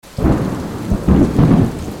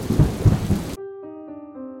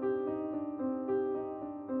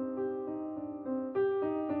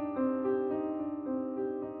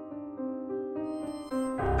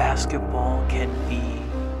basketball can be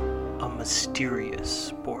a mysterious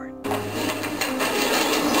sport. The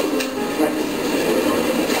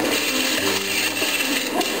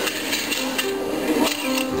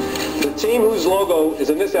team whose logo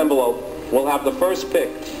is in this envelope will have the first pick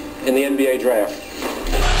in the NBA draft.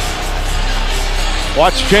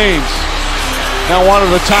 Watch James. Now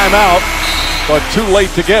wanted a timeout, but too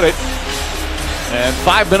late to get it. And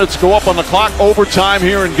 5 minutes go up on the clock. Overtime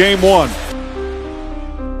here in game one.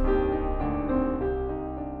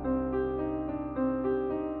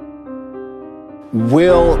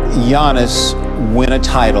 Will Giannis win a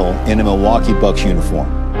title in a Milwaukee Bucks uniform?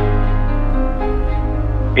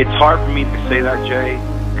 It's hard for me to say that, Jay,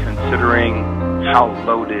 considering how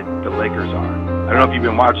loaded the Lakers are. I don't know if you've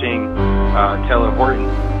been watching Taylor Horton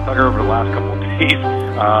Tucker over the last couple of days.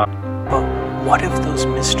 But what if those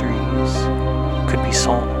mysteries could be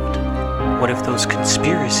solved? What if those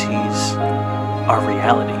conspiracies are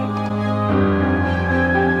reality?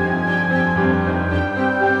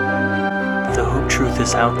 The hoop truth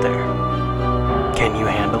is out there. Can you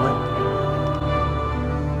handle it?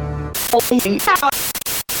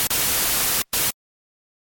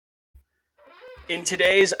 In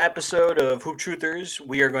today's episode of Hoop Truthers,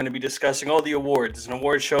 we are going to be discussing all the awards. It's an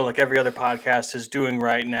award show like every other podcast is doing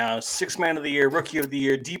right now. Sixth Man of the Year, Rookie of the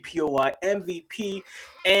Year, DPOY, MVP,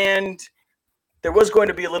 and there was going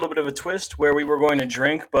to be a little bit of a twist where we were going to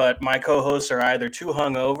drink, but my co-hosts are either too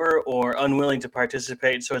hungover or unwilling to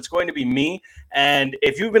participate, so it's going to be me. And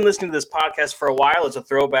if you've been listening to this podcast for a while, it's a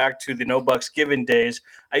throwback to the No Bucks Given days.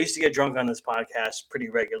 I used to get drunk on this podcast pretty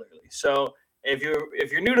regularly. So if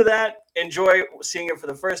you're new to that, enjoy seeing it for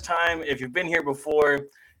the first time. If you've been here before,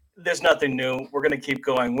 there's nothing new. We're going to keep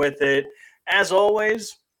going with it. As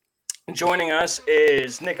always, joining us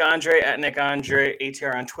is Nick Andre at Nick Andre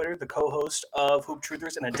ATR on Twitter, the co-host of Hoop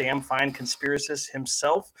Truthers and a damn fine conspiracist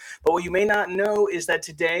himself. But what you may not know is that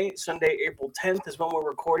today, Sunday, April 10th, is when we're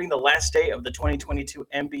recording. The last day of the 2022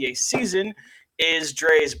 NBA season is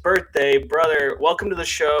Dre's birthday. Brother, welcome to the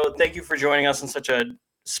show. Thank you for joining us on such a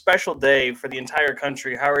special day for the entire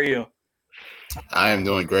country. How are you? I am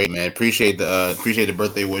doing great, man. Appreciate the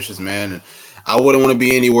birthday wishes, man. And I wouldn't want to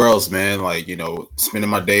be anywhere else, man. Like,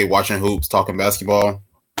 spending my day watching hoops, talking basketball.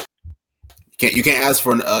 You can't ask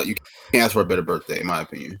for a better birthday, in my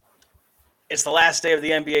opinion. It's the last day of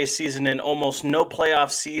the NBA season, and almost no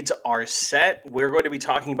playoff seeds are set. We're going to be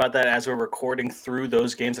talking about that as we're recording through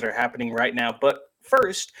those games that are happening right now. But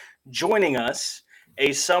first, joining us,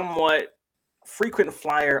 a somewhat frequent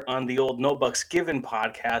flyer on the old No Bucks Given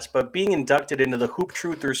podcast, but being inducted into the Hoop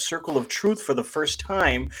Truthers Circle of Truth for the first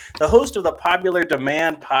time, the host of the Popular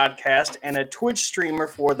Demand podcast and a Twitch streamer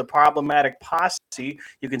for the Problematic Posse.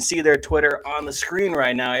 You can see their Twitter on the screen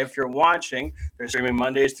right now if you're watching. They're streaming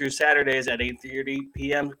Mondays through Saturdays at 8:30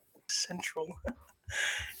 p.m. Central.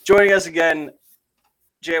 Joining us again,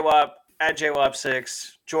 Jaywop at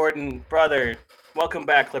Jaywop6. Jordan, brother, welcome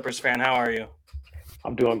back, Clippers fan. How are you?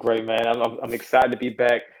 I'm doing great, man. I'm excited to be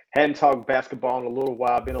back. Hadn't talked basketball in a little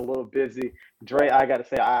while. Been a little busy. Dre, I got to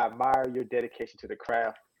say, I admire your dedication to the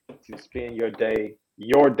craft, to spend your day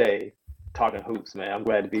talking hoops, man. I'm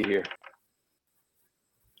glad to be here.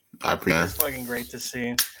 I appreciate it. It's fucking great to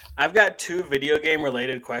see. I've got two video game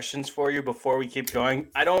related questions for you before we keep going.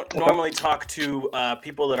 I don't normally talk to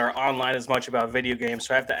people that are online as much about video games,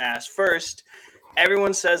 so I have to ask first.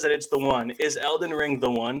 Everyone says that it's the one. Is Elden Ring the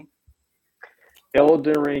one?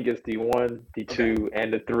 Elden Ring is the 1, the 2,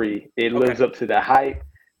 and the 3. It lives up to the hype,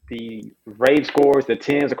 the rave scores, the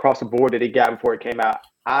 10s across the board that it got before it came out.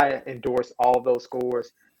 I endorse all those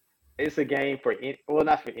scores. It's a game for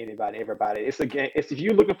not for anybody, everybody. It's a game. If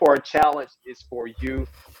you're looking for a challenge, it's for you.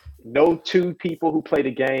 No two people who play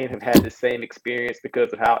the game have had the same experience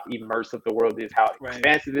because of how immersive the world is, how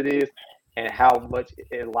expansive it is, and how much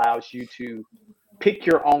it allows you to pick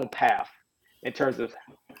your own path in terms of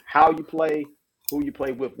how you play, who you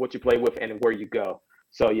play with, what you play with, and where you go.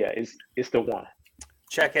 So yeah, it's the one.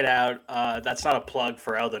 Check it out. That's not a plug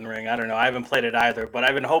for Elden Ring. I don't know. I haven't played it either, but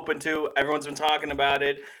I've been hoping to. Everyone's been talking about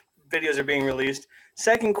it. Videos are being released.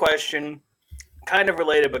 Second question, kind of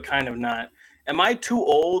related, but kind of not. Am I too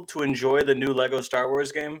old to enjoy the new Lego Star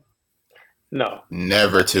Wars game? No.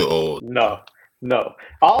 Never too old. No.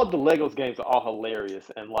 All of the Legos games are all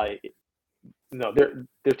hilarious and no,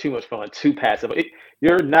 they're too much fun, too passive.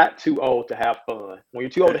 You're not too old to have fun. When you're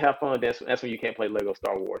too old to have fun, that's when you can't play Lego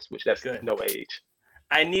Star Wars, which that's good. No age.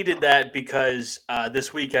 I needed that because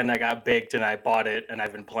this weekend I got baked and I bought it and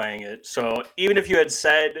I've been playing it. So even if you had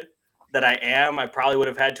said that I probably would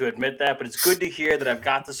have had to admit that, but it's good to hear that I've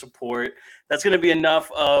got the support. That's going to be enough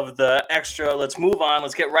of the extra. Let's move on.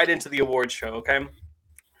 Let's get right into the award show, okay?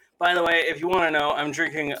 By the way, if you want to know, I'm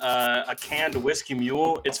drinking a canned whiskey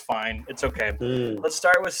mule. It's fine. It's okay. Let's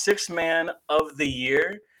start with sixth man of the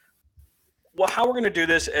year. Well, how we're going to do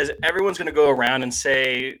this is everyone's going to go around and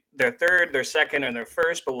say their third, their second, and their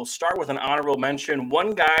first, but we'll start with an honorable mention.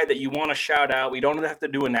 One guy that you want to shout out. We don't have to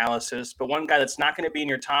do analysis, but one guy that's not going to be in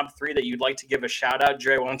your top three that you'd like to give a shout out.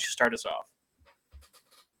 Dre, why don't you start us off?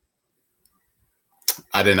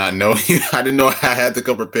 I did not know. I didn't know I had to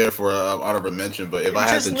come prepared for an honorable mention. But if I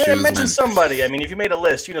had to choose, mention somebody. I mean, if you made a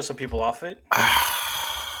list, you know some people off it.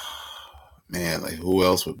 Man, like who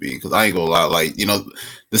else would be? Because I ain't gonna lie, like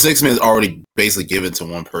the 6 man is already basically given to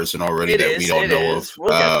one person already we don't know of. We'll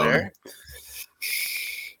get there.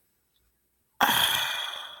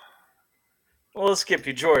 Well, let's skip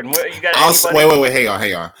you, Jordan. What, you got? Wait, hang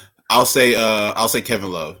on. I'll say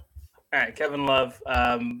Kevin Love. All right, Kevin Love.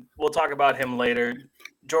 We'll talk about him later.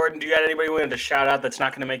 Jordan, do you got anybody wanted to shout out that's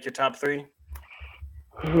not going to make your top three?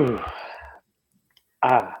 Man,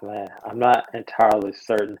 I'm not entirely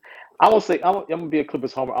certain. I'm gonna be a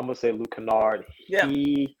Clippers homer. I'm gonna say Luke Kennard. Yeah.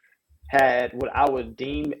 He had what I would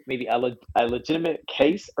deem maybe a legitimate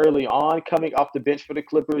case early on coming off the bench for the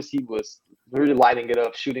Clippers. He was really lighting it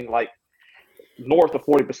up, shooting like north of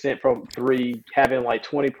 40% from three, having like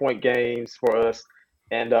 20-point games for us,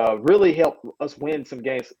 and really helped us win some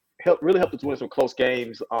games. Really helped us win some close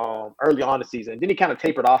games early on in the season. Then he kind of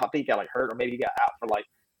tapered off. I think he got like hurt, or maybe he got out for like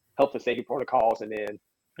health and safety protocols, and then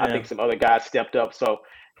I think some other guys stepped up. So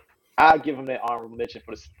I give him that honorable mention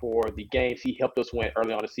for the games he helped us win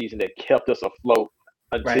early on in the season that kept us afloat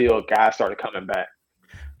until guys started coming back.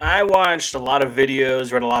 I watched a lot of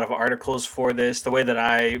videos, read a lot of articles for this. The way that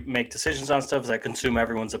I make decisions on stuff is I consume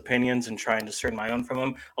everyone's opinions and try and discern my own from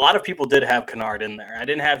them. A lot of people did have Kennard in there. I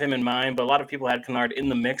didn't have him in mind, but a lot of people had Kennard in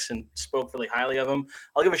the mix and spoke really highly of him.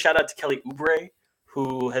 I'll give a shout out to Kelly Oubre,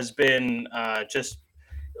 who has been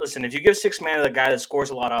listen, if you give 6 man to the guy that scores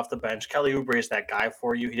a lot off the bench, Kelly Oubre is that guy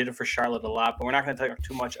for you. He did it for Charlotte a lot, but we're not going to talk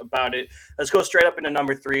too much about it. Let's go straight up into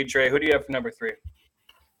number 3. Dre, who do you have for number 3?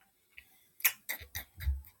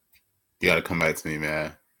 You got to come back to me,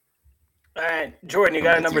 man. All right. Jordan, you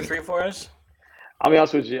got a number 3 for us? I'll be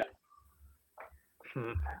honest with you.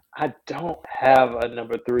 I don't have a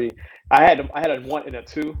number 3. I had a 1 and a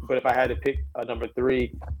 2, but if I had to pick a number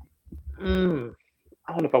 3, I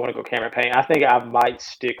don't know if I want to go Cameron Payne. I think I might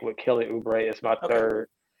stick with Kelly Oubre as my third.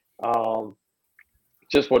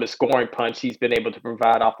 Just for the scoring punch he's been able to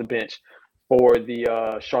provide off the bench for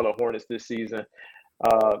the Charlotte Hornets this season.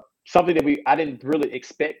 Something that I didn't really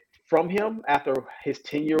expect from him after his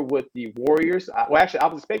tenure with the Warriors. I was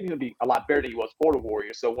expecting him to be a lot better than he was for the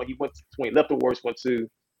Warriors. So when he left the Warriors, went to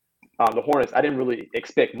the Hornets, I didn't really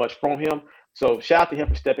expect much from him. So shout out to him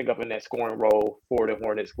for stepping up in that scoring role for the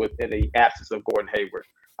Hornets in the absence of Gordon Hayward.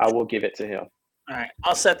 I will give it to him. All right,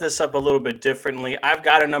 I'll set this up a little bit differently. I've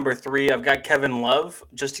got a number 3. I've got Kevin Love,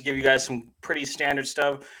 just to give you guys some pretty standard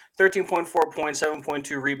stuff. 13.4 points,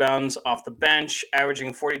 7.2 rebounds off the bench,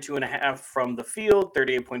 averaging 42.5 from the field,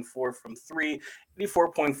 38.4 from 3,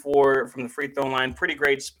 84.4 from the free throw line. Pretty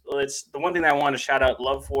great splits. The one thing that I want to shout out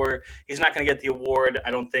Love for, he's not going to get the award,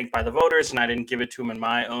 I don't think, by the voters, and I didn't give it to him in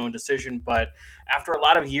my own decision. But after a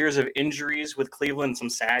lot of years of injuries with Cleveland, some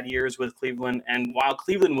sad years with Cleveland, and while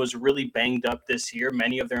Cleveland was really banged up this year,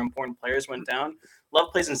 many of their important players went down. Love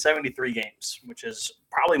plays in 73 games, which is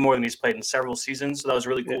probably more than he's played in several seasons. So that was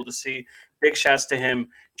really cool to see. Big shouts to him.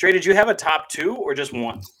 Dre, did you have a top 2 or just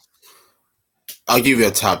 1? I'll give you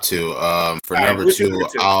a top 2. For number 2,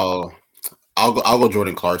 I'll go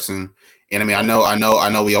Jordan Clarkson. And I mean, I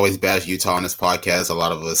know we always bash Utah on this podcast. A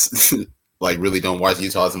lot of us like really don't watch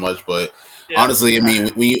Utah as much, but honestly, I mean,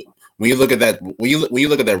 when you look at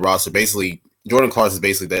that roster, basically Jordan Clarkson is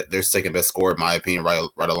basically their second best scorer, in my opinion,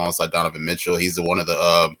 right alongside Donovan Mitchell. He's one of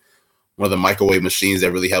the microwave machines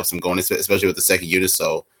that really helps him going, especially with the second unit.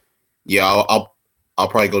 So, yeah, I'll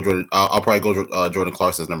probably go Jordan. I'll probably go Jordan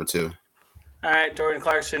Clarkson as number 2. All right, Jordan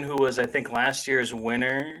Clarkson, who was I think last year's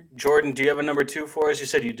winner. Jordan, do you have a number 2 for us? You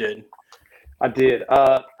said you did. I did.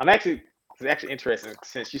 It's actually interesting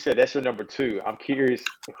since you said that's your number 2. I'm curious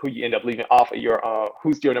who you end up leaving off of your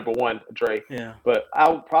who's your number 1, Dre. Yeah. But I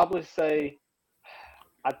would probably say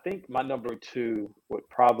I think my number 2 would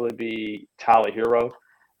probably be Tyler Hero.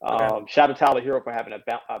 Shout out to Tyler Hero for having a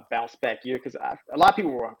bounce back year, because a lot of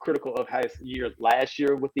people were critical of his year last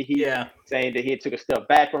year with the Heat, saying that he took a step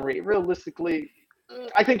back from it. Realistically,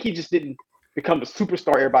 I think he just didn't become the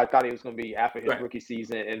superstar everybody thought he was going to be after his rookie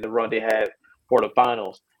season and the run they had for the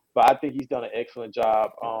finals. But I think he's done an excellent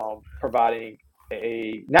job providing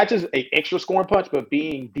not just an extra scoring punch, but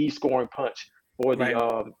being the scoring punch for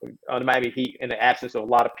the Miami Heat in the absence of a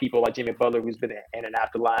lot of people like Jimmy Butler, who's been in and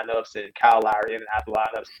out the lineups, and Kyle Lowry in and out the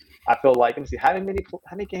lineups. I feel like, let me see, how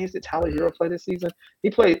many games did Tyler Hero play this season? He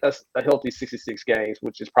played a healthy 66 games,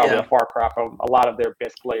 which is probably a far cry from a lot of their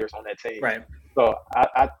best players on that team. Right. So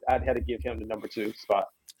I'd have to give him the number 2 spot.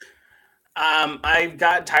 I've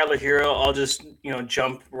got Tyler Hero. I'll just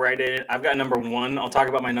jump right in. I've got number 1. I'll talk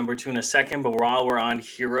about my number 2 in a second. But while we're on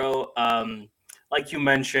Hero, like you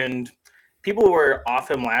mentioned, people were off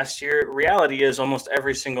him last year. Reality is almost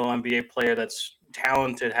every single NBA player that's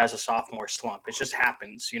talented has a sophomore slump. It just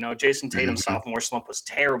happens. Jason Tatum's sophomore slump was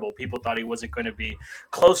terrible. People thought he wasn't going to be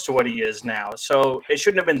close to what he is now. So it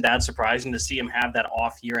shouldn't have been that surprising to see him have that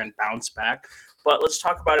off year and bounce back. But let's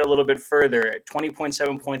talk about it a little bit further.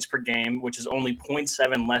 20.7 points per game, which is only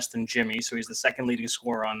 0.7 less than Jimmy. So he's the second leading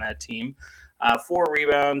scorer on that team. 4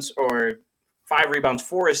 rebounds or 5 rebounds,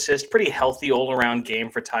 4 assists, pretty healthy all-around game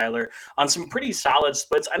for Tyler on some pretty solid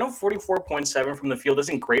splits. I know 44.7 from the field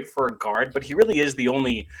isn't great for a guard, but he really is the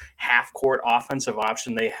only half-court offensive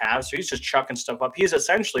option they have. So he's just chucking stuff up. He's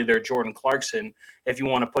essentially their Jordan Clarkson, if you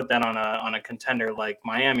want to put that on a contender like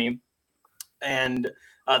Miami. And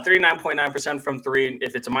 39.9% from 3.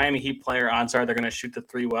 If it's a Miami Heat player, odds are they're going to shoot the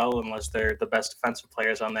 3 well, unless they're the best defensive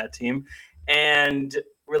players on that team. And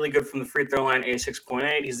really good from the free throw line,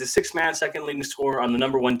 86.8. He's the 6-man second leading scorer on the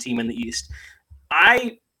number 1 team in the East.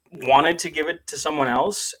 I wanted to give it to someone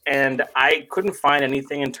else, and I couldn't find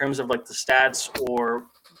anything in terms of like the stats or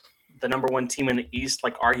the number 1 team in the East,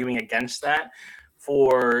 like arguing against that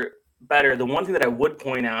for better. The one thing that I would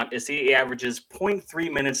point out is he averages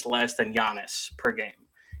 0.3 minutes less than Giannis per game.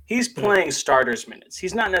 He's playing starters minutes.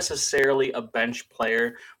 He's not necessarily a bench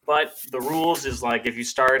player, but the rules is like if you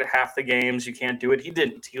start half the games, you can't do it. He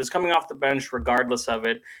didn't. He was coming off the bench regardless of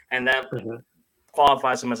it, and that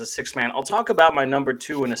qualifies him as a 6-man. I'll talk about my number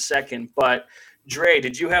 2 in a second, but Dre,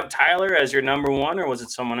 did you have Tyler as your number 1, or was it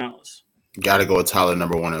someone else? Got to go with Tyler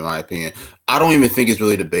number 1 in my opinion. I don't even think it's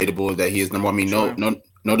really debatable that he is number 1. I mean,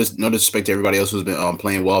 no disrespect to everybody else who's been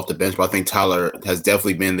playing well off the bench, but I think Tyler has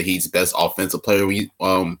definitely been the Heat's best offensive player.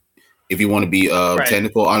 If you want to be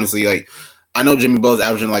technical, honestly, like I know Jimmy Butler's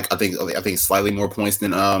averaging like I think slightly more points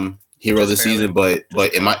than Hero this season, but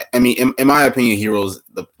in my opinion, Hero's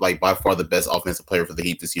by far the best offensive player for the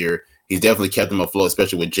Heat this year. He's definitely kept them afloat,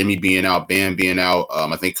 especially with Jimmy being out, Bam being out.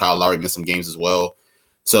 I think Kyle Lowry missed some games as well.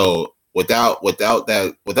 So without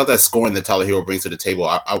that scoring that Tyler Hero brings to the table,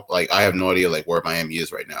 I have no idea like where Miami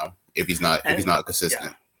is right now if he's not consistent.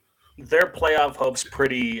 Yeah. Their playoff hopes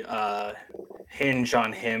pretty hinge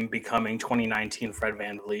on him becoming 2019 Fred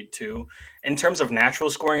VanVleet too. In terms of natural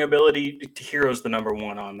scoring ability, Hero's the number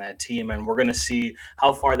 1 on that team, and we're going to see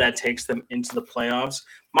how far that takes them into the playoffs.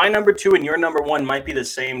 My number 2 and your number 1 might be the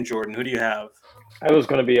same, Jordan. Who do you have? I was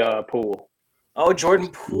going to be Poole. Oh, Jordan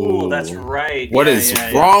Poole. That's right. What is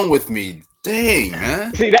wrong with me? Dang,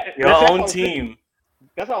 man. See, your own team.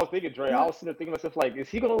 That's what I was thinking, Dre. I was sitting there thinking to myself, like, is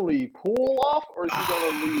he going to leave Poole off or is he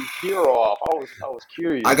going to leave Hero off? I was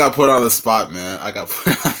curious. I got put on the spot, man.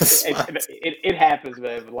 It happens,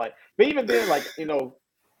 man. But even then,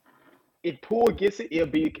 if Poole gets it, it'll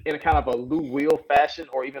be in a kind of a Lou Will fashion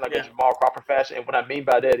or even like a Jamal Crawford fashion. And what I mean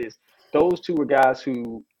by that is those two were guys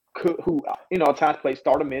who at times played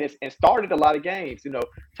starter minutes and started a lot of games.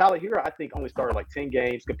 Tyler Hero, I think, only started like 10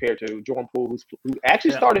 games compared to Jordan Poole, who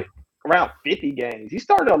actually started around 50 games. He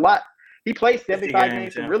started a lot. He played 75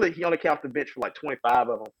 games, and really he only came off the bench for like 25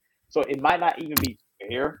 of them. So it might not even be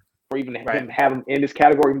fair for even him to have him in this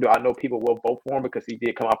category, even though I know people will vote for him because he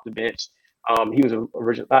did come off the bench. He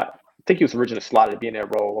was I think he was originally slotted to be in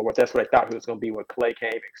that role, or that's what I thought he was going to be when Clay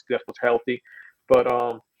came and Steph was healthy.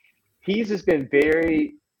 But he's just been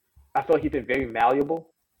I feel like he's been very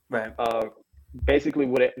malleable. Right. Basically,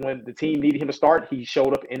 when the team needed him to start, he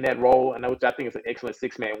showed up in that role, and I think it's an excellent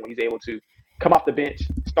 6-man when he's able to come off the bench,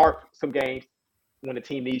 start some games when the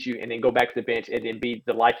team needs you, and then go back to the bench and then be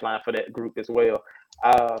the lifeline for that group as well.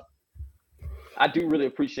 I do really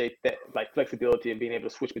appreciate that flexibility and being able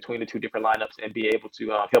to switch between the two different lineups and be able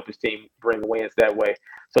to help his team bring wins that way.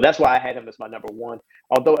 So that's why I had him as my number 1.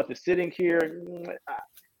 Although after sitting here,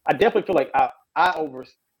 I definitely feel like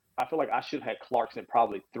I feel like I should have had Clarkson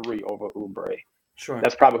probably 3 over Oubre. Sure.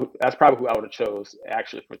 That's probably who I would have chose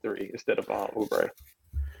actually for 3 instead of Oubre.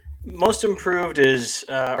 Most improved is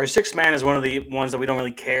our 6-man is one of the ones that we don't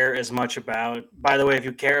really care as much about. By the way, if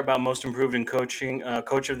you care about most improved in coaching,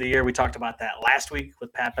 coach of the year, we talked about that last week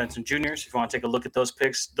with Pat Benson Jr. So if you want to take a look at those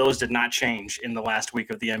picks, those did not change in the last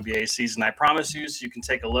week of the NBA season. I promise you, so you can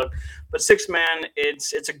take a look. But 6-man,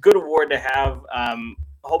 it's a good award to have.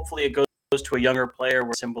 Hopefully it goes to a younger player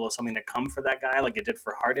were a symbol of something to come for that guy, like it did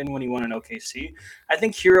for Harden when he won in OKC. I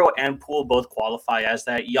think Hero and Poole both qualify as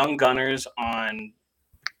that. Young gunners on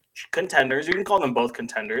contenders. You can call them both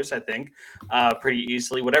contenders, I think, pretty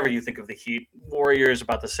easily. Whatever you think of the Heat. Warriors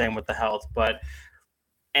about the same with the health,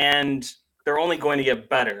 and they're only going to get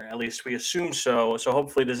better. At least we assume so. So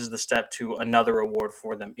hopefully this is the step to another award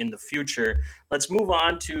for them in the future. Let's move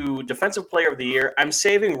on to Defensive Player of the Year. I'm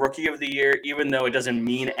saving Rookie of the Year, even though it doesn't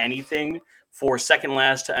mean anything, for second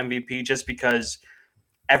last to MVP, just because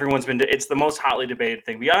it's the most hotly debated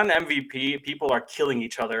thing. Beyond MVP, people are killing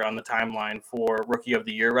each other on the timeline for Rookie of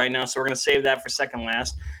the Year right now. So we're going to save that for second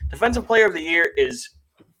last. Defensive Player of the Year is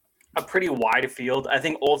a pretty wide field. I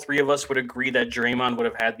think all three of us would agree that Draymond would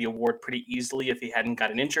have had the award pretty easily if he hadn't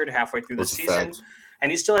gotten injured halfway through the season. And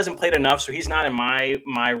he still hasn't played enough, so he's not in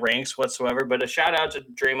my ranks whatsoever. But a shout out to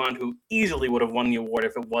Draymond, who easily would have won the award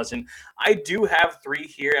if it wasn't. I do have three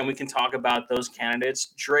here, and we can talk about those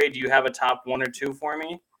candidates. Dre, do you have a top one or two for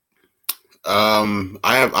me?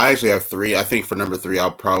 I actually have three. I think for number three,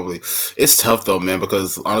 it's tough though, man,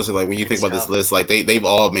 because honestly, like when you think about this list, like they've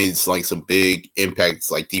all made like some big impacts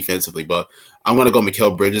like defensively, but I'm gonna go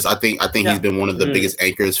Mikal Bridges. I think he's been one of the biggest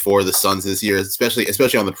anchors for the Suns this year, especially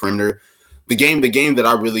on the perimeter. The game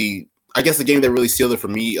that really sealed it for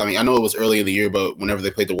me. I mean, I know it was early in the year, but whenever they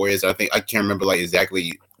played the Warriors, I can't remember like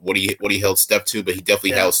exactly what he held Steph to, but he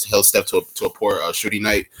definitely held Steph to a poor shooting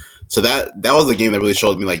night. So that was the game that really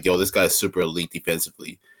showed me like, yo, this guy's super elite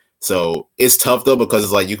defensively. So it's tough though, because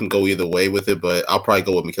it's like you can go either way with it, but I'll probably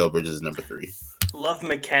go with Mikal Bridges as number three. Love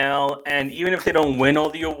Mikal, and even if they don't win all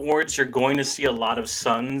the awards, you're going to see a lot of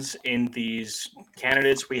Suns in these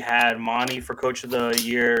candidates. We had Monty for Coach of the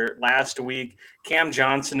Year last week. Cam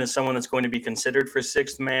Johnson is someone that's going to be considered for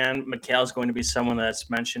sixth man. Mikal is going to be someone that's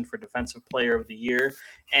mentioned for Defensive Player of the Year,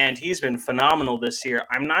 and he's been phenomenal this year.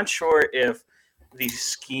 I'm not sure if the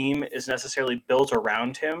scheme is necessarily built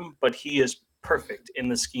around him, but he is perfect in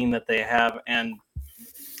the scheme that they have. And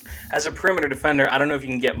as a perimeter defender, I don't know if you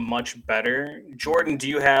can get much better. Jordan, do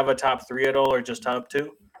you have a top three at all or just top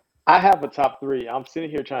two? I have a top three. I'm sitting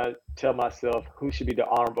here trying to tell myself who should be the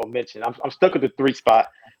honorable mention. I'm stuck with the three spot,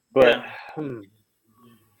 but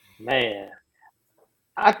man,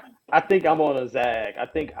 I think I'm on a zag. I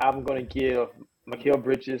think I'm going to give Mikal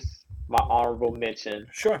Bridges my honorable mention.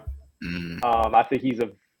 Sure. I think he's a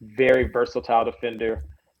very versatile defender.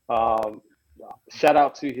 Shout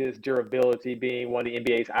out to his durability, being one of the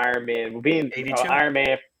NBA's Iron Man, being Iron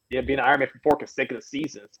Man for 4 consecutive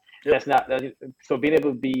seasons. Yep. So being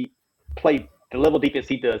able to play the level of defense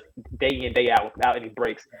he does day in, day out without any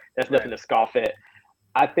breaks. That's nothing to scoff at.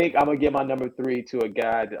 I think I'm gonna give my number three to a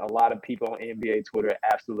guy that a lot of people on NBA Twitter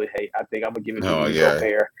absolutely hate. I think I'm gonna give it to Rudy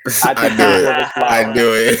Gobert. I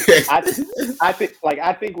knew it. I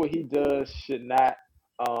think what he does should not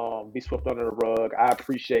be swept under the rug. I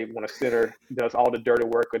appreciate when a center does all the dirty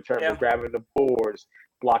work in terms of grabbing the boards,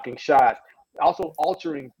 blocking shots, also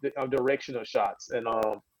altering the direction of shots, and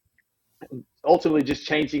ultimately just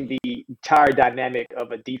changing the entire dynamic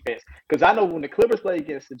of a defense. Because I know when the Clippers play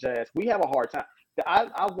against the Jazz, we have a hard time.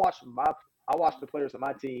 I watch the players on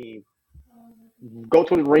my team go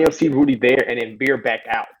to the rim, see Rudy there, and then veer back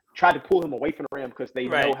out. Try to pull him away from the rim because they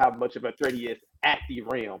know how much of a threat he is at the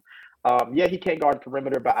rim. He can't guard the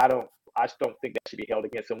perimeter, but I just don't think that should be held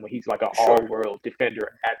against him when he's like an all-world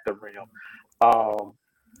defender at the rim.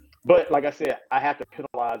 But like I said, I have to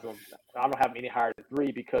penalize him. I don't have him any higher than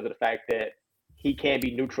three because of the fact that he can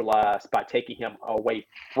be neutralized by taking him away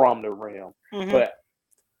from the rim. Mm-hmm. But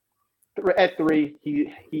at three,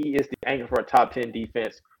 he is the anchor for a top 10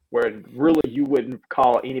 defense, where really you wouldn't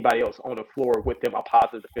call anybody else on the floor with them a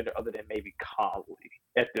positive defender other than maybe Conley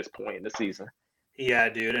at this point in the season. Yeah,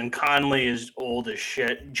 dude, and Conley is old as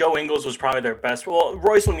shit. Joe Ingles was probably their best. Well,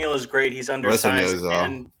 Royce O'Neal is great. He's undersized.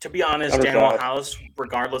 And to be honest, Danuel House,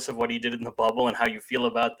 regardless of what he did in the bubble and how you feel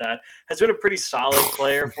about that, has been a pretty solid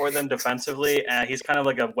player for them defensively. He's kind of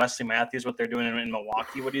like a Wesley Matthews, what they're doing in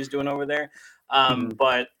Milwaukee, what he's doing over there.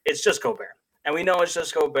 But it's just Gobert. And we know it's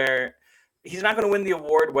just Gobert. He's not going to win the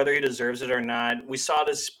award whether he deserves it or not. We saw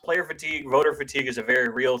this player fatigue, voter fatigue is a very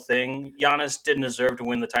real thing. Giannis didn't deserve to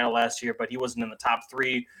win the title last year, but he wasn't in the top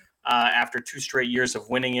three after 2 straight years of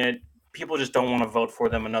winning it. People just don't want to vote for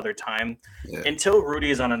them another time. Yeah. Until Rudy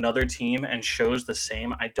is on another team and shows the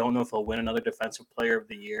same, I don't know if he'll win another Defensive Player of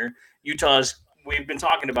the Year. We've been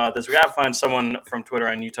talking about this. We got to find someone from Twitter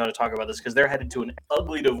on Utah to talk about this because they're headed to an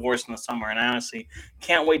ugly divorce in the summer, and I honestly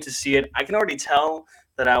can't wait to see it. I can already tell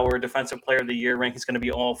that our Defensive Player of the Year rank is going to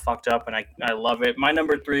be all fucked up, and I love it. My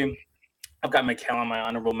number three, I've got Mikal on my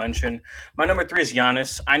honorable mention. My number 3 is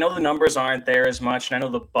Giannis. I know the numbers aren't there as much, and I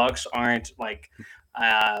know the Bucks aren't like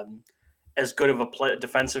as good of a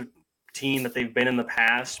defensive team that they've been in the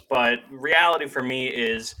past. But reality for me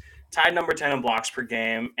is tied number 10 in blocks per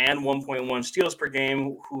game and 1.1 steals per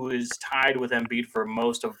game, who is tied with Embiid for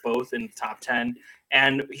most of both in the top 10.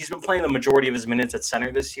 And he's been playing the majority of his minutes at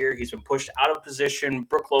center this year. He's been pushed out of position.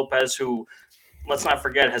 Brook Lopez, who, let's not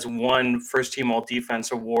forget, has won first team all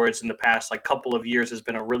defense awards in the past couple of years, has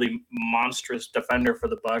been a really monstrous defender for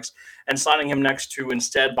the Bucks, and slotting him next to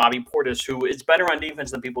instead Bobby Portis, who is better on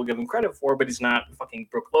defense than people give him credit for, but he's not fucking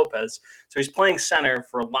Brook Lopez. So he's playing center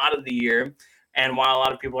for a lot of the year. And while a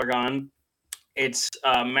lot of people are gone, it's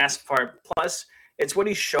a massive part. Plus, it's what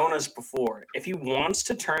he's shown us before. If he wants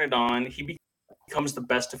to turn it on, he becomes the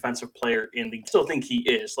best defensive player in the league. I still think he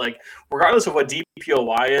is. Regardless of what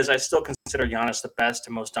DPOY is, I still consider Giannis the best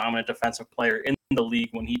and most dominant defensive player in the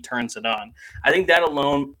league when he turns it on. I think that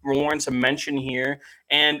alone warrants a mention here.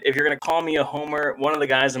 And if you're going to call me a homer, one of the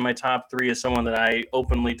guys in my top 3 is someone that I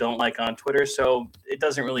openly don't like on Twitter, so it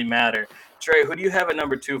doesn't really matter. Trey, who do you have at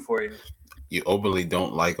number 2 for you? You openly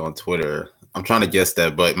don't like on Twitter. I'm trying to guess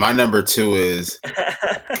that, but my number 2 is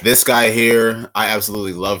this guy here. I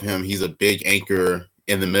absolutely love him. He's a big anchor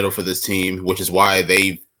in the middle for this team, which is why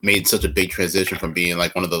they made such a big transition from being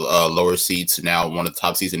one of the lower seeds to now one of the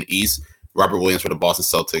top seeds in the East. Robert Williams for the Boston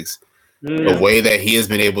Celtics. The way that he has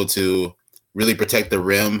been able to really protect the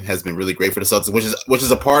rim has been really great for the Celtics, which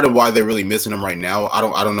is a part of why they're really missing him right now. I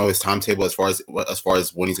don't know his timetable as far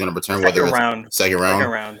as when he's going to return. Second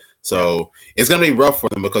round. So it's gonna be rough for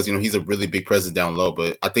them because he's a really big presence down low.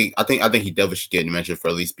 But I think he definitely should get mentioned for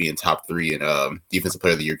at least being top 3 in Defensive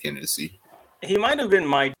Player of the Year candidacy. He might have been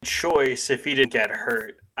my choice if he didn't get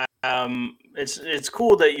hurt. It's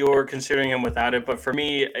cool that you're considering him without it, but for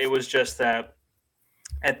me, it was just that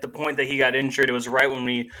at the point that he got injured, it was right when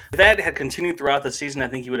if that had continued throughout the season, I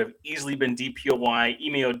think he would have easily been DPOY.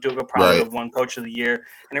 Ime Udoka probably would have won Coach of the Year.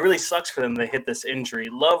 And it really sucks for them to hit this injury.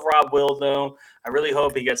 Love Rob Will, though. I really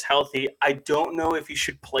hope he gets healthy. I don't know if he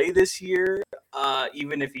should play this year,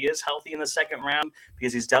 even if he is healthy in the second round,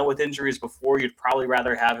 because he's dealt with injuries before. You'd probably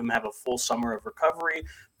rather have him have a full summer of recovery.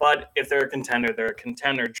 But if they're a contender, they're a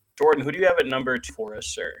contender. Jordan, who do you have at number 2 for us,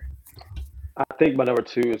 sir? I think my number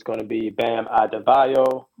 2 is going to be Bam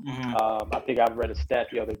Adebayo. I think I read a stat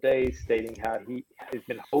the other day stating how he has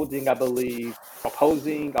been holding, I believe,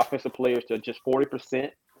 opposing offensive players to just 40%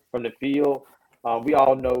 from the field. We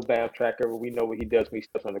all know Bam's tracker. We know what he does when he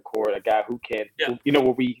steps on the court. A guy who can,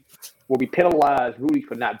 where we penalize Rudy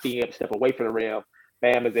for not being able to step away from the rim.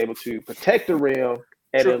 Bam is able to protect the rim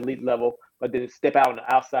at an elite level, but then step out on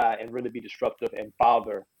the outside and really be disruptive and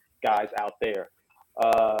bother guys out there.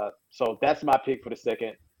 So that's my pick for the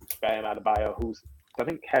second, Bam Adebayo, who's I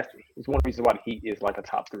think is one reason why the Heat is a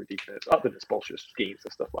top 3 defense, other than Spoelstra's schemes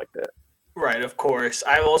and stuff like that. Right, of course.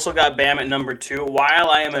 I've also got Bam at number 2. While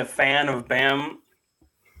I am a fan of Bam,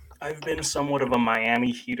 I've been somewhat of a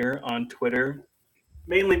Miami heater on Twitter,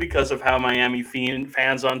 mainly because of how Miami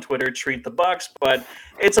fans on Twitter treat the Bucks, but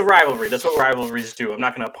it's a rivalry. That's what rivalries do. I'm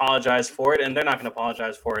not going to apologize for it, and they're not going to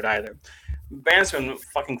apologize for it either. Bam's been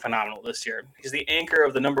fucking phenomenal this year. He's the anchor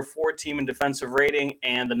of the number 4 team in defensive rating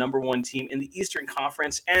and the number 1 team in the Eastern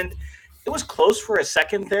Conference. And it was close for a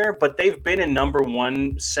second there, but they've been in number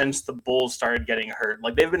 1 since the Bulls started getting hurt.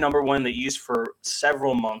 They've been number 1 in the East for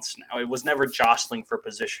several months now. It was never jostling for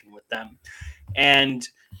position with them. And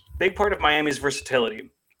big part of Miami's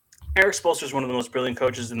versatility. Eric Spoelstra is one of the most brilliant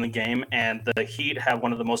coaches in the game, and the Heat have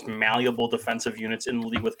one of the most malleable defensive units in the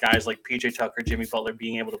league with guys like PJ Tucker, Jimmy Butler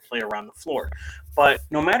being able to play around the floor. But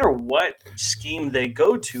no matter what scheme they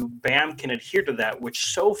go to, Bam can adhere to that,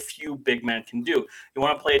 which so few big men can do. You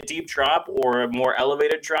want to play a deep drop or a more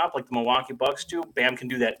elevated drop like the Milwaukee Bucks do, Bam can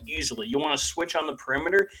do that easily. You want to switch on the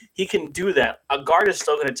perimeter, he can do that. A guard is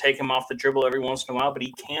still going to take him off the dribble every once in a while, but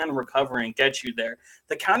he can recover and get you there.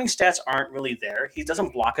 The counting stats aren't really there. He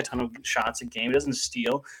doesn't block a ton of shots a game. He doesn't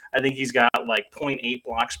steal. I think he's got 0.8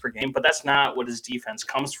 blocks per game, but that's not what his defense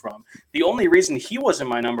comes from. The only reason he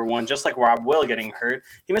wasn't my number 1, just like Rob Will getting hurt,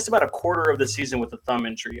 he missed about a quarter of the season with a thumb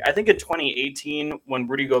injury. I think in 2018, when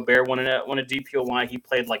Rudy Gobert won a DPOY, he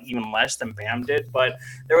played even less than Bam did. But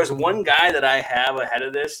there was one guy that I have ahead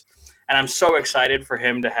of this, and I'm so excited for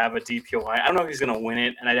him to have a DPOY. I don't know if he's going to win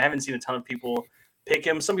it, and I haven't seen a ton of people pick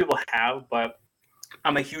him. Some people have, but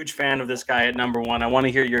I'm a huge fan of this guy at number 1. I want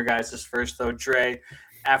to hear your guys' first, though. Dre,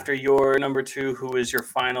 after your number 2, who is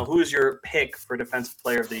your pick for Defensive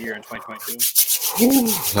Player of the Year in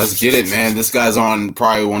 2022? Let's get it, man. This guy's on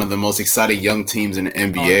probably one of the most exciting young teams in the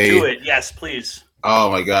NBA. Do it. Yes, please.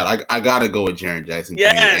 Oh my God, I gotta go with Jaren Jackson Jr.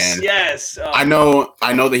 Yes, And yes. I know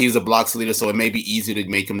that he's a blocks leader, so it may be easy to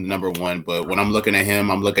make him the number one. But when I'm looking at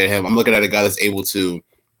him, I'm looking at a guy that's able to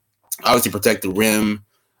obviously protect the rim,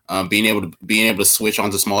 being able to switch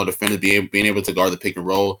onto smaller defenders, being able to guard the pick and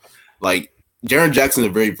roll. Like Jaren Jackson is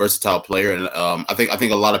a very versatile player, and I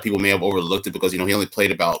think a lot of people may have overlooked it because he only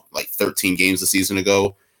played about like 13 games a season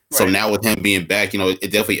ago. So Right. now with him being back, it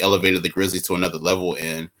definitely elevated the Grizzlies to another level.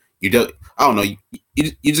 And I don't know,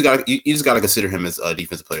 you just gotta consider him as a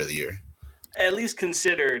defensive player of the year. At least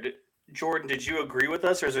considered. Jordan, did you agree with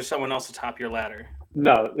us, or is there someone else atop your ladder?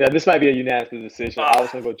 No, yeah, this might be a unanimous decision. I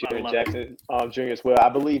was going to go I Jaren love Jackson Jr. as well. I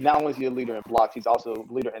believe not only is he a leader in blocks, he's also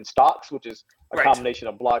a leader in stocks, which is a Right. combination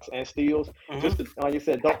of blocks and steals. Mhm. Just like you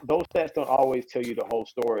said, those stats don't always tell you the whole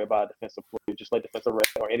story about a defensive player, just like defensive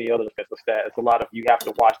rating or any other defensive stat. It's a lot of you have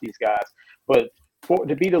to watch these guys, but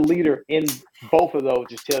to be the leader in both of those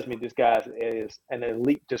just tells me this guy is an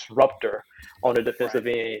elite disruptor on the defensive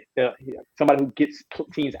end. Somebody who gets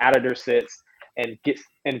teams out of their sets and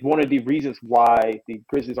one of the reasons why the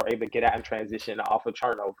Grizzlies are able to get out in transition off of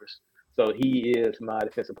turnovers. So he is my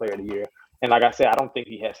defensive player of the year. And like I said, I don't think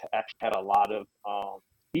he has actually had a lot of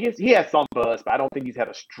he has some buzz, but I don't think he's had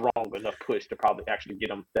a strong enough push to probably actually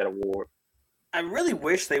get him that award. I really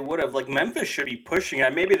wish they would have. Like, Memphis should be pushing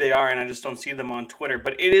it. Maybe they are, and I just don't see them on Twitter.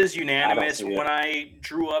 But it is unanimous. When I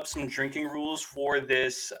drew up some drinking rules for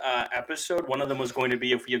this episode, one of them was going to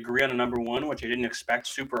be if we agree on a number one, which I didn't expect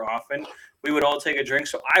super often, we would all take a drink.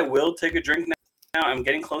 So I will take a drink now. I'm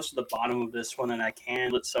getting close to the bottom of this one, and I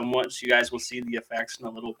can it somewhat, so you guys will see the effects in a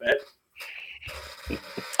little bit.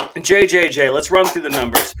 JJJ, let's run through the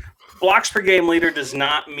numbers. Blocks per game leader does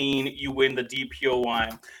not mean you win the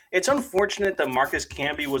DPOY. It's unfortunate that Marcus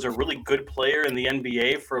Camby was a really good player in the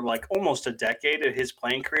NBA for like almost a decade of his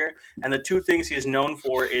playing career. And the two things he's known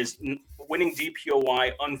for is winning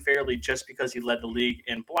DPOY unfairly just because he led the league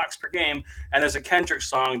in blocks per game. And there's a Kendrick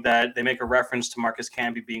song that they make a reference to Marcus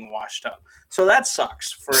Camby being washed up. So that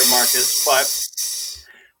sucks for Marcus,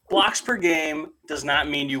 but blocks per game does not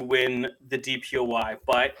mean you win the DPOY,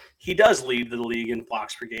 but he does lead the league in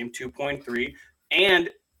blocks per game, 2.3, and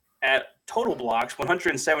at total blocks,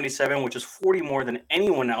 177, which is 40 more than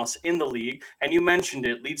anyone else in the league. And you mentioned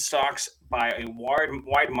it, leads stocks by a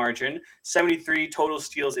wide margin, 73 total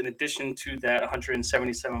steals in addition to that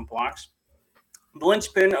 177 blocks. The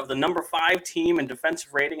linchpin of the number 5 team in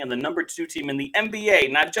defensive rating and the number 2 team in the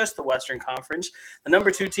NBA, not just the Western Conference, the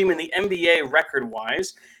number 2 team in the NBA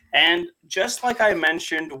record-wise. And just like I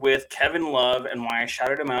mentioned with Kevin Love and why I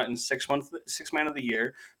shouted him out in 6 Man of the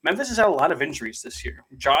Year, Memphis has had a lot of injuries this year.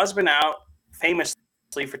 Jaw's been out famously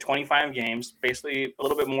for 25 games, basically a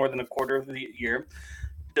little bit more than a quarter of the year.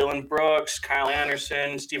 Dylan Brooks, Kyle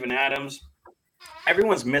Anderson, Steven Adams,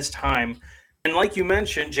 everyone's missed time. And like you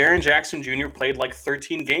mentioned, Jaren Jackson Jr. played like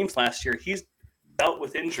 13 games last year. He's dealt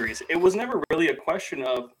with injuries. It was never really a question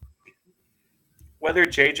of whether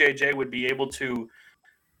JJJ would be able to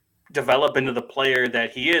develop into the player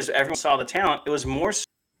that he is. Everyone saw the talent. It was more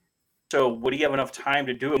so, would he have enough time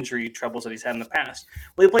to do injury troubles that he's had in the past?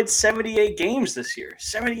 Well, he played 78 games this year.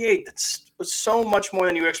 78. That's so much more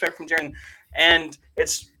than you would expect from Jaren. And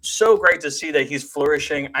it's so great to see that he's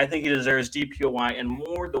flourishing. I think he deserves DPOY and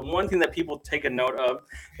more. The one thing that people take a note of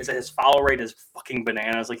is that his foul rate is fucking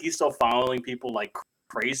bananas. Like, he's still fouling people like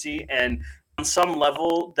crazy. And on some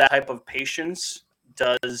level, that type of patience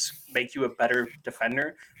does make you a better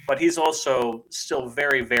defender. But he's also still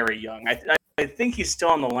very, very young. I think he's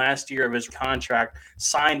still in the last year of his contract,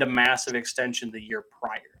 signed a massive extension the year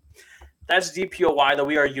prior. That's DPOY, though.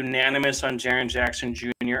 We are unanimous on Jaren Jackson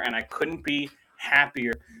Jr., and I couldn't be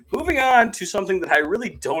happier. Moving on to something that I really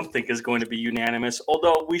don't think is going to be unanimous,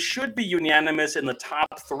 although we should be unanimous in the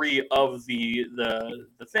top 3 of the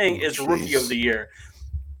thing, is Rookie of the Year.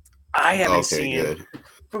 I haven't seen good.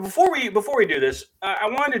 But before we do this, I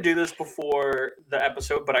wanted to do this before the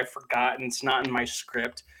episode, but I forgot, and it's not in my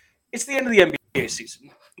script. It's the end of the NBA season,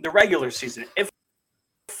 the regular season. It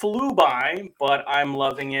flew by, but I'm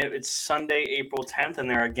loving it. It's Sunday, April 10th, and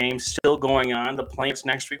there are games still going on. The playoffs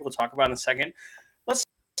next week we'll talk about in a second. Let's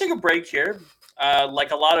take a break here,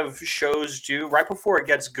 like a lot of shows do, right before it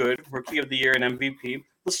gets good, Rookie of the Year and MVP.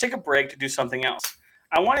 Let's take a break to do something else.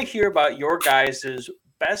 I want to hear about your guys'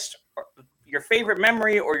 best, your favorite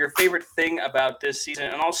memory or your favorite thing about this season.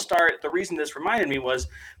 And I'll start. The reason this reminded me was,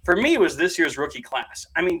 for me, it was this year's rookie class.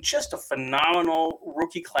 I mean, just a phenomenal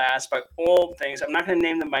rookie class by all things. I'm not going to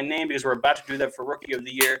name them by name because we're about to do that for Rookie of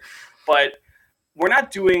the Year. But we're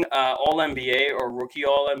not doing all NBA or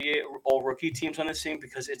all NBA, all rookie teams on this team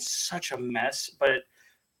because it's such a mess. But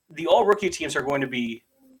the all rookie teams are going to be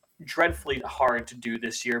dreadfully hard to do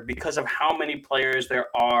this year because of how many players there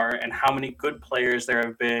are and how many good players there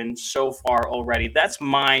have been so far already. That's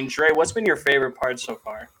mine. Dre, what's been your favorite part so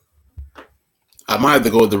far? I might have to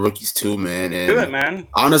go with the rookies too, man. And do it, man.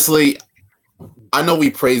 Honestly, I know we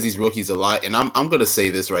praise these rookies a lot, and I'm gonna say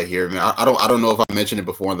this right here, man. I don't know if I mentioned it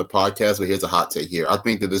before on the podcast, but here's a hot take here. I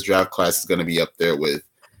think that this draft class is gonna be up there with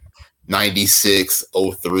 96,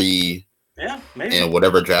 03, yeah, maybe, and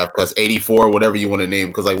whatever draft class, 84, whatever you want to name.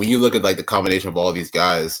 Because like when you look at like the combination of all these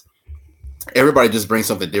guys, everybody just brings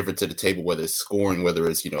something different to the table, whether it's scoring, whether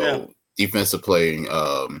it's defensive playing,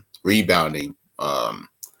 rebounding,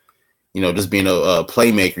 just being a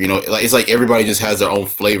playmaker. Like it's like everybody just has their own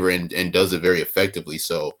flavor and does it very effectively.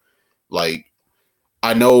 So, like,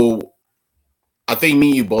 I think me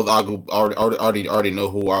and you both already know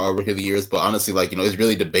who our rookie of the year is, but honestly, like, it's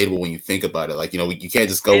really debatable when you think about it. Like, you can't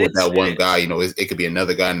just go with that one guy. It could be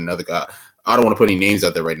another guy and another guy. I don't want to put any names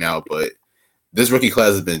out there right now, but this rookie class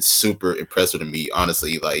has been super impressive to me.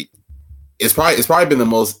 Honestly, like, it's probably been the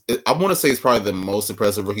most. I want to say it's probably the most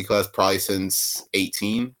impressive rookie class probably since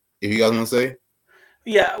 18. If you guys want to say.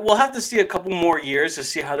 Yeah, we'll have to see a couple more years to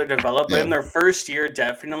see how they develop. But in their first year,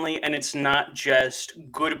 definitely, and it's not just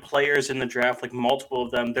good players in the draft, like multiple of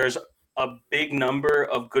them. There's a big number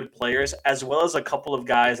of good players, as well as a couple of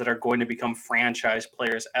guys that are going to become franchise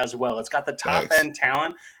players as well. It's got the top-end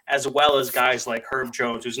talent, as well as guys like Herb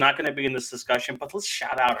Jones, who's not going to be in this discussion, but let's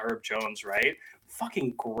shout out Herb Jones, right?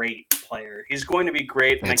 Fucking great player. He's going to be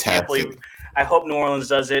great, and Fantastic. I hope New Orleans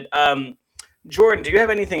does it. Jordan, do you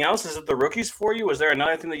have anything else? Is it the rookies for you? Was there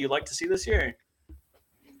another thing that you'd like to see this year?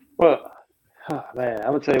 Well, man,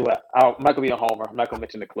 I'm gonna tell you what. I'm not gonna be a homer. I'm not gonna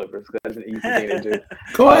mention the Clippers. That's an easy thing to do.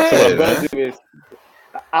 Go ahead. So what I'm gonna do is,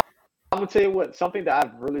 I'm gonna tell you what. Something that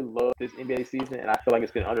I've really loved this NBA season, and I feel like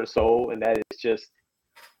it's been undersold, and that is just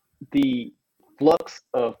the flux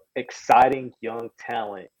of exciting young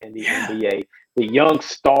talent in the NBA. The young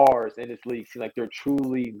stars in this league seem like they're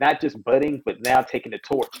truly not just budding, but now taking the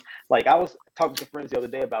torch. Like, I was talking to friends the other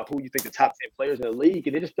day about who you think the top 10 players in the league,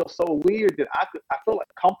 and it just feels so weird that I feel like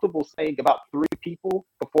comfortable saying about 3 people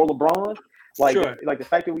before LeBron. Like, like the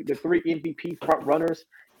fact that the 3 MVP front runners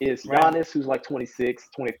is Giannis, who's like 26,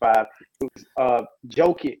 25, who's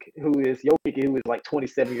Jokic, who is like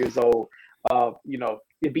 27 years old.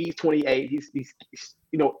 Embiid's 28. He's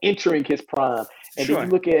entering his prime. And then you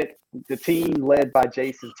look at the team led by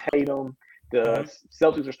Jason Tatum. The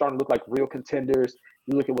Celtics are starting to look like real contenders.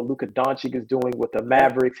 You look at what Luka Doncic is doing with the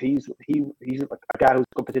Mavericks. He's a guy who's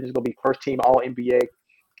potentially going to be first team All NBA.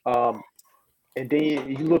 And then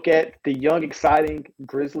you look at the young, exciting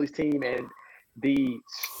Grizzlies team and the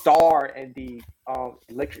star and the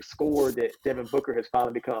electric scorer that Devin Booker has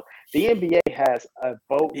finally become. The NBA has a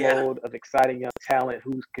boatload of exciting young talent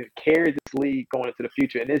who can carry this league going into the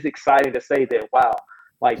future. And it's exciting to say that, wow,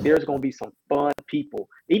 like there's going to be some fun people.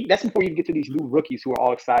 That's before you get to these new rookies who are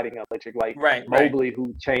all exciting and electric, like Mobley,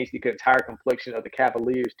 who changed the entire complexion of the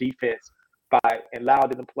Cavaliers' defense by allowing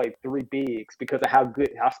them to play 3 bigs because of how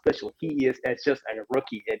special he is as just a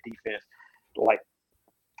rookie at defense. Like,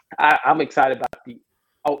 I'm excited about the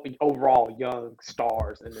overall young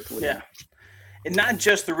stars in this league. Yeah, and not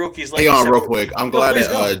just the rookies. Like, hang on, real quick. I'm glad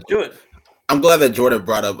that do it. I'm glad that Jordan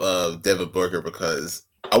brought up Devin Booker because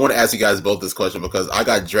I want to ask you guys both this question because I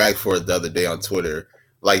got dragged for it the other day on Twitter.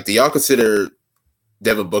 Like, do y'all consider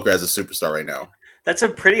Devin Booker as a superstar right now? That's a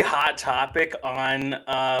pretty hot topic on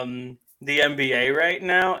the NBA right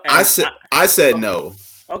now. And I said no.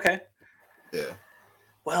 Okay. Yeah.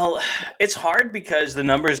 Well, it's hard because the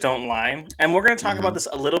numbers don't lie. And we're going to talk about this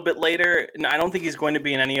a little bit later. And I don't think he's going to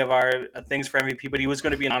be in any of our things for MVP, but he was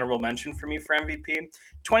going to be an honorable mention for me for MVP.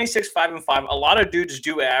 26, 5, and 5. A lot of dudes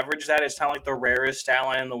do average that. It's not like the rarest stat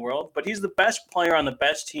line in the world, but he's the best player on the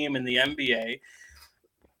best team in the NBA.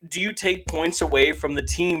 Do you take points away from the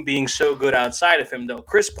team being so good outside of him, though?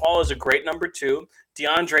 Chris Paul is a great number 2.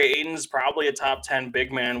 DeAndre Ayton is probably a top 10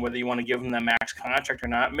 big man, whether you want to give him that max contract or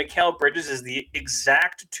not. Mikal Bridges is the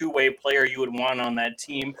exact two-way player you would want on that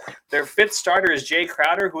team. Their 5th starter is Jay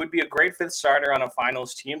Crowder, who would be a great 5th starter on a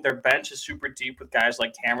finals team. Their bench is super deep with guys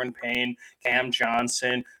like Cameron Payne, Cam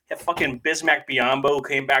Johnson, fucking Bismack Biyombo, who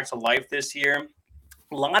came back to life this year.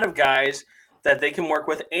 A lot of guys that they can work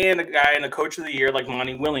with, and a guy in a coach of the year like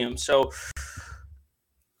Monty Williams. So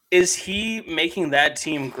is he making that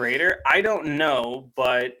team greater? I don't know,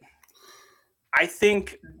 but I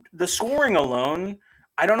think the scoring alone,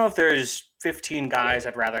 I don't know if there's 15 guys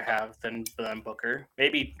I'd rather have than Booker.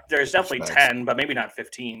 Maybe there's definitely 10, but maybe not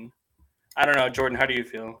 15. I don't know. Jordan, how do you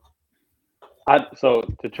feel? So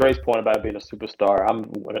to Dre's point about being a superstar,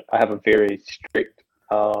 I have a very strict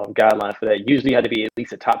guidelines for that. Usually you have to be at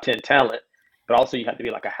least a top 10 talent, but also you have to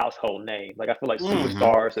be like a household name. Like I feel like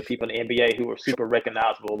superstars or people in the NBA who are super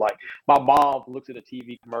recognizable. Like my mom looks at a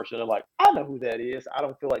TV commercial and like, I know who that is. I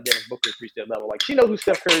don't feel like Devin Booker's reached that level. Like she knows who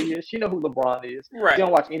Steph Curry is. She knows who LeBron is. Right. She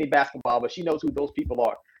don't watch any basketball, but she knows who those people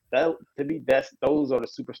are. That to me, those are the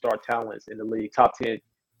superstar talents in the league, top 10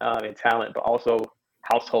 in talent, but also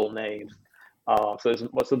household names. So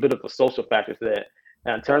it's a bit of a social factor to that.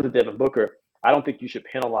 Now, in terms of Devin Booker, I don't think you should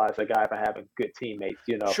penalize a guy for having good teammates.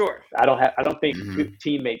 You know, Sure. I don't think good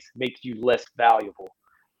teammates make you less valuable.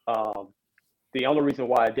 The only reason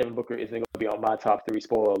why Devin Booker isn't going to be on my top 3,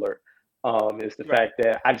 spoiler alert, is the fact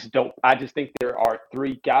that I just think there are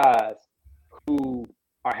 3 guys who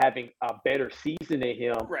are having a better season than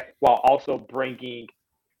him, while also bringing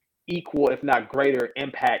equal, if not greater,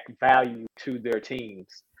 impact value to their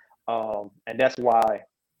teams, and that's why.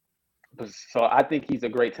 So I think he's a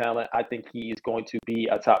great talent. I think he is going to be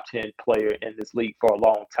a top 10 player in this league for a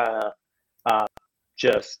long time.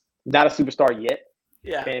 Just not a superstar yet.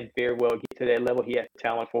 Yeah. Can very well get to that level. He has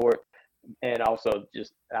talent for it. And also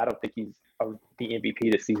just I don't think he's the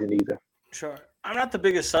MVP this season either. Sure. I'm not the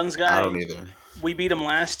biggest Suns guy. I don't either. We beat them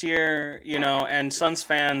last year, and Suns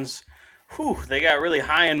fans, they got really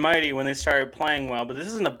high and mighty when they started playing well. But this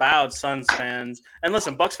isn't about Suns fans. And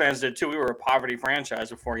listen, Bucks fans did too. We were a poverty franchise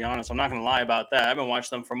before Giannis. I'm not going to lie about that. I've been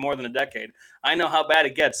watching them for more than a decade. I know how bad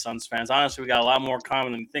it gets, Suns fans. Honestly, we got a lot more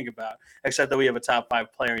common than you think about, except that we have a top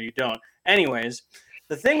 5 player and you don't. Anyways,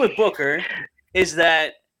 the thing with Booker is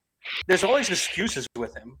that there's always excuses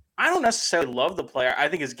with him. I don't necessarily love the player. I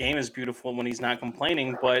think his game is beautiful when he's not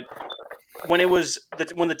complaining, but when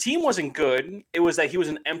the team wasn't good, it was that he was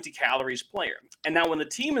an empty calories player. And now when the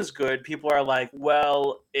team is good, people are like,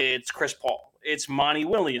 well, it's Chris Paul, it's Monty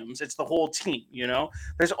Williams, it's the whole team,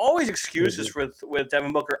 There's always excuses with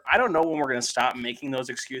Devin Booker. I don't know when we're going to stop making those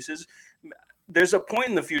excuses. There's a point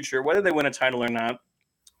in the future, whether they win a title or not,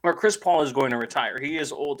 where Chris Paul is going to retire. He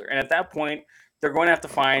is older. And at that point, they're going to have to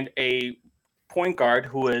find a point guard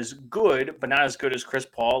who is good, but not as good as Chris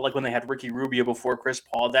Paul, like when they had Ricky Rubio before Chris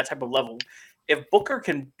Paul, that type of level. If Booker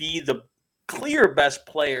can be the clear best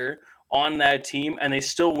player on that team and they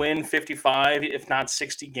still win 55, if not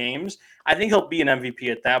 60 games, I think he'll be an MVP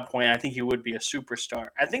at that point. I think he would be a superstar.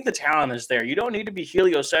 I think the talent is there. You don't need to be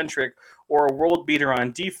heliocentric or a world beater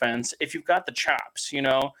on defense if you've got the chops,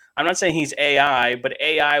 I'm not saying he's AI, but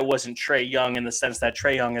AI wasn't Trae Young in the sense that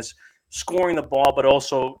Trae Young is scoring the ball, but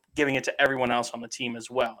also giving it to everyone else on the team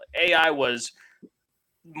as well. AI was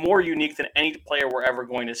more unique than any player we're ever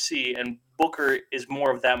going to see, and Booker is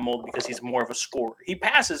more of that mold because he's more of a scorer. He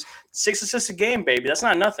passes 6 assists a game, baby. That's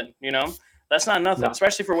not nothing, That's not nothing,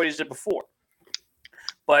 especially for what he's did before.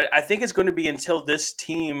 But I think it's going to be until this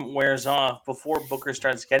team wears off before Booker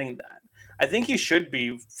starts getting that. I think he should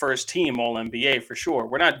be first team All-NBA for sure.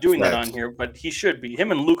 We're not doing that on here, but he should be.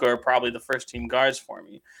 Him and Luka are probably the first team guards for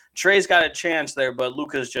me. Trae's got a chance there, but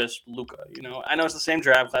Luka's just Luka. I know it's the same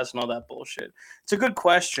draft class and all that bullshit. It's a good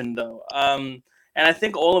question, though. And I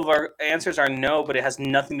think all of our answers are no, but it has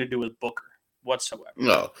nothing to do with Booker whatsoever.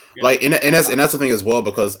 No. And that's the thing as well,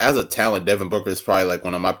 because as a talent, Devin Booker is probably like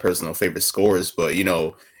one of my personal favorite scorers. But,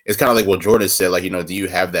 it's kind of like what Jordan said, like, do you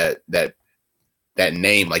have that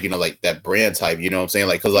name, like, like that brand type, you know what I'm saying?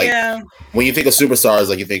 Like, because when you think of superstars,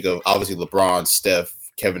 like you think of obviously LeBron, Steph,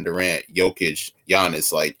 Kevin Durant, Jokic,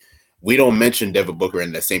 Giannis, like we don't mention Devin Booker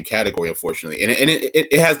in that same category, unfortunately. And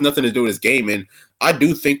it has nothing to do with his game. And I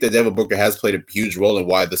do think that Devin Booker has played a huge role in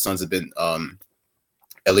why the Suns have been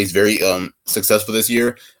at least very successful this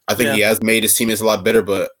year. I think he has made his teammates a lot better,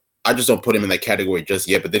 but I just don't put him in that category just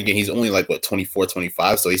yet. But then again, he's only like 24,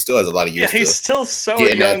 25, so he still has a lot of years. Yeah, he's still so young,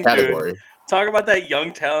 in that category. Dude. Talk about that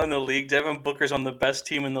young talent in the league. Devin Booker's on the best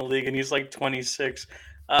team in the league, and he's like 26.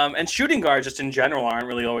 And shooting guards just in general aren't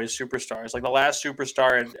really always superstars. Like the last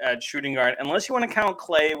superstar at shooting guard, unless you want to count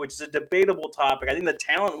Clay, which is a debatable topic. I think the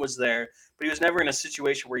talent was there, but he was never in a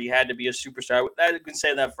situation where he had to be a superstar. I can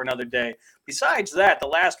say that for another day. Besides that, the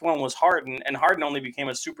last one was Harden, and Harden only became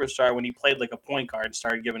a superstar when he played like a point guard and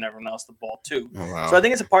started giving everyone else the ball too. Oh, wow. So I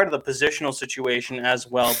think it's a part of the positional situation as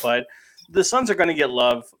well. But the Suns are going to get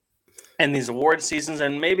love in these award seasons,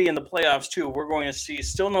 and maybe in the playoffs too. We're going to see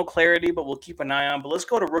still no clarity, but we'll keep an eye on. But let's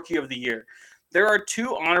go to Rookie of the Year. There are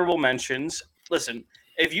 2 honorable mentions. Listen,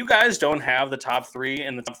 if you guys don't have the top 3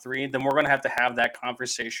 in the top 3, then we're going to have that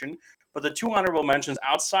conversation. But the 2 honorable mentions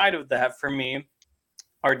outside of that for me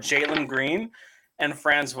are Jalen Green and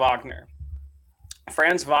Franz Wagner.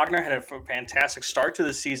 Franz Wagner had a fantastic start to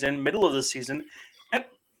the season, middle of the season, and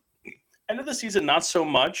end of the season, not so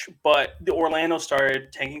much, but the Orlando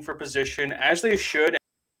started tanking for position, as they should,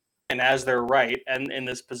 as their right and in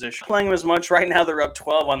this position. Playing him as much right now, they're up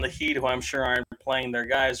 12 on the Heat, who I'm sure aren't playing their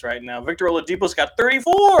guys right now. Victor Oladipo's got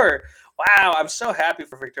 34. Wow, I'm so happy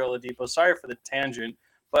for Victor Oladipo. Sorry for the tangent,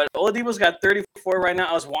 but Oladipo's got 34 right now.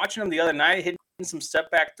 I was watching him the other night, hitting some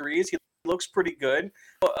step back threes. He looks pretty good.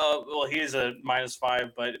 Well, he is a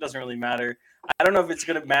 -5, but it doesn't really matter. I don't know if it's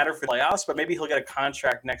going to matter for the playoffs, but maybe he'll get a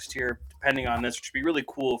contract next year, depending on this, which would be really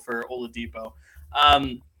cool for Oladipo.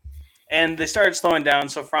 And they started slowing down,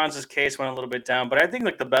 so Franz's case went a little bit down. But I think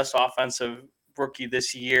like the best offensive rookie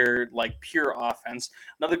this year, like pure offense,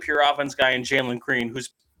 another pure offense guy in Jalen Green, who's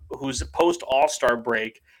post All-Star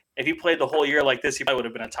break. If he played the whole year like this, he probably would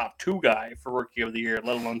have been a top 2 guy for Rookie of the Year,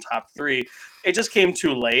 let alone top 3. It just came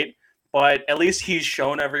too late, but at least he's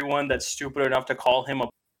shown everyone that's stupid enough to call him a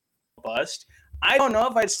bust. I don't know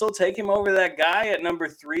if I'd still take him over that guy at number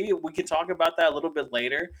 3. We can talk about that a little bit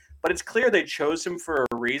later, but it's clear they chose him for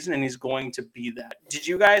a reason, and he's going to be that. Did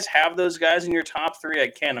you guys have those guys in your top 3? I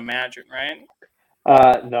can't imagine, right?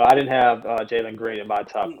 No, I didn't have Jalen Green in my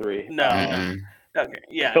top 3. No. Okay.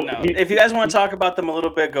 Yeah. So No. If you guys want to talk about them a little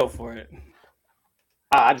bit, go for it.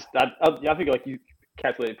 I think like you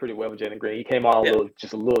calculated pretty well with Jalen Green. He came on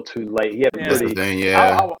just a little too late. He had a pretty.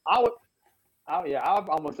 I would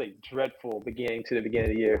almost say dreadful beginning to the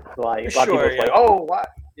beginning of the year. Like a lot of people was like, oh, why?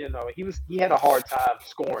 He had a hard time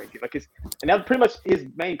scoring. And that was pretty much his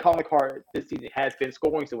main calling card this season has been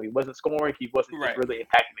scoring. So he wasn't scoring. He wasn't really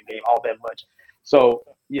impacting the game all that much. So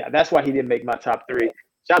yeah, that's why he didn't make my top 3.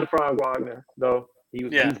 Shout out to Franz Wagner though.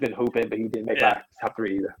 He's been hooping, but he didn't make my top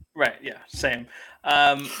 3 either. Right, yeah, same.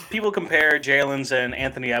 People compare Jalen's and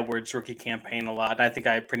Anthony Edwards' rookie campaign a lot. I think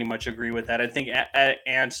I pretty much agree with that. I think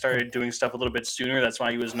Ant started doing stuff a little bit sooner. That's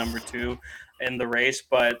why he was number 2 in the race,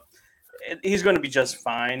 but he's going to be just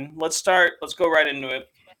fine. Let's go right into it.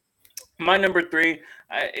 My number 3,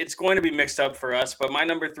 it's going to be mixed up for us, but my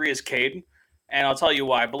number 3 is Cade, and I'll tell you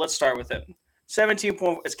why, but let's start with it. 17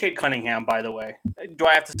 points. It's Cade Cunningham, by the way. Do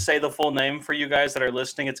I have to say the full name for you guys that are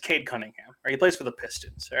listening? It's Cade Cunningham. Right? He plays for the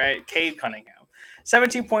Pistons. All right, Cade Cunningham.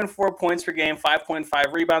 17.4 points per game,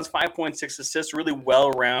 5.5 rebounds, 5.6 assists. Really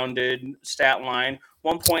well-rounded stat line.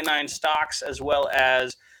 1.9 stocks, as well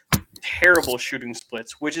as terrible shooting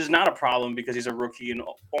splits, which is not a problem because he's a rookie, and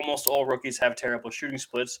almost all rookies have terrible shooting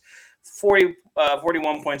splits.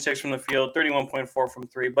 41.6 from the field, 31.4 from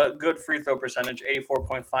 3, but good free throw percentage,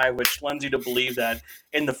 84.5, which lends you to believe that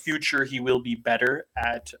in the future he will be better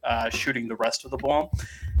at shooting the rest of the ball.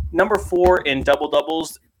 Number 4 in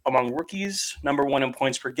double-doubles among rookies, number 1 in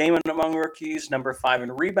points per game among rookies, number 5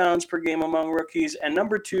 in rebounds per game among rookies, and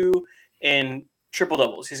number 2 in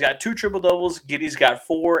triple-doubles. He's got 2 triple-doubles, Giddey's got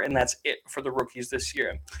 4, and that's it for the rookies this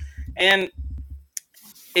year. And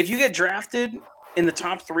if you get drafted in the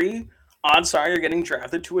top 3, odds are you're getting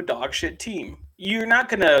drafted to a dog shit team. You're not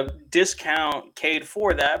going to discount Cade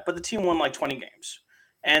for that, but the team won like 20 games.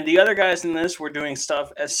 And the other guys in this were doing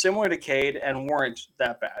stuff as similar to Cade and weren't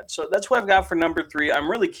that bad. So that's what I've got for number 3.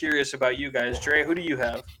 I'm really curious about you guys. Dre, who do you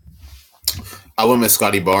have? I went with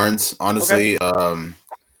Scotty Barnes, honestly. Okay.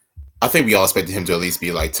 I think we all expected him to at least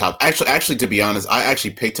be like top. Actually, to be honest, I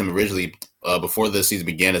actually picked him originally before the season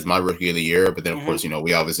began as my rookie of the year. But then, of course,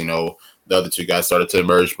 we obviously know the other 2 guys started to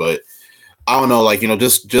emerge. But I don't know,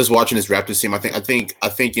 just watching this Raptors team, I think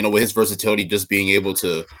with his versatility, just being able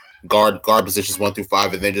to guard positions 1 through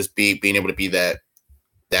 5, and then just being able to be that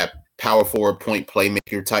power forward point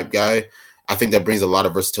playmaker type guy. I think that brings a lot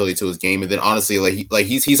of versatility to his game. And then honestly,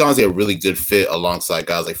 he's honestly a really good fit alongside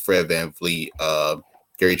guys like Fred VanVleet,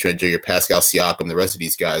 Gary Trent Jr., Pascal Siakam, the rest of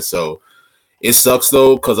these guys. So it sucks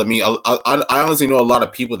though, because I honestly know a lot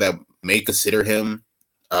of people that may consider him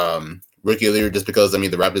rookie of the year just because the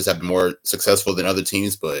Raptors have been more successful than other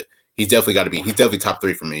teams, but he's definitely top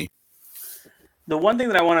 3 for me. The one thing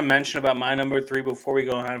that I want to mention about my number 3 before we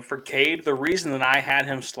go on for Cade, the reason that I had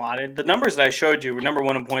him slotted, the numbers that I showed you were number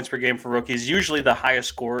 1 in points per game for rookies. Usually the highest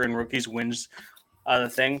scorer in rookies wins the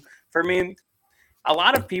thing. For me, a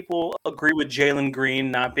lot of people agree with Jalen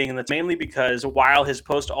Green not being in the mainly because while his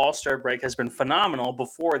post All-Star break has been phenomenal,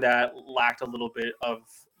 before that lacked a little bit of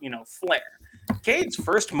flair. Cade's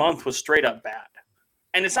first month was straight up bad.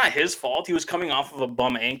 And it's not his fault. He was coming off of a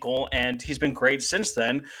bum ankle, and he's been great since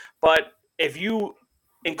then. But if you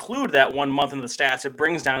include that 1 month in the stats, it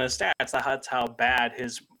brings down his stats. That's how bad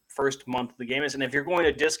his first month of the game is. And if you're going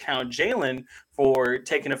to discount Jalen for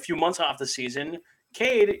taking a few months off the season,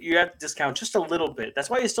 Cade, you have to discount just a little bit. That's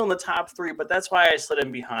why he's still in the top 3, but that's why I slid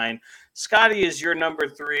him behind. Scotty is your number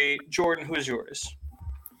 3. Jordan, who's yours?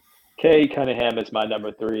 Cade Cunningham is my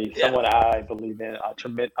number 3. Yeah. Someone I believe in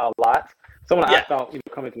a lot. Someone I Yeah. thought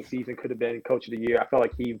coming into the season could have been coach of the year. I felt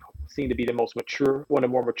like he seemed to be the most mature, one of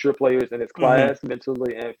the more mature players in his class,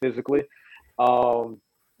 mentally and physically.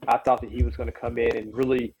 I thought that he was going to come in and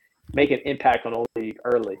really make an impact on the league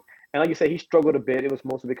early. And like you said, he struggled a bit. It was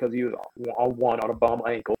mostly because he was on a bum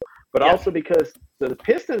ankle, but also because the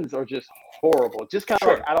Pistons are just horrible. Just kind of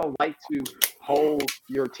like I don't like to hold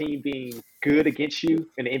your team being good against you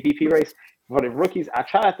in the MVP race. For the rookies, I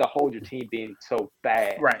try not to hold your team being so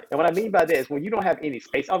bad. Right. And what I mean by that is when you don't have any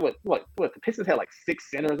space. What the Pistons had like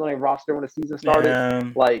 6 centers on their roster when the season started.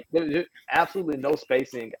 Yeah. Like there's absolutely no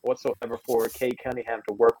spacing whatsoever for Cade Cunningham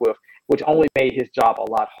to work with, which only made his job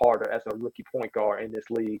a lot harder as a rookie point guard in this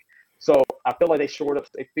league. So I feel like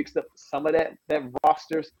they fixed up some of that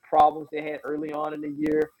roster's problems they had early on in the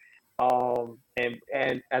year.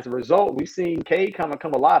 And as a result, we've seen Cade come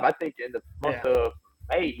alive. I think in the month of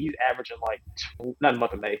May, he's averaging not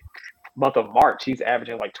month of May, month of March, he's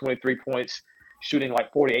averaging like 23 points, shooting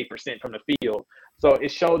like 48% from the field. So it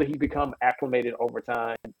showed that he become acclimated over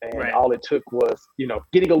time, and all it took was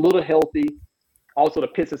getting a little healthy. Also, the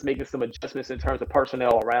Pistons making some adjustments in terms of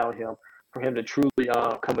personnel around him for him to truly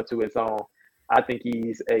come into his own. I think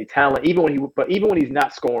he's a talent. Even when he's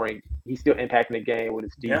not scoring, he's still impacting the game with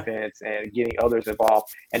his defense and getting others involved.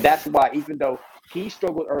 And that's why, even though he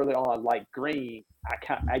struggled early on, like Green,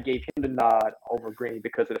 I gave him the nod over Green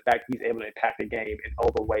because of the fact he's able to impact the game in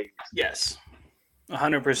other ways. Yes,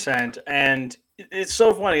 100%. And it's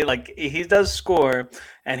so funny. Like he does score,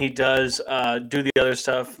 and he does do the other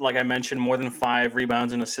stuff. Like I mentioned, more than 5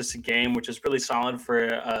 rebounds and assists a game, which is really solid for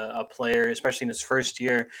a player, especially in his first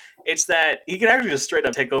year. It's that he can actually just straight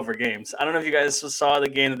up take over games. I don't know if you guys saw the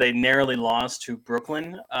game that they narrowly lost to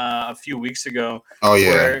Brooklyn a few weeks ago. Oh yeah.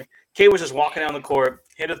 Where Kate was just walking down the court,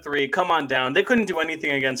 hit a 3, come on down. They couldn't do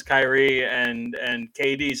anything against Kyrie and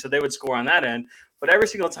KD, so they would score on that end. But every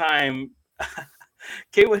single time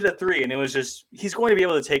Kate would hit a 3, and it was just he's going to be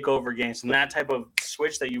able to take over games. And that type of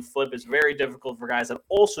switch that you flip is very difficult for guys that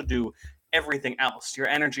also do everything else. Your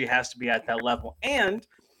energy has to be at that level. And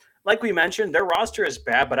like we mentioned, their roster is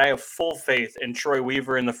bad, but I have full faith in Troy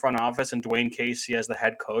Weaver in the front office and Dwayne Casey as the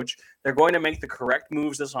head coach. They're going to make the correct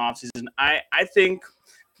moves this offseason. I think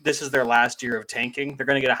this is their last year of tanking. They're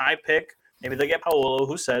going to get a high pick. Maybe they get Paolo,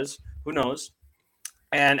 who knows?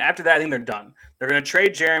 And after that, I think they're done. They're going to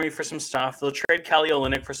trade Jeremy for some stuff. They'll trade Kelly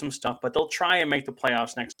Olynyk for some stuff, but they'll try and make the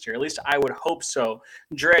playoffs next year. At least I would hope so.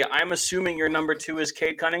 Dre, I'm assuming your number 2 is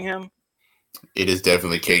Cade Cunningham? It is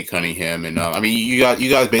definitely Cade Cunningham, and I mean, you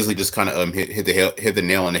guys basically just kind of hit the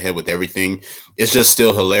nail on the head with everything. It's just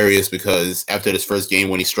still hilarious because after this first game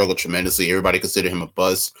when he struggled tremendously, everybody considered him a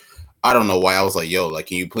bust. I don't know why. I was like, yo, like,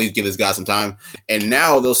 can you please give this guy some time? And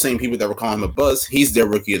now those same people that were calling him a bust, he's their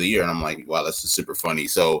rookie of the year, and I'm like, wow, that's just super funny.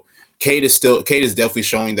 So Cade is definitely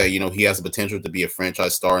showing that he has the potential to be a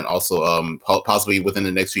franchise star and also possibly within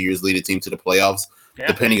the next few years lead a team to the playoffs. Yeah.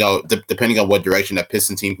 Depending on what direction that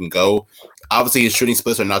Piston team can go. Obviously, his shooting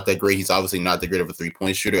splits are not that great. He's obviously not that great of a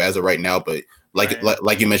 3-point shooter as of right now. But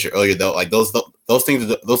like you mentioned earlier, though, like those things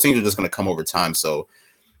are just going to come over time. So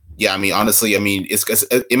yeah, I mean, honestly, it's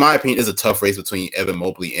in my opinion, it's a tough race between Evan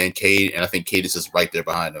Mobley and Cade, and I think Cade is just right there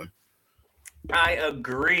behind him. I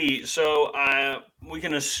agree. So we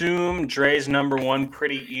can assume Dre's number 1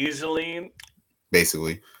 pretty easily.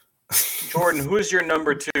 Basically. Jordan, who's your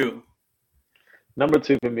number 2? Number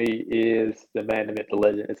 2 for me is the man, the myth, the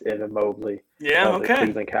legend. It's Evan Mobley. Yeah, okay. The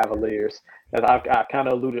Cleveland Cavaliers. And I kind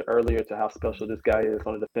of alluded earlier to how special this guy is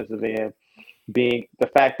on the defensive end. Being the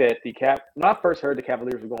fact that when I first heard the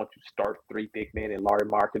Cavaliers were going to start 3 big men in Larry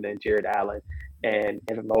Markin and Jared Allen and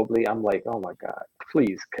Evan Mobley, I'm like, oh my God,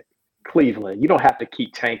 please, Cleveland, you don't have to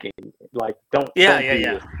keep tanking. Like, don't.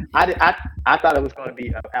 Yeah. I thought it was going to be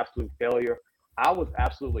an absolute failure. I was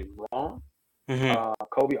absolutely wrong. Mm-hmm.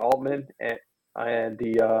 Kobe Altman and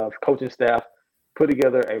the coaching staff put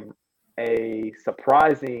together a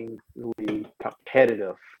surprisingly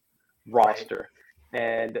competitive roster,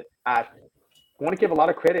 and I want to give a lot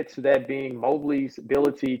of credit to that being Mobley's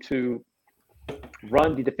ability to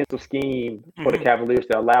run the defensive scheme for the Cavaliers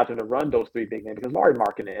that allowed them to run those 3 big men, because Larry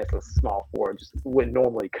Markkinen as a small forward just wouldn't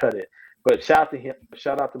normally cut it. But shout out to him,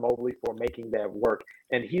 shout out to Mobley for making that work.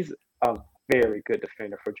 And he's a very good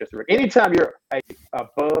defender for just a rookie. Anytime you're a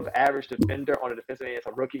above average defender on a defensive end as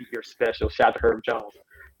a rookie, you're special. Shout out to Herb Jones.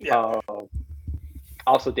 Yeah.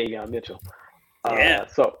 Also Davion Mitchell. Yeah.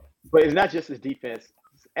 But it's not just his defense.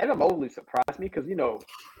 Evan Mobley surprised me because,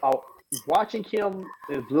 watching him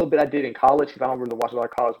a little bit I did in college, because I don't really watch a lot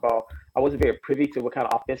of college ball, I wasn't very privy to what kind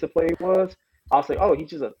of offensive play he was. I was like, oh,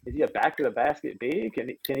 is he a back to the basket big?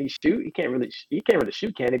 Can he shoot? He can't really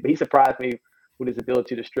shoot, can he? But he surprised me with his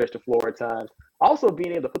ability to stretch the floor at times. Also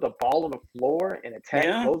being able to put the ball on the floor and attack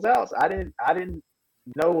closeouts. I didn't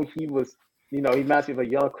know he was, he reminds me of a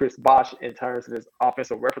young Chris Bosh in terms of his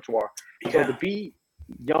offensive repertoire. Yeah. So to be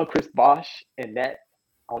young Chris Bosh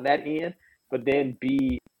on that end, but then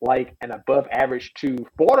be like an above average to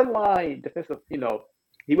borderline defensive,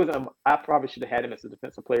 he wasn't. I probably should have had him as a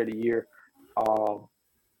defensive player of the year,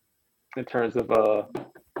 in terms of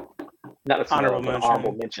not a honorable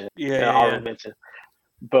mention. Honorable mention.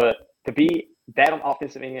 But to be that on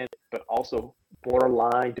offensive end, but also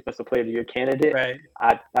borderline defensive player of the year candidate, right.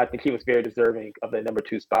 I think he was very deserving of that number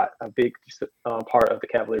 2 spot. A big part of the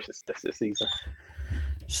Cavaliers this season.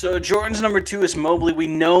 So Jordan's number 2 is Mobley. We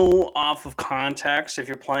know off of context, if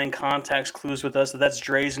you're playing context clues with us, that's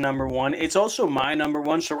Dre's number 1. It's also my number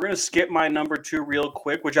 1, so we're going to skip my number 2 real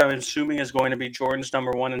quick, which I'm assuming is going to be Jordan's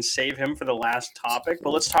number 1, and save him for the last topic.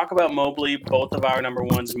 But let's talk about Mobley, both of our number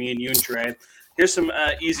 1s, me and you and Dre. Here's some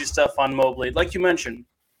easy stuff on Mobley. Like you mentioned,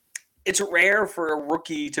 it's rare for a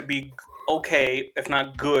rookie to be okay, if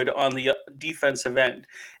not good, on the defensive end.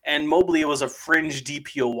 And Mobley was a fringe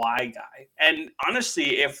DPOY guy. And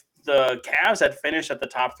honestly, if the Cavs had finished at the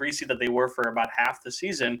top 3 seed that they were for about half the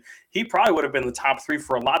season, he probably would have been the top 3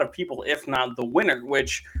 for a lot of people, if not the winner,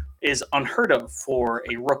 which is unheard of for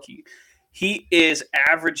a rookie. He is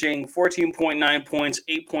averaging 14.9 points,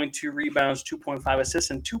 8.2 rebounds, 2.5 assists,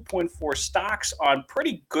 and 2.4 stocks on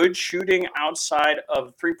pretty good shooting outside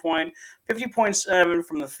of 3-point, 50.7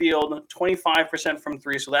 from the field, 25% from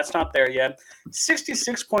 3, so that's not there yet.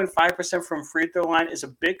 66.5% from free throw line is a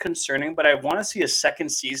bit concerning, but I want to see a second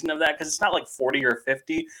season of that because it's not like 40 or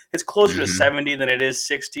 50. It's closer to 70 than it is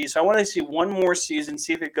 60, so I want to see one more season,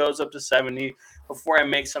 see if it goes up to 70 before I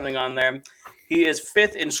make something on there. He is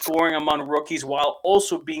 5th in scoring among rookies while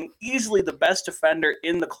also being easily the best defender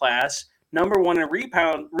in the class, number 1 in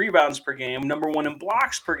rebounds per game, number 1 in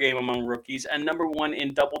blocks per game among rookies, and number 1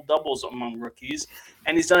 in double-doubles among rookies.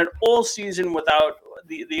 And he's done it all season without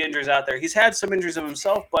the injuries out there. He's had some injuries of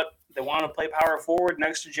himself, but they want to play power forward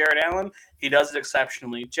next to Jared Allen. He does it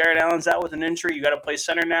exceptionally. Jared Allen's out with an injury. You got to play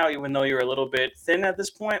center now, even though you're a little bit thin at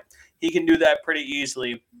this point. He can do that pretty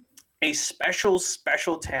easily. A special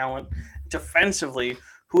talent defensively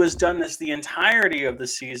who has done this the entirety of the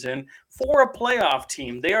season for a playoff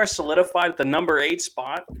team. They are solidified at the number 8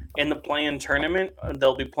 spot in the play-in tournament.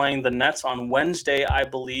 They'll be playing the Nets on Wednesday, I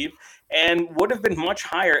believe, and would have been much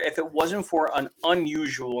higher if it wasn't for an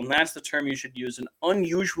unusual, and that's the term you should use, an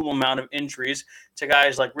unusual amount of injuries to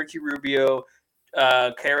guys like Ricky Rubio,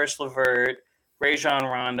 Karis LeVert, Rajon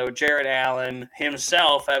Rondo, Jared Allen,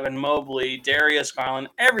 himself, Evan Mobley, Darius Garland.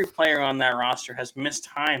 Every player on that roster has missed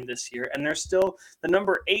time this year, and they're still the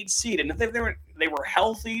number 8 seed. And if they were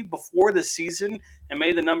healthy before the season and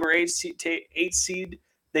made the number 8 seed,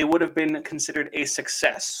 they would have been considered a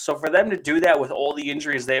success. So for them to do that with all the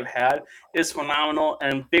injuries they've had is phenomenal.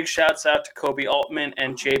 And big shouts out to Kobe Altman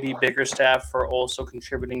and JB Bickerstaff for also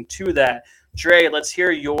contributing to that. Dre, let's hear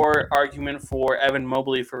your argument for Evan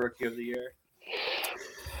Mobley for Rookie of the Year.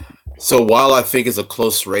 So while I think it's a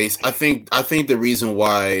close race, I think the reason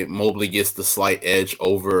why Mobley gets the slight edge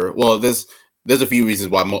over, well, there's a few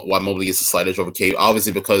reasons why Mobley gets the slight edge over Cade.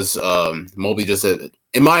 Obviously, because Mobley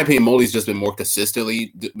in my opinion, Mobley's just been more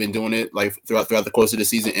consistently been doing it like throughout the course of the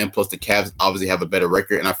season, and plus the Cavs obviously have a better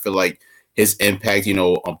record, and I feel like his impact,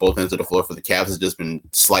 on both ends of the floor for the Cavs has just been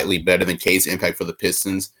slightly better than Cade's impact for the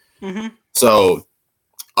Pistons. Mm-hmm. So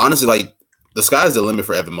honestly, like, the sky's the limit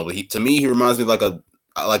for Evan Mobley. To me, he reminds me of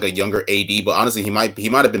like a younger AD, but honestly, he might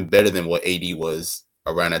have been better than what AD was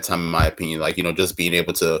around that time, in my opinion. Like, just being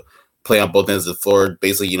able to play on both ends of the floor,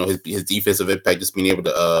 basically, his defensive impact, just being able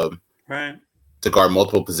to to guard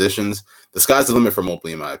multiple positions. The sky's the limit for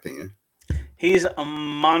Mobley, in my opinion. He's a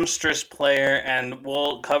monstrous player, and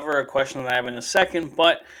we'll cover a question that I have in a second.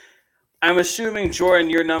 But I'm assuming, Jordan,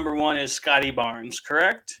 your number 1 is Scotty Barnes,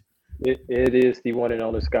 correct? It is the one and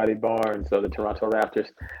only Scotty Barnes of the Toronto Raptors.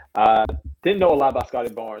 Didn't know a lot about Scotty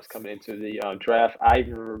Barnes coming into the draft. I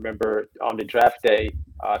even remember on the draft day,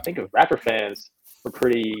 I think Raptor fans were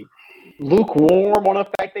pretty lukewarm on the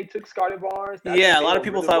fact they took Scotty Barnes. Yeah, a lot of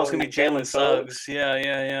people thought it was going to be Jalen Suggs.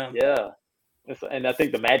 Yeah. And I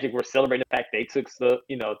think the Magic were celebrating the fact they took Suggs,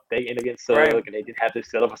 they ended against Suggs, and they didn't have to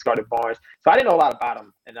settle for Scotty Barnes. So I didn't know a lot about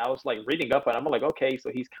him. And I was like reading up on him. I'm like, okay, so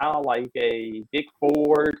he's kind of like a big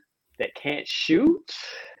forward that can't shoot.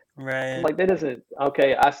 Right. I'm like, that doesn't,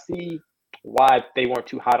 okay, I see why they weren't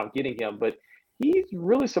too hot on getting him, but he's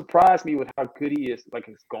really surprised me with how good he is. Like,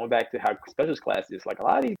 going back to how special class is. Like, a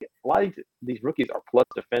lot of these rookies are plus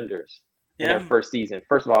defenders in their first season.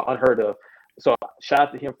 First of all, unheard of. So shout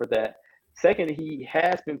out to him for that. Second, he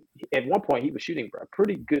has been at one point he was shooting a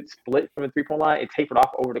pretty good split from the 3-point line. It tapered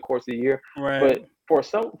off over the course of the year. Right. But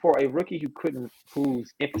for a rookie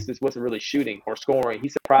whose emphasis wasn't really shooting or scoring, he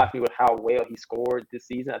surprised me with how well he scored this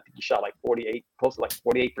season. I think he shot like close to like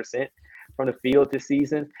 48% from the field this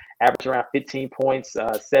season, averaged around 15 points,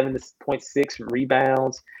 7.6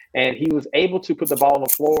 rebounds, and he was able to put the ball on the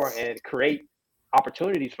floor and create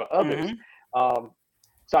opportunities for others.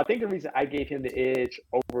 So I think the reason I gave him the edge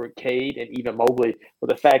over Cade and even Mobley was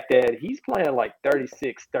the fact that he's playing like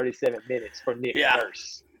 36, 37 minutes for Nick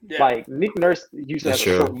Nurse. Yeah. Like Nick Nurse usually has a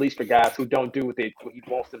short leash for guys who don't do what he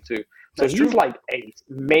wants them to. So he's like a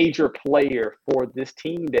major player for this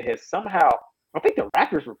team that has somehow, I think the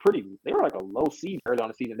Raptors they were like a low seed early on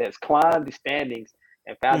the season that's climbed the standings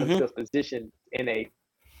and found themselves positioned in a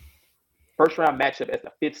first round matchup as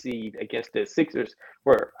the 5th seed against the Sixers,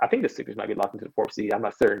 where I think the Sixers might be locked into the 4th seed. I'm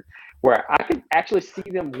not certain. Where I could actually see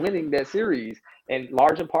them winning that series, and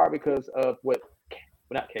large in part because of what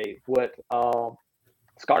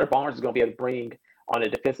Scottie Barnes is going to be able to bring on the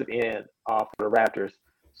defensive end for the Raptors.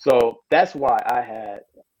 So that's why I had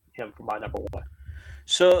him for my number 1.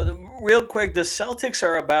 So real quick, the Celtics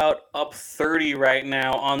are about up 30 right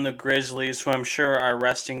now on the Grizzlies, who I'm sure are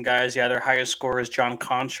resting guys. Yeah, their highest scorer is John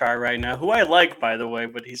Conchar right now, who I like, by the way,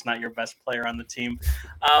 but he's not your best player on the team.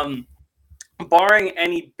 Barring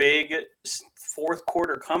any big fourth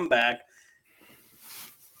quarter comeback,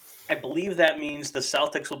 I believe that means the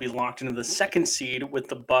Celtics will be locked into the 2nd seed with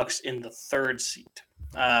the Bucks in the 3rd seed.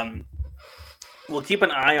 We'll keep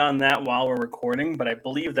an eye on that while we're recording, but I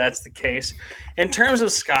believe that's the case. In terms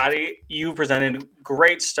of Scottie, you presented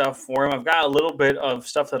great stuff for him. I've got a little bit of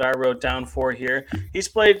stuff that I wrote down for here. He's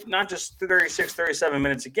played not just 36, 37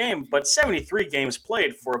 minutes a game, but 73 games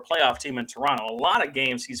played for a playoff team in Toronto. A lot of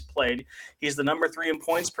games he's played. He's the number 3 in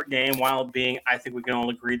points per game, while being, I think we can all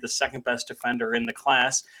agree, the 2nd best defender in the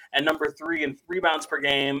class, and number 3 in rebounds per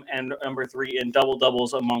game, and number 3 in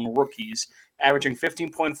double-doubles among rookies, averaging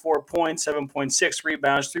 15.4 points, 7.6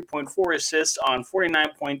 rebounds, 3.4 assists on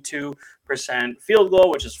 49.2% field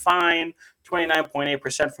goal, which is fine,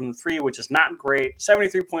 29.8% from the 3, which is not great,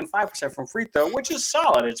 73.5% from free throw, which is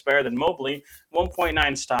solid. It's better than Mobley,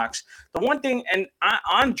 1.9 stocks. The one thing, and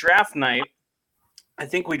on draft night, I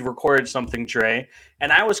think we'd recorded something, Dre,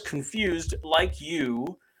 and I was confused, like you,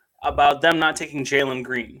 about them not taking Jalen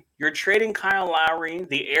Green. You're trading Kyle Lowry.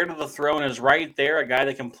 The heir to the throne is right there, a guy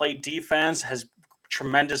that can play defense, has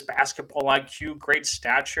tremendous basketball IQ, great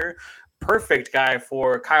stature. Perfect guy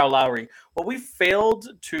for Kyle Lowry. What we failed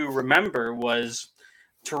to remember was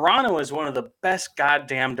Toronto is one of the best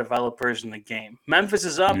goddamn developers in the game. Memphis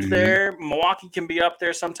is up there. Milwaukee can be up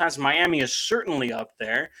there sometimes. Miami is certainly up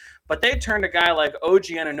there. But they turned a guy like OG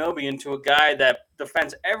Anunoby into a guy that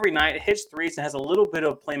defends every night, hits threes, and has a little bit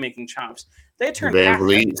of playmaking chops. They turned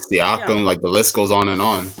VanVleet, Siakam, like the list goes on and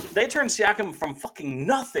on. They turned Siakam from fucking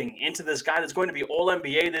nothing into this guy that's going to be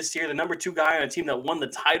All-NBA this year, the number 2 guy on a team that won the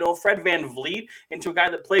title. Fred VanVleet into a guy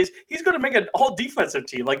that plays. He's going to make an all-defensive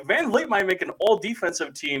team. Like, VanVleet might make an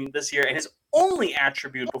all-defensive team this year, and his only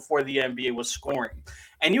attribute before the NBA was scoring.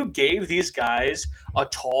 And you gave these guys a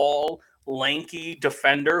tall, lanky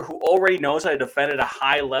defender who already knows how to defend at a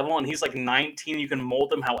high level, and he's like 19. You can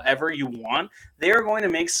mold him however you want. They are going to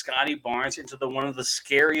make Scottie Barnes into one of the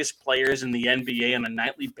scariest players in the NBA on a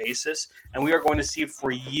nightly basis, and we are going to see it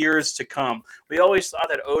for years to come. We always thought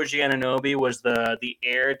that OG Anunoby was the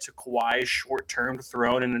heir to Kawhi's short-term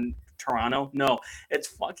throne in Toronto. No, it's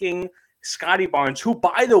fucking Scottie Barnes, who,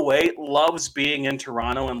 by the way, loves being in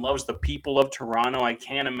Toronto and loves the people of Toronto. I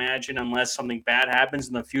can't imagine, unless something bad happens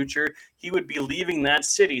in the future, he would be leaving that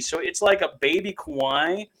city. So it's like a baby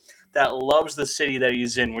Kawhi that loves the city that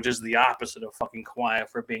he's in, which is the opposite of fucking Kawhi,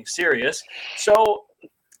 if we're being serious. So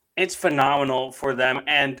it's phenomenal for them.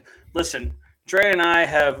 And listen, Dre and I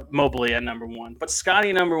have Mobley at number 1, but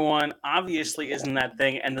Scottie number 1 obviously isn't that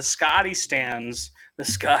thing. And the Scottie stands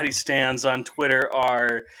on Twitter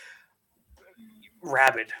are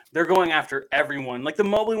rabid. They're going after everyone. Like, the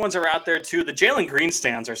Mobley ones are out there too. The Jalen Green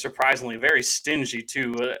stands are surprisingly very stingy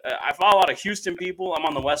too. I follow a lot of Houston people. I'm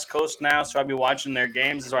on the West Coast now, so I'll be watching their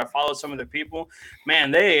games. So I follow some of the people.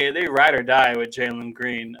 Man, they ride or die with Jalen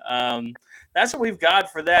Green. That's what we've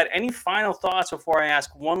got for that. Any final thoughts before I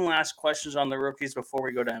ask one last question on the rookies before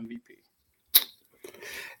we go to MVP?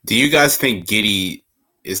 Do you guys think Giddey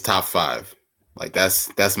is top 5? Like,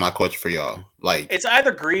 that's my question for y'all. Like, it's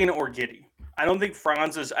either Green or Giddey. I don't think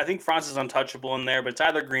Franz is. I think Franz is untouchable in there, but it's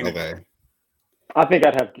either Green or Giddey. I think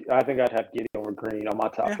I'd have Giddey over Green on my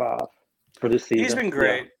top 5 for this season. He's been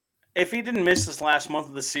great. If he didn't miss this last month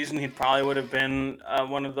of the season, he probably would have been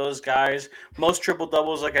one of those guys. Most triple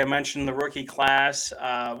doubles, like I mentioned, the rookie class.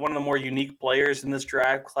 One of the more unique players in this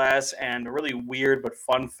draft class, and a really weird but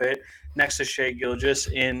fun fit next to Shea Gilgeous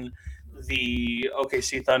in the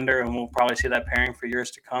OKC Thunder, and we'll probably see that pairing for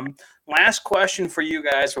years to come. Last question for you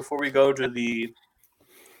guys before we go to the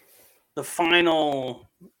final,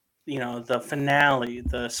 the finale,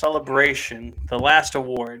 the celebration, the last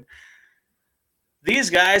award.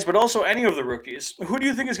 These guys, but also any of the rookies. Who do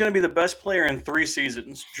you think is going to be the best player in 3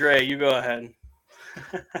 seasons? Dre, you go ahead.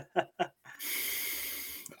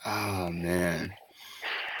 Oh man,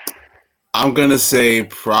 I'm gonna say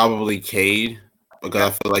probably Cade because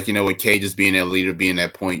I feel like with Cade just being that leader, being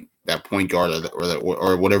that point guard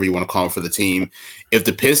or whatever you want to call him for the team. If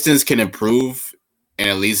the Pistons can improve and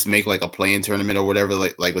at least make like a play-in tournament or whatever,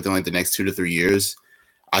 like within like the next 2 to 3 years,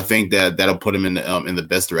 I think that'll put him in the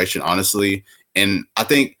best direction, honestly. And I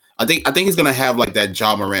think he's gonna have like that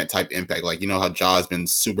Ja Morant type impact. Like how Ja has been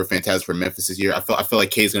super fantastic for Memphis this year. I feel like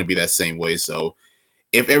Cade's gonna be that same way. So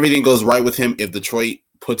if everything goes right with him, if Detroit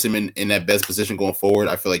puts him in that best position going forward,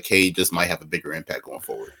 I feel like Cade just might have a bigger impact going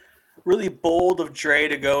forward. Really bold of Dre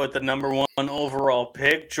to go with the number 1 overall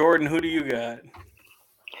pick. Jordan, who do you got?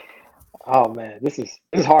 Oh man, this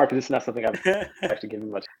is hard because it's not something I've actually given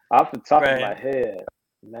much. Off the top of my head,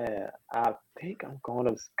 man, I think I'm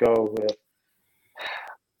gonna go with.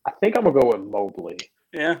 I think I'm gonna go with Mobley.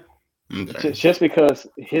 Yeah. Okay. Just because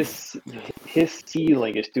his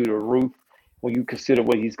ceiling is through the roof when you consider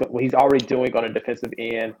what he's already doing on a defensive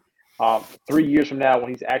end. 3 years from now, when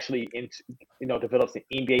he's actually develops an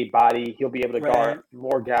NBA body, he'll be able to guard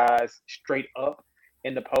more guys straight up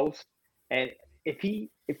in the post. And if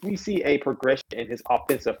we see a progression in his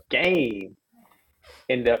offensive game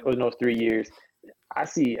in those 3 years, I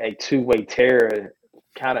see a two-way terror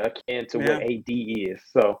kind of akin to what AD is.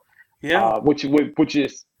 So, which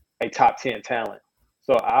is a top 10 talent.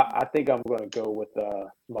 So I think I'm going to go with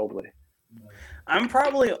Mobley. I'm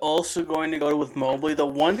probably also going to go with Mobley. The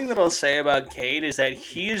one thing that I'll say about Cade is that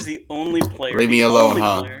he is the only player. Leave me alone,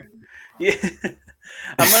 huh? Yeah.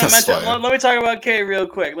 I'm going to mention. Let me talk about Cade real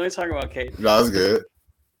quick. Let me talk about Cade. No, that's good.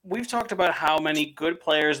 We've talked about how many good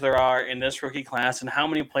players there are in this rookie class and how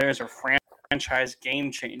many players are franchise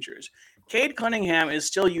game changers. Cade Cunningham is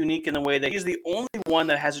still unique in the way that he's the only one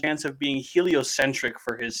that has a chance of being heliocentric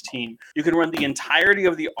for his team. You can run the entirety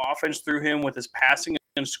of the offense through him with his passing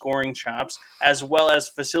and scoring chops, as well as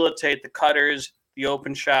facilitate the cutters, the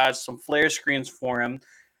open shots, some flare screens for him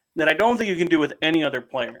that I don't think you can do with any other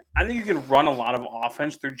player. I think you can run a lot of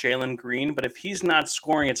offense through Jalen Green, but if he's not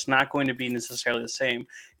scoring, it's not going to be necessarily the same.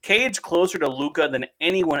 Cade's closer to Luka than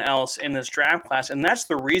anyone else in this draft class, and that's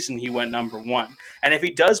the reason he went number 1. And if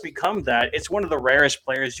he does become that, it's one of the rarest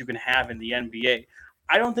players you can have in the NBA.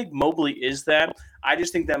 I don't think Mobley is that. I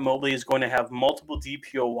just think that Mobley is going to have multiple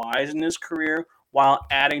DPOYs in his career while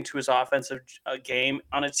adding to his offensive game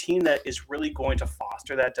on a team that is really going to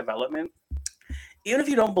foster that development. Even if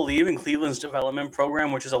you don't believe in Cleveland's development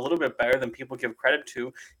program, which is a little bit better than people give credit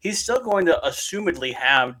to, he's still going to assumedly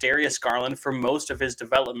have Darius Garland for most of his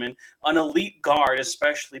development, an elite guard,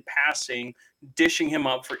 especially passing, dishing him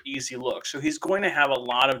up for easy looks. So he's going to have a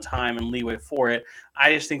lot of time and leeway for it.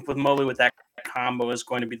 I just think with Mobley, with that combo, is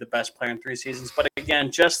going to be the best player in 3 seasons. But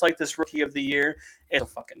again, just like this Rookie of the Year, it's a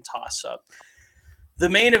fucking toss-up. The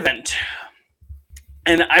main event.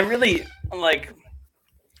 And I really,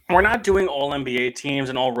 we're not doing all NBA teams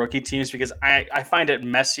and all rookie teams because I find it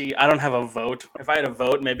messy. I don't have a vote. If I had a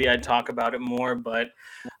vote, maybe I'd talk about it more, but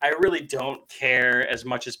I really don't care as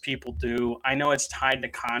much as people do. I know it's tied to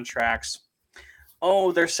contracts.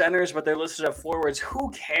 Oh, they're centers, but they're listed as forwards. Who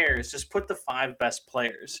cares? Just put the 5 best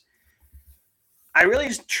players. I really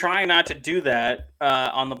try not to do that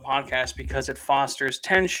on the podcast because it fosters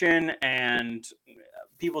tension and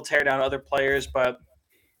people tear down other players, but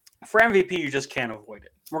for MVP, you just can't avoid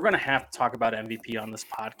it. We're going to have to talk about MVP on this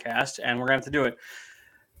podcast, and we're going to have to do it.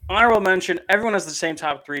 Honorable mention, everyone has the same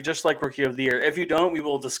top 3, just like Rookie of the Year. If you don't, we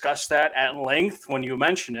will discuss that at length when you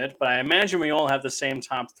mention it, but I imagine we all have the same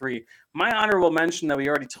top 3. My honorable mention that we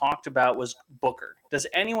already talked about was Booker. Does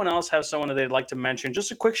anyone else have someone that they'd like to mention?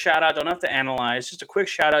 Just a quick shout-out. Don't have to analyze. Just a quick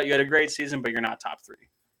shout-out. You had a great season, but you're not top 3.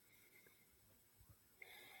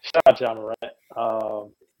 Shout out John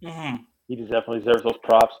Morant. He definitely deserves those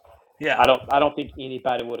props. Yeah, I don't think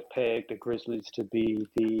anybody would have pegged the Grizzlies to be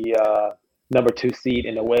the number 2 seed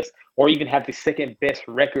in the West, or even have the second best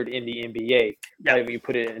record in the NBA. Yeah. If you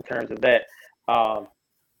put it in terms of that, and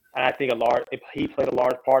I think if he played a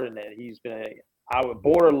large part in that, he's been a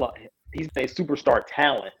superstar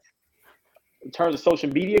talent in terms of social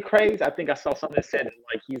media craze, I think I saw something that said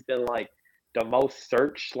like he's been like the most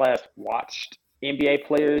searched / watched NBA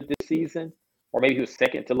player this season, or maybe he was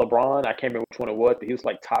second to LeBron. I can't remember which one it was, but he was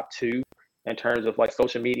like top 2 in terms of like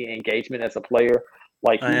social media engagement as a player.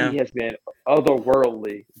 Like he has been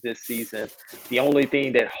otherworldly this season. The only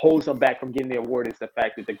thing that holds him back from getting the award is the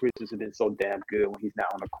fact that the Grizzlies have been so damn good when he's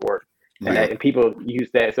not on the court, and people use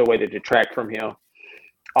that as a way to detract from him.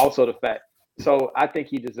 Also, the fact. So I think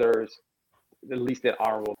he deserves at least an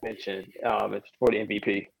honorable mention for the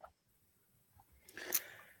MVP.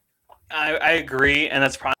 I agree, and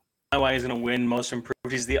that's probably why he's going to win Most Improved.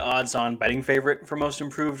 He's the odds-on betting favorite for Most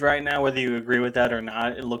Improved right now. Whether you agree with that or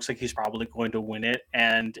not, it looks like he's probably going to win it.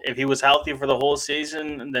 And if he was healthy for the whole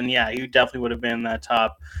season, then yeah, he definitely would have been in that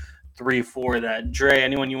top 3, 4. That Dre,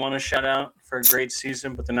 anyone you want to shout out for a great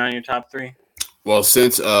season, but they're not in your top 3? Well,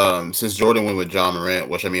 since Jordan went with John Morant,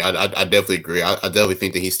 which I mean, I definitely agree. I definitely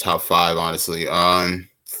think that he's top 5. Honestly,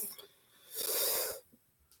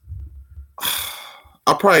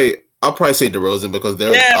 I'll probably say DeRozan because there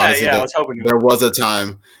was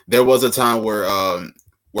a time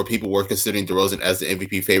where people were considering DeRozan as the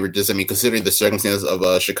MVP favorite. Just considering the circumstances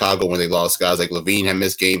of Chicago when they lost guys like LaVine had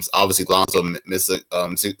missed games. Obviously, Lonzo missed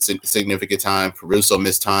a significant time. Caruso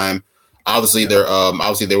missed time. Obviously, they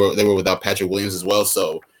were without Patrick Williams as well.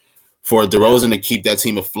 So for DeRozan to keep that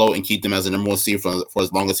team afloat and keep them as the number 1 seed for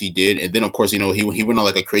as long as he did, and then of course he went on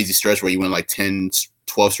like a crazy stretch where he went like 10,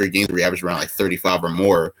 12 straight games where he averaged around like 35 or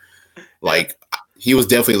more. Like he was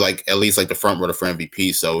definitely like at least like the front runner for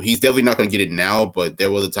MVP. So he's definitely not going to get it now, but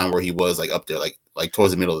there was a time where he was like up there, like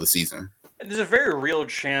towards the middle of the season. There's a very real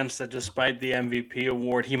chance that despite the MVP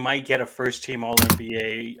award, he might get a first-team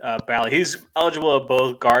All-NBA ballot. He's eligible at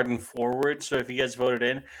both guard and forward, so if he gets voted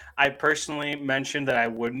in, I personally mentioned that I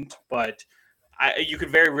wouldn't, but you could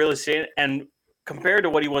very really see it. And compared to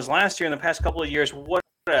what he was last year in the past couple of years, what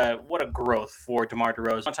a growth for DeMar DeRozan.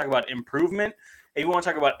 I want to talk about improvement. If you want to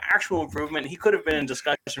talk about actual improvement, he could have been in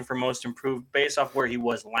discussion for most improved based off where he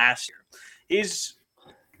was last year. He's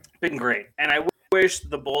been great, and I wish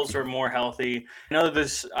the Bulls were more healthy. I know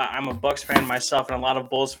this. I'm a Bucks fan myself, and a lot of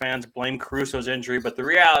Bulls fans blame Caruso's injury, but the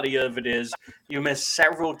reality of it is you miss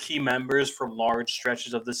several key members for large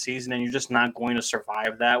stretches of the season, and you're just not going to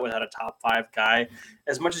survive that without a top 5 guy.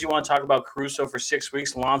 As much as you want to talk about Caruso for 6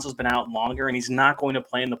 weeks, Lonzo's been out longer, and he's not going to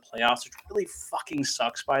play in the playoffs, which really fucking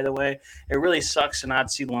sucks, by the way. It really sucks to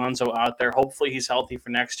not see Lonzo out there. Hopefully he's healthy for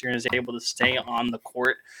next year and is able to stay on the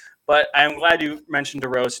court. But I'm glad you mentioned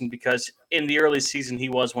DeRozan because in the early season he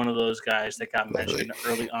was one of those guys that got mentioned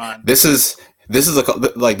early on. This is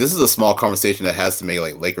a small conversation that has to make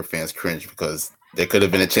like Laker fans cringe because there could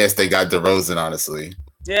have been a chance they got DeRozan, honestly.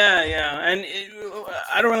 Yeah, and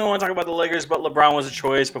I don't really want to talk about the Lakers, but LeBron was a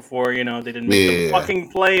choice before they didn't make the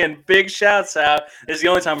fucking play. And big shouts out. This is the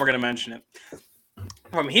only time we're going to mention it.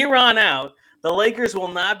 From here on out, the Lakers will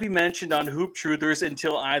not be mentioned on Hoop Truthers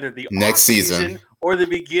until either the next season or the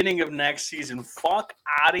beginning of next season. Fuck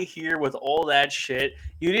out of here with all that shit.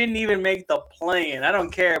 You didn't even make the play-in. I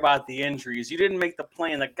don't care about the injuries. You didn't make the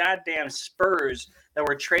play-in. The goddamn Spurs that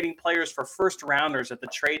were trading players for first-rounders at the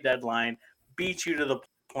trade deadline beat you to the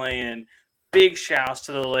play-in. Big shouts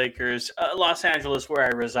to the Lakers. Los Angeles, where I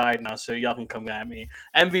reside now, so y'all can come at me.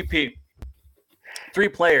 MVP. 3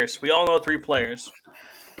 players. We all know 3 players.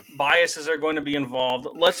 Biases are going to be involved.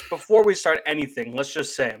 Before we start anything, let's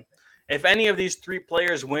just say, if any of these 3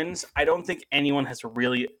 players wins, I don't think anyone has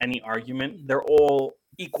really any argument. They're all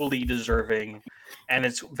equally deserving, and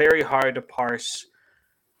it's very hard to parse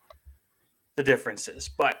the differences.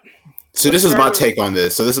 But so this is my take on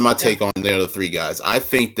this. So this is my take on the other 3 guys. I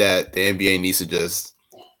think that the NBA needs to just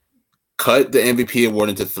cut the MVP award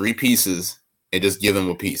into 3 pieces and just give them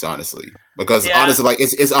a piece, honestly. Because honestly, like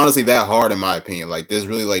it's honestly that hard in my opinion. Like there's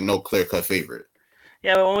really like no clear-cut favorite.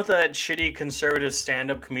 Yeah, but with that shitty conservative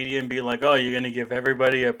stand-up comedian be like, oh, you're going to give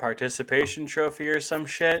everybody a participation trophy or some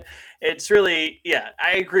shit. It's really,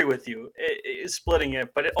 I agree with you. It's splitting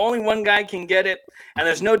it, but only one guy can get it, and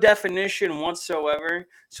there's no definition whatsoever.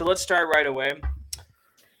 So let's start right away.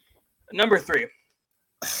 Number 3.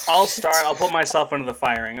 I'll start. I'll put myself under the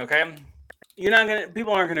firing, okay?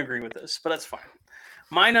 People aren't going to agree with this, but that's fine.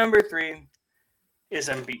 My number 3 is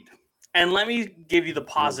Embiid. And let me give you the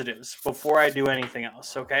positives before I do anything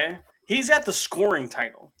else, okay? He's at the scoring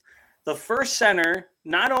title. The first center,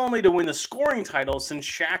 not only to win the scoring title since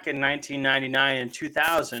Shaq in 1999 and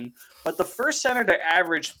 2000, but the first center to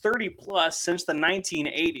average 30-plus since the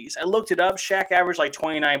 1980s. I looked it up. Shaq averaged like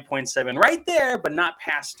 29.7 right there, but not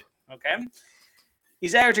past it, okay?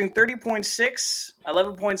 He's averaging 30.6,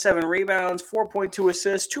 11.7 rebounds, 4.2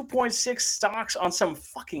 assists, 2.6 stocks on some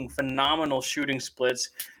fucking phenomenal shooting splits.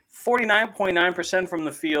 49.9% from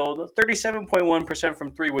the field, 37.1%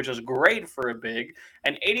 from three, which is great for a big,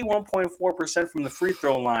 and 81.4% from the free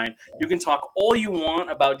throw line. You can talk all you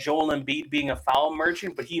want about Joel Embiid being a foul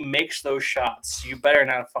merchant, but he makes those shots. You better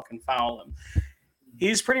not fucking foul him.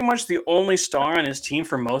 He's pretty much the only star on his team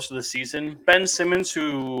for most of the season. Ben Simmons,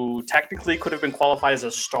 who technically could have been qualified as a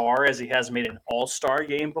star as he has made an all-star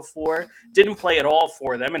game before, didn't play at all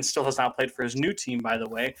for them and still has not played for his new team, by the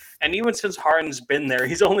way. And even since Harden's been there,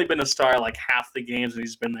 he's only been a star like half the games that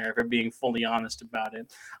he's been there, if we're being fully honest about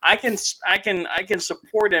it. I can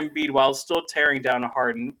support Embiid while still tearing down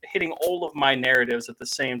Harden, hitting all of my narratives at the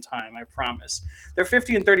same time, I promise. They're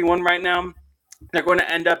 50 and 31 right now. They're going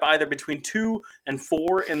to end up either between 2 and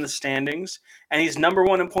 4 in the standings. And he's number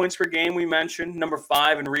 1 in points per game, we mentioned, number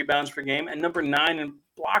 5 in rebounds per game, and number 9 in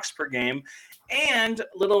blocks per game. And a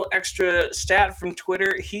little extra stat from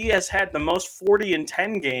Twitter, he has had the most 40 and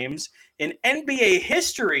 10 games in NBA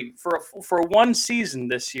history for one season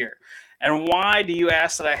this year. And why do you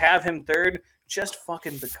ask that I have him third? Just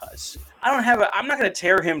fucking because. I'm not going to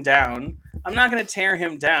tear him down.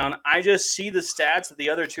 I just see the stats that the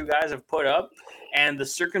other two guys have put up and the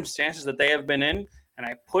circumstances that they have been in, and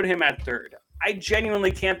I put him at third. I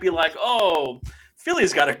genuinely can't be like, oh,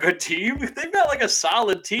 Philly's got a good team. They've got like a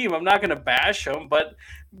solid team. I'm not going to bash them, but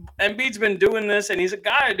Embiid's been doing this, and he's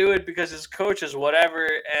got to do it because his coach is whatever,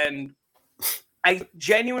 and I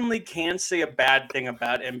genuinely can't say a bad thing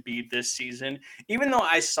about Embiid this season, even though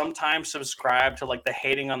I sometimes subscribe to like the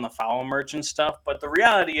hating on the foul merchant stuff. But the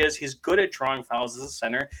reality is he's good at drawing fouls as a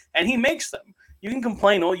center, and he makes them. You can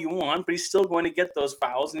complain all you want, but he's still going to get those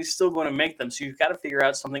fouls, and he's still going to make them. So you've got to figure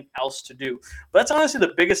out something else to do. But that's honestly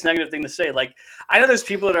the biggest negative thing to say. Like, I know there's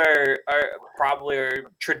people that are probably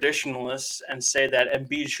traditionalists and say that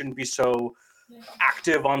Embiid shouldn't be so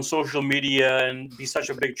active on social media and be such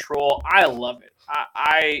a big troll. I love it.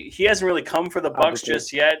 He hasn't really come for the Bucks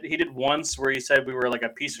just yet. He did once where he said we were like a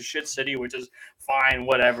piece of shit city, which is fine,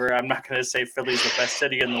 whatever. I'm not going to say Philly's the best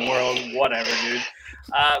city in the world, whatever, dude.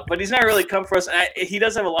 But he's not really come for us. And he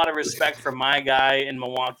does have a lot of respect for my guy in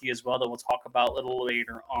Milwaukee as well that we'll talk about a little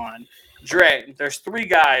later on. Dre, there's 3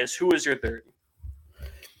 guys. Who is your third?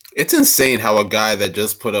 It's insane how a guy that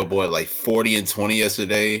just put up, 40 and 20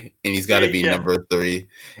 yesterday, and he's got to be number 3.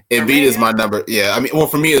 Embiid is my number. Yeah, I mean, well,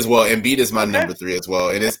 for me as well, Embiid is my number 3 as well.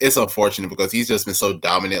 And it's unfortunate because he's just been so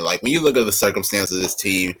dominant. Like, when you look at the circumstances of this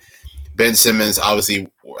team, Ben Simmons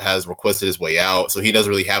obviously has requested his way out, so he doesn't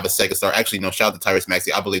really have a second star. Actually, no, shout out to Tyrese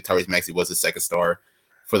Maxey. I believe Tyrese Maxey was his second star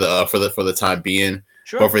for the time being.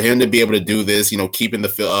 Sure. But for him to be able to do this, keeping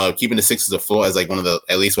the Sixers afloat as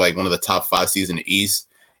at least one of the top 5 seeds in the East.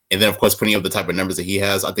 And then, of course, putting up the type of numbers that he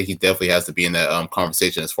has, I think he definitely has to be in that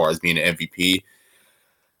conversation as far as being an MVP.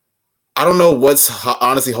 I don't know what's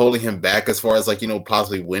honestly holding him back as far as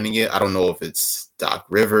possibly winning it. I don't know if it's Doc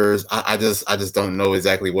Rivers. I just don't know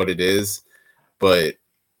exactly what it is, but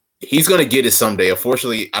he's going to get it someday.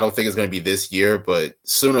 Unfortunately, I don't think it's going to be this year, but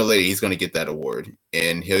sooner or later he's going to get that award,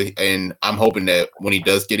 and I'm hoping that when he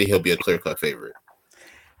does get it, he'll be a clear-cut favorite.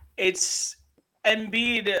 It's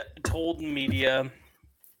Embiid told media.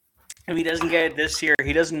 If he doesn't get it this year,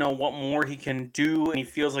 he doesn't know what more he can do, and he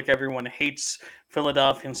feels like everyone hates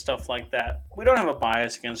Philadelphia and stuff like that. We don't have a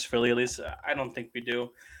bias against Philly, at least I don't think we do.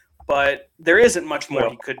 But there isn't much more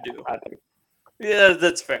he could do. Yeah,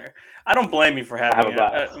 that's fair. I don't blame you for having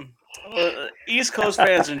it. East Coast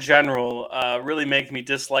fans in general really make me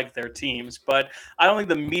dislike their teams, but I don't think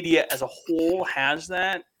the media as a whole has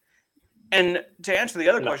that. And to answer the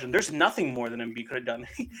other question, there's nothing more than Embiid could have done.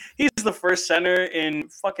 He's the first center in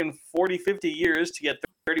fucking 40, 50 years to get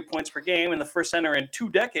 30 points per game and the first center in 2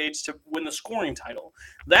 decades to win the scoring title.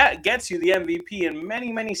 That gets you the MVP in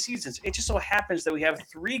many, many seasons. It just so happens that we have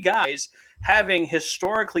 3 guys having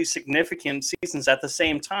historically significant seasons at the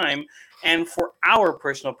same time. And for our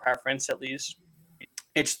personal preference, at least,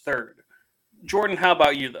 it's third. Jordan, how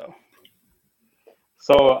about you, though?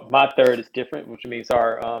 So my third is different, which means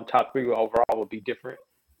our top 3 overall will be different.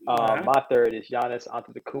 My third is Giannis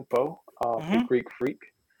Antetokounmpo, the Greek Freak.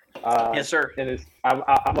 Yes, sir. And I'm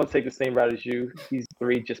going to take the same route as you. He's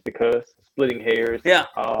 3 just because, splitting hairs. Yeah.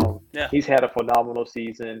 He's had a phenomenal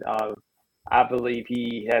season. I believe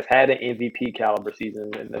he has had an MVP caliber season.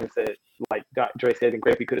 And like I said, like Dre said, and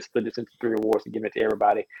Griffey could have split this into 3 awards and given it to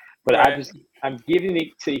everybody. But I'm giving it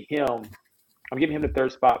to him. I'm giving him the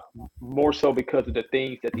third spot more so because of the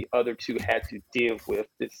things that the other 2 had to deal with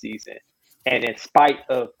this season. And in spite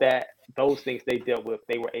of that, those things they dealt with,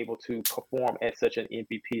 they were able to perform at such an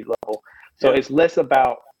MVP level. So it's less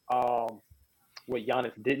about what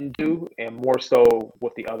Giannis didn't do and more so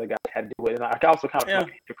what the other guys had to do with it. And I also kind of feel like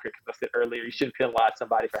a hypocrite because I said earlier you shouldn't penalize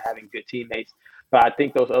somebody for having good teammates. But I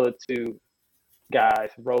think those other two guys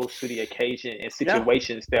rose to the occasion in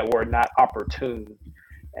situations that were not opportune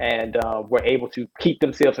and were able to keep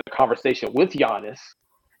themselves in a conversation with Giannis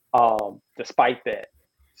despite that.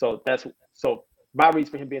 So my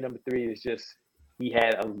reason for him being number 3 is just he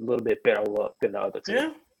had a little bit better luck than the other two. Yeah,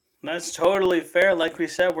 that's totally fair. Like we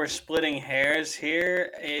said, we're splitting hairs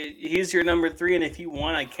here. He's your number 3, and if you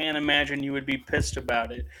won, I can't imagine you would be pissed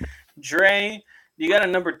about it. Dre, you got a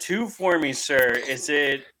number 2 for me, sir. Who's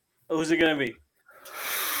it going to be?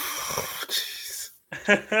 Oh, jeez.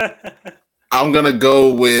 I'm going to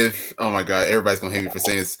go with, oh my God, everybody's going to hate me for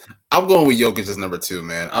saying this. I'm going with Jokic as number 2,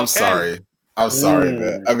 man. I'm sorry.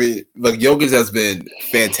 Man. I mean, look, Jokic has been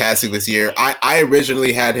fantastic this year. I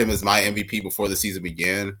originally had him as my MVP before the season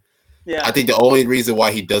began. Yeah. I think the only reason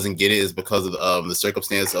why he doesn't get it is because of the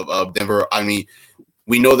circumstance of Denver. I mean,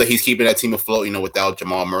 we know that he's keeping that team afloat, without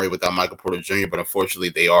Jamal Murray, without Michael Porter Jr., but unfortunately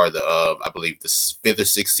they are the, I believe, the 5th or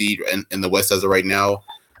 6th seed in the West as of right now.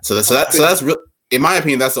 So that's real. In my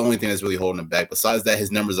opinion, that's the only thing that's really holding him back. Besides that,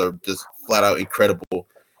 his numbers are just flat out incredible.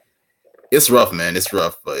 It's rough, man. It's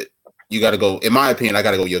rough, but you got to go. In my opinion, I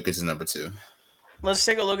got to go Jokic as number 2. Let's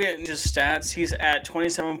take a look at his stats. He's at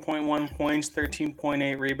 27.1 points,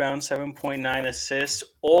 13.8 rebounds, 7.9 assists,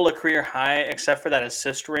 all a career high except for that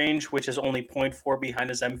assist range, which is only 0.4 behind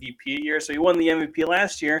his MVP year. So he won the MVP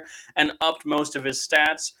last year and upped most of his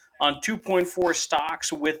stats on 2.4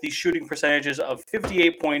 stocks with the shooting percentages of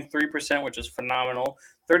 58.3%, which is phenomenal,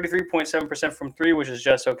 33.7% from 3, which is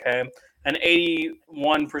just okay, and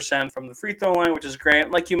 81% from the free throw line, which is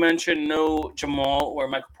great. Like you mentioned, no Jamal or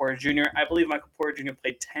Michael Porter Jr. I believe Michael Porter Jr.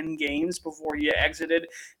 played 10 games before he exited.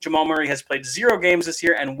 Jamal Murray has played 0 games this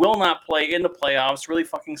year and will not play in the playoffs. Really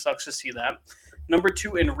fucking sucks to see that. Number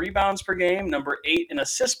 2 in rebounds per game. Number 8 in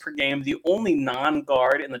assists per game. The only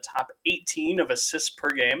non-guard in the top 18 of assists per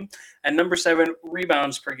game. And number 7,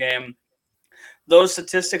 rebounds per game. Those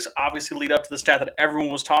statistics obviously lead up to the stat that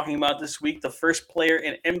everyone was talking about this week. The first player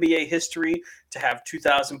in NBA history to have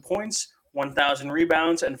 2,000 points, 1,000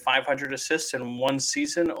 rebounds, and 500 assists in one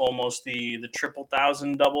season, almost the triple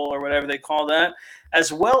thousand double or whatever they call that,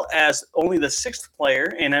 as well as only the 6th player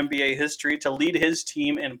in NBA history to lead his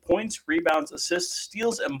team in points, rebounds, assists,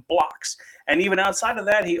 steals, and blocks. And even outside of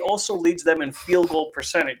that, he also leads them in field goal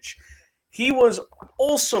percentage. He was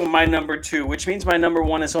also my number 2, which means my number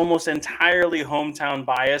 1 is almost entirely hometown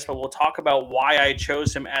bias, but we'll talk about why I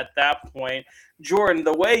chose him at that point. Jordan,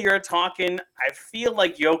 the way you're talking, I feel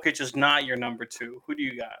like Jokic is not your number 2. Who do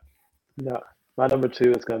you got? No, my number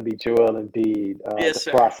 2 is going to be Joel Embiid. Yes, the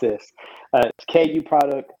sir. Process. It's KU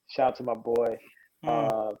product. Shout out to my boy.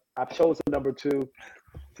 I've chosen number 2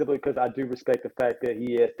 simply because I do respect the fact that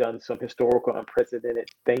he has done some historical, unprecedented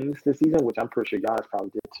things this season, which I'm pretty sure Giannis probably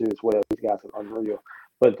did too as well. These guys are unreal.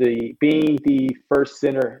 But being the first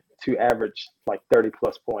center to average like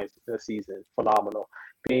 30-plus points in a season, phenomenal.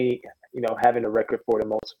 Having a record for the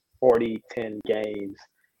most 40-10 games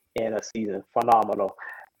in a season, phenomenal.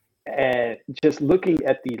 And just looking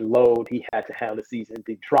at the load he had to handle the season,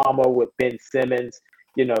 the drama with Ben Simmons,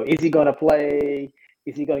 is he going to play?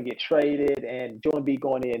 Is he going to get traded? And Joel Embiid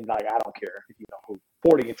going in like, I don't care,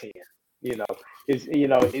 40-10. Is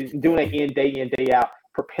doing it day in, day out,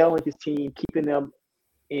 propelling his team, keeping them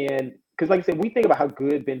in. Because like I said, we think about how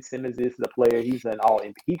good Ben Simmons is as a player. He's an all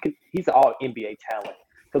NBA talent.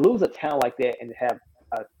 To lose a talent like that and have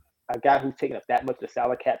a guy who's taking up that much of the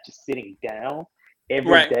salary cap just sitting down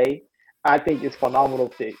every day, I think it's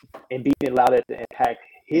phenomenal that Embiid allowed it to impact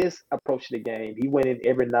his approach to the game. He went in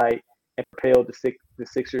every night and propelled the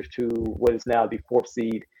Sixers to what is now the 4th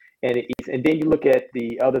seed. And then you look at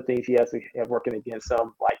the other things he has to have working against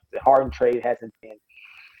him, like the Harden trade hasn't been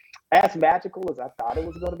as magical as I thought it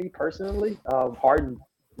was going to be personally. Harden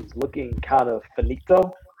is looking kind of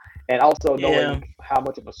finito, and also knowing how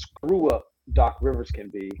much of a screw up Doc Rivers can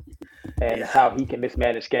be and how he can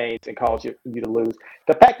mismanage games and cause you to lose.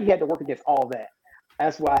 The fact he had to work against all that,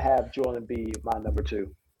 that's why I have Joel Embiid my number 2.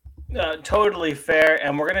 Totally fair,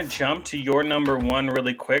 and we're going to jump to your number 1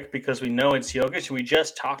 really quick because we know it's Jokic. We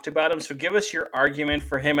just talked about him, so give us your argument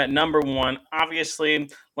for him at number 1. Obviously,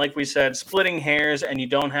 like we said, splitting hairs, and you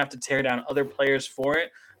don't have to tear down other players for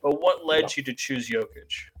it, but what led you to choose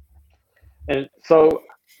Jokic? And so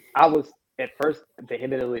I was at first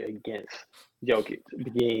vehemently against Jokic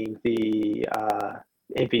being the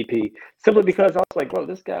MVP, simply because I was like, well,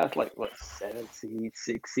 this guy's like, 7 seed,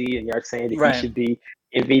 6 seed, and you're saying that he should be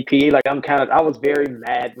MVP. Like I was very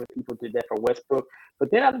mad when people did that for Westbrook. But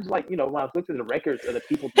then I was like, when I was looking at the records of the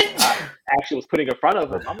people that I actually was putting in front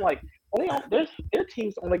of him, I'm like, well, their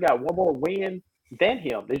teams only got one more win than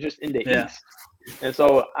him. They're just in the East. And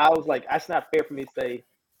so I was like, that's not fair for me to say,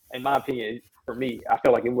 in my opinion, for me, I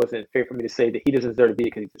felt like it wasn't fair for me to say that he doesn't deserve to be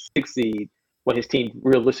because he's a 6 seed when his team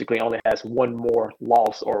realistically only has one more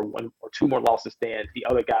loss or one or two more losses than the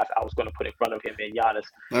other guys I was going to put in front of him and Giannis.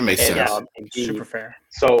 That makes sense. And Super fair.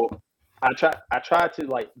 So I tried to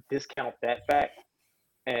like discount that fact,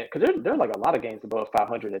 and because there are like a lot of games above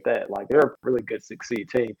 500 at that, like they're a really good 6 seed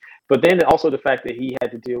team. But then also the fact that he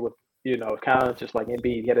had to deal with kind of just like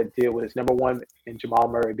Embiid, he had to deal with his number one and Jamal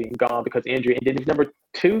Murray being gone because of injury, and then his number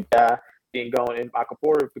two guy being gone in Michael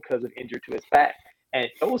Porter because of injury to his back. And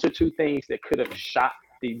those are two things that could have shot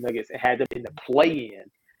the Nuggets and had them in the play-in.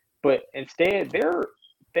 But instead,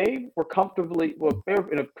 they were they're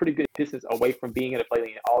in a pretty good distance away from being in the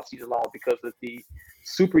play-in all season long because of the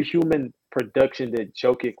superhuman production that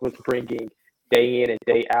Jokic was bringing day in and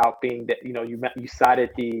day out. Being that you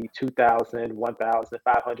cited the 2,000,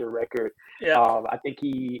 1,500 record. Yeah. I think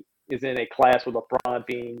he is in a class with LeBron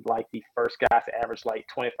being like the first guy to average like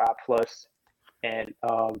 25 plus and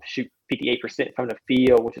shoot 58% from the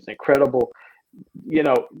field, which is incredible.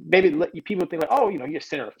 Maybe people think like, oh, you're a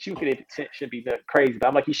center. Shooting 58% should be that crazy. But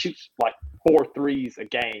I'm like, he shoots like 4 threes a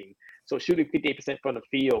game. So shooting 58% from the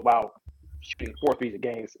field while shooting 4 threes a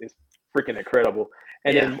game is freaking incredible.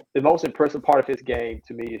 And then the most impressive part of his game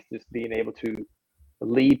to me is just being able to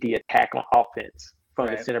lead the attack on offense from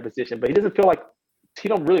the center position. But he doesn't feel like he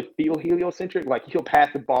don't really feel heliocentric. Like he'll pass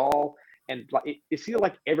the ball. And like it feels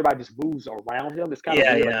like everybody just moves around him. It's kind of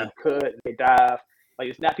weird. Like they cut, they dive. Like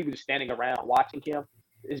it's not people just standing around watching him.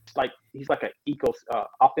 It's like he's like an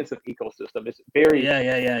offensive ecosystem. It's very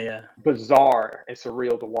bizarre and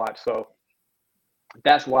surreal to watch. So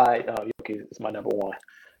that's why Jokic is my number one.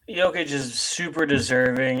 Jokic is super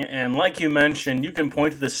deserving, and like you mentioned, you can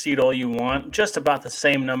point to the seed all you want. Just about the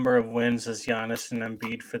same number of wins as Giannis and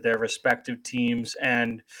Embiid for their respective teams,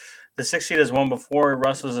 and the 6 seed has won before.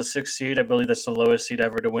 Russ was a 6 seed. I believe that's the lowest seed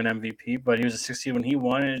ever to win MVP, but he was a 6 seed when he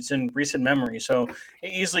won, and it's in recent memory. So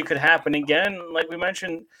it easily could happen again. Like we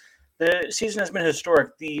mentioned, the season has been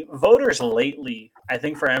historic. The voters lately, I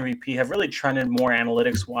think, for MVP have really trended more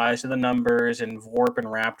analytics-wise to the numbers and VORP and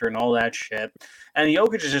Raptor and all that shit. And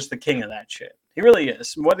Jokic is just the king of that shit. He really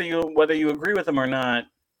is. Whether you agree with him or not,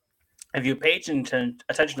 if you pay attention to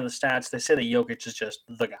the stats, they say that Jokic is just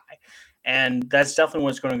the guy. And that's definitely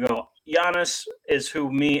what's going to go. Giannis is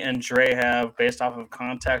who me and Dre have based off of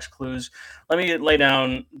context clues. Let me lay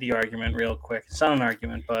down the argument real quick. It's not an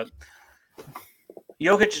argument, but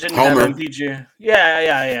Jokic didn't have MPJ.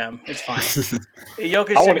 Yeah, I am. It's fine.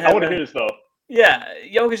 Jokic I want to hear this, though. Yeah,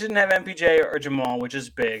 Jokic didn't have MPJ or Jamal, which is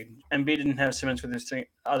big. Embiid didn't have Simmons for this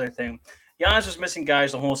other thing. Giannis was missing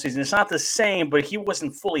guys the whole season. It's not the same, but he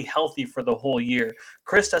wasn't fully healthy for the whole year.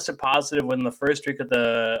 Chris tested positive in the first week of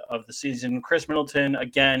the season. Chris Middleton,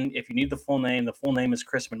 again, if you need the full name is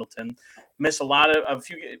Chris Middleton. Missed a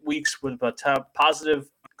few weeks with a positive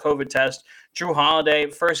COVID test. Drew Holiday,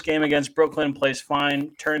 first game against Brooklyn, plays fine,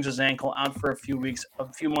 turns his ankle, out for a few weeks.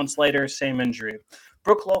 A few months later, same injury.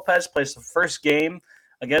 Brook Lopez plays the first game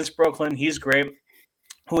against Brooklyn. He's great,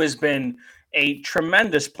 who has been a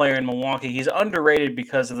tremendous player in Milwaukee. He's underrated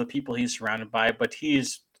because of the people he's surrounded by, but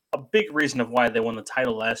he's a big reason of why they won the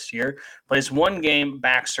title last year. Plays one game,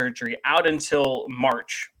 back surgery, out until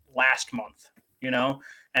March last month,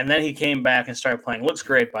 and then he came back and started playing. Looks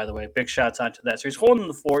great, by the way. Big shots out to that. So he's holding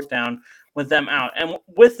the fort down with them out. And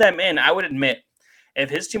with them in, I would admit, if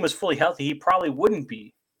his team was fully healthy, he probably wouldn't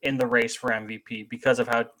be in the race for MVP because of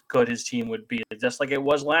how good his team would be, just like it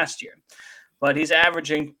was last year. But he's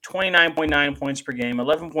averaging 29.9 points per game,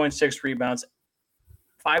 11.6 rebounds,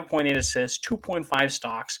 5.8 assists, 2.5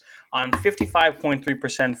 stocks on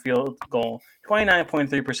 55.3% field goal,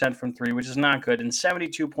 29.3% from three, which is not good, and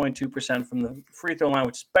 72.2% from the free throw line,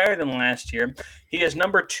 which is better than last year. He is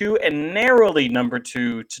number 2 and narrowly number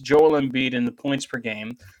 2 to Joel Embiid in the points per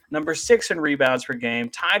game, number 6 in rebounds per game,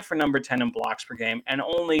 tied for number 10 in blocks per game, and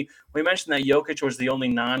we mentioned that Jokic was the only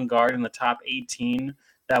non-guard in the top 18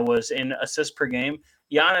 that was in assists per game.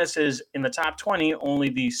 Giannis is in the top 20, only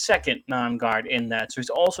the second non-guard in that. So he's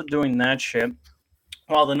also doing that shit.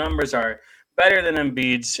 While the numbers are better than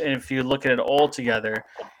Embiid's, and if you look at it all together,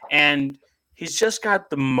 and he's just got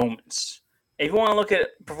the moments. If you want to look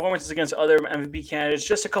at performances against other MVP candidates,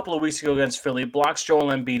 just a couple of weeks ago against Philly, blocks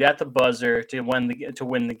Joel Embiid at the buzzer to win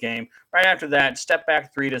the game. Right after that, step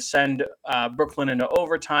back three to send Brooklyn into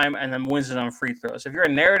overtime, and then wins it on free throws. If you're a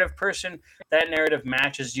narrative person, that narrative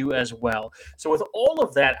matches you as well. So with all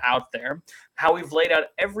of that out there, how we've laid out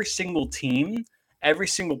every single team, every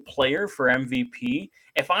single player for MVP.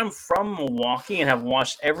 If I'm from Milwaukee and have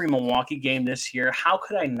watched every Milwaukee game this year, how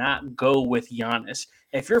could I not go with Giannis?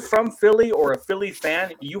 If you're from Philly or a Philly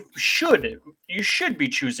fan, you should be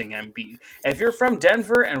choosing Embiid. If you're from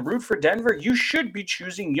Denver and root for Denver, you should be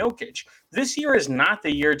choosing Jokic. This year is not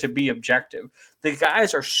the year to be objective. The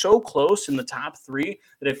guys are so close in the top three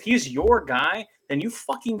that if he's your guy, then you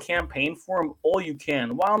fucking campaign for him all you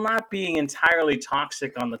can while not being entirely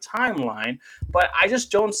toxic on the timeline. But I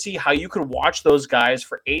just don't see how you could watch those guys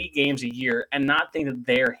for 80 games a year and not think that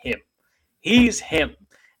they're him. He's him.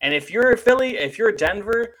 And if you're a Philly, if you're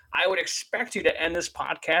Denver, I would expect you to end this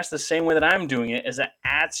podcast the same way that I'm doing it, is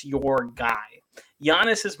that's your guy.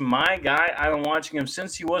 Giannis is my guy. I've been watching him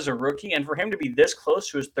since he was a rookie, and for him to be this close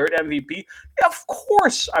to his third MVP, of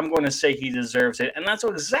course I'm going to say he deserves it, and that's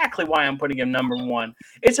exactly why I'm putting him number one.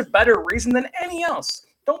 It's a better reason than any else.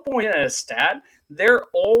 Don't point at a stat. They're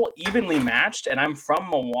all evenly matched, and I'm from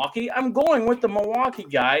Milwaukee. I'm going with the Milwaukee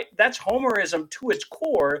guy. That's homerism to its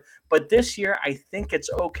core, but this year I think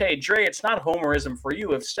it's okay. Dre, it's not homerism for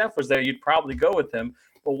you. If Steph was there, you'd probably go with him,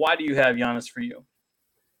 but why do you have Giannis for you?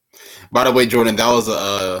 By the way, Jordan, that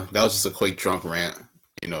was just a quick drunk rant.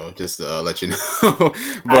 Just to let you know.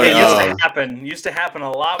 But it used to happen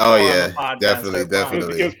a lot more. Oh yeah, on the podcast.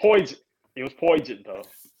 definitely. It was poison. It was poison, though.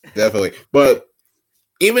 Definitely, but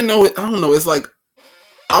even though I don't know, it's like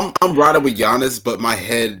I'm riding with Giannis, but my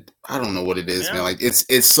head, I don't know what it is, man. Like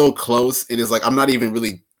it's so close. It is like I'm not even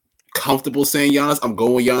really comfortable saying Giannis. I'm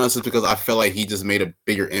going with Giannis just because I feel like he just made a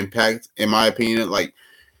bigger impact, in my opinion. Like,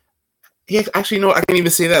 actually, no, I can't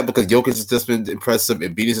even say that because Jokic has just been impressive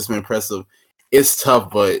and Embiid has just been impressive. It's tough,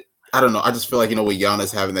 but I don't know. I just feel like, with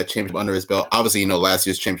Giannis having that championship under his belt, obviously, last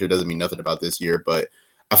year's championship doesn't mean nothing about this year, but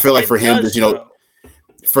I feel like for him, just,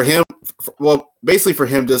 for him, basically for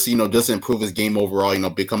him, just improve his game overall,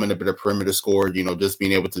 becoming a better perimeter scorer, just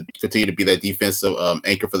being able to continue to be that defensive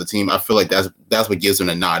anchor for the team. I feel like that's what gives him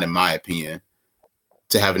a nod, in my opinion,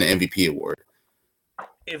 to having an MVP award.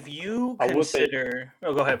 If you consider,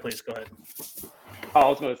 go ahead, please go ahead. I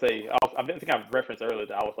was going to say, I think I referenced earlier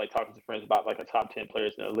that I was talking to friends about a top 10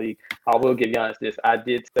 players in the league. I will give Giannis this. I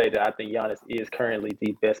did say that I think Giannis is currently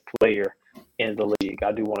the best player in the league.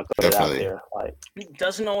 I do want to throw it out there. He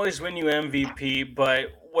doesn't always win you MVP, but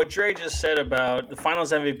what Dre just said about the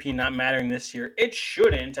Finals MVP not mattering this year, it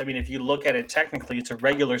shouldn't. I mean, if you look at it technically, it's a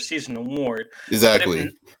regular season award. Exactly.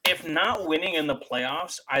 If not winning in the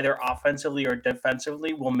playoffs, either offensively or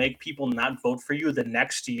defensively, will make people not vote for you the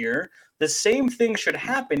next year. The same thing should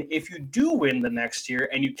happen if you do win the next year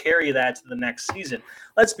and you carry that to the next season.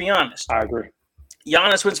 Let's be honest. I agree.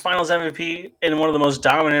 Giannis wins Finals MVP in one of the most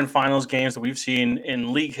dominant Finals games that we've seen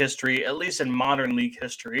in league history, at least in modern league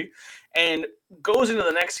history, and goes into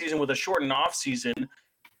the next season with a shortened off season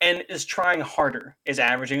and is trying harder, is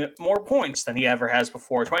averaging more points than he ever has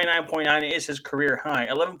before. 29.9 is his career high.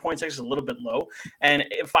 11.6 is a little bit low, and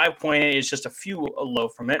 5.8 is just a few low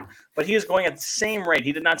from it. But he is going at the same rate.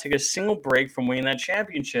 He did not take a single break from winning that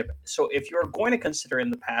championship. So if you're going to consider in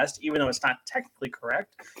the past, even though it's not technically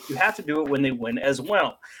correct, you have to do it when they win as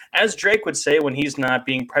well. As Drake would say when he's not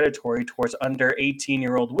being predatory towards under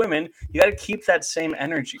 18-year-old women, you got to keep that same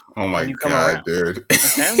energy. Oh my God, dude.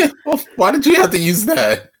 Okay? Why did you have to use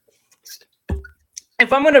that?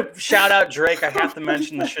 If I'm going to shout out Drake, I have to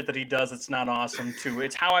mention the shit that he does. It's not awesome, too.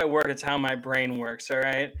 It's how I work. It's how my brain works, all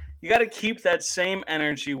right? You got to keep that same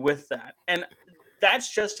energy with that. And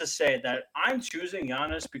that's just to say that I'm choosing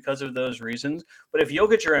Giannis because of those reasons. But if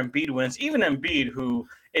Jokic or Embiid wins, even Embiid, who,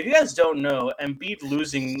 if you guys don't know, Embiid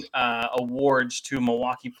losing awards to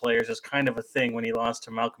Milwaukee players is kind of a thing when he lost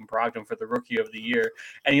to Malcolm Brogdon for the Rookie of the Year.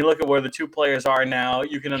 And you look at where the two players are now,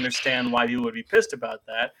 you can understand why people would be pissed about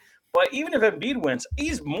that. But even if Embiid wins,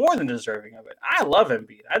 he's more than deserving of it. I love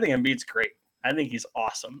Embiid. I think Embiid's great. I think he's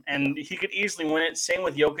awesome. And he could easily win it. Same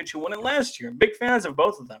with Jokic, who won it last year. Big fans of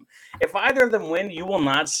both of them. If either of them win, you will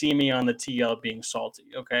not see me on the TL being salty,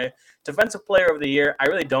 okay? Defensive Player of the Year, I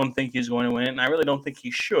really don't think he's going to win it, and I really don't think he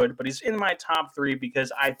should. But he's in my top three because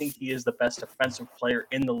I think he is the best defensive player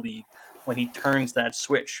in the league when he turns that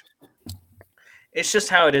switch. It's just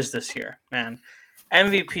how it is this year, man.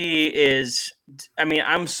 MVP is,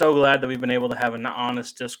 I'm so glad that we've been able to have an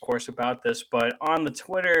honest discourse about this, but on the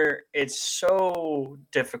Twitter, it's so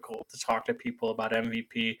difficult to talk to people about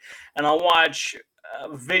MVP. And I'll watch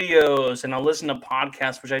videos and I'll listen to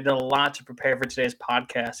podcasts, which I did a lot to prepare for today's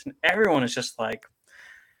podcast. And everyone is just like,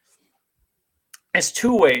 it's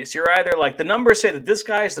two ways. You're either like, the numbers say that this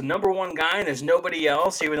guy is the number one guy and there's nobody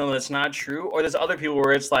else, even though that's not true. Or there's other people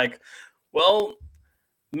where it's like, well,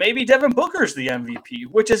 maybe Devin Booker's the MVP,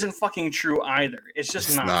 which isn't fucking true either. It's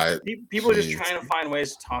just not. People are just trying to find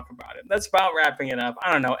ways to talk about it. That's about wrapping it up.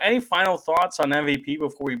 I don't know. Any final thoughts on MVP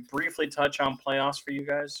before we briefly touch on playoffs for you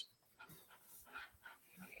guys?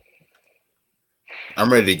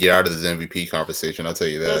 I'm ready to get out of this MVP conversation. I'll tell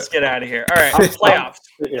you that. Let's get out of here. All right, playoffs.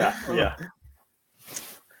 Yeah.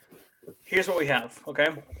 Here's what we have, okay?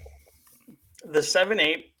 The 7,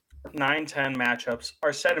 8, 9, 10 matchups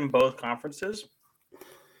are set in both conferences.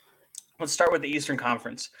 Let's start with the Eastern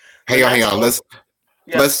Conference. Hang on. Let's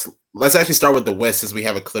actually start with the West since we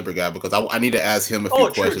have a Clipper guy because I need to ask him a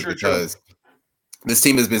few questions because this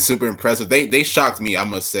team has been super impressive. They shocked me, I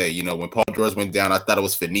must say. You know, when Paul George went down, I thought it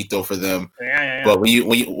was finito for them. Yeah. But when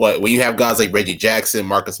you have guys like Reggie Jackson,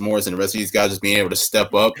 Marcus Morris, and the rest of these guys just being able to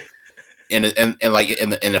step up in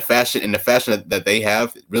the fashion that they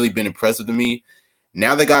have, really been impressive to me.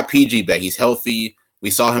 Now they got PG back. He's healthy. We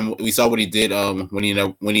saw what he did when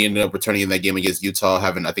he ended up returning in that game against Utah,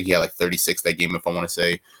 I think he had like 36 that game, if I want to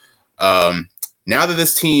say. Now that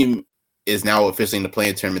this team is now officially in the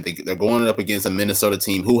play-in tournament, they're going up against a Minnesota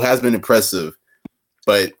team who has been impressive,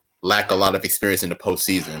 but lack a lot of experience in the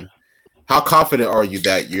postseason. How confident are you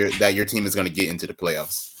that your team is going to get into the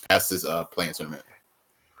playoffs past this play-in tournament?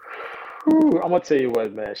 I'm gonna tell you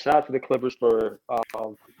what, man. Shout out to the Clippers for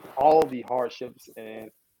all the hardships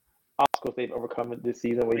and obstacles they've overcome this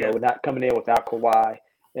season. We're not coming in without Kawhi,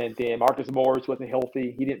 and then Marcus Morris wasn't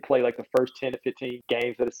healthy. He didn't play like the first 10 to 15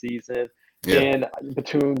 games of the season. Yeah. Then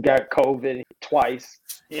Batum got COVID twice.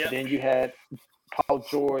 Yeah. Then you had Paul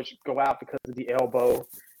George go out because of the elbow.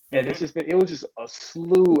 And it was just a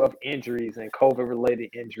slew of injuries and COVID-related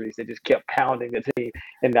injuries that just kept pounding the team.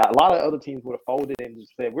 And a lot of other teams would have folded and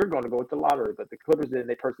just said, we're going to go with the lottery. But the Clippers didn't.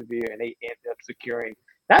 They persevered, and they ended up securing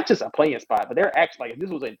not just a playing spot, but they're actually, like, if this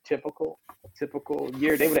was a typical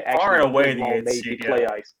year, they would have actually far and away made the play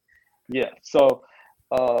ice. Yeah. So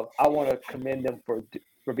I want to commend them for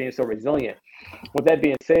being so resilient. With that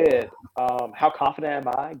being said, how confident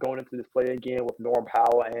am I going into this play again with Norm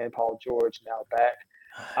Powell and Paul George now back?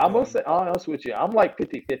 I'm going to say, honest with you, I'm like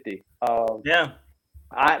 50-50.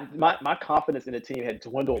 My confidence in the team had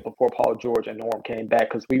dwindled before Paul George and Norm came back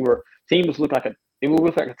because team was looking like a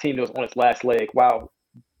team that was on its last leg. Wow,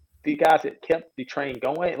 the guys that kept the train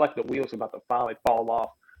going, like the wheels were about to finally fall off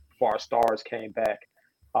before our stars came back,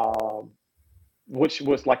 which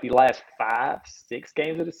was like the last 5-6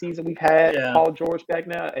 games of the season we've had Paul George back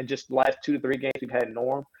now, and just the last 2 to 3 games we've had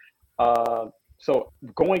Norm. So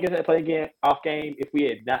going against that play again off game, if we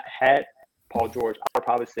had not had Paul George, I would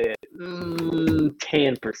probably said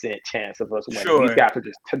 10% chance of us winning. Sure. These guys are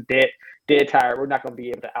just dead tired. We're not going to be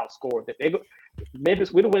able to outscore them.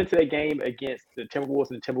 Memphis would have went into that game against the Timberwolves,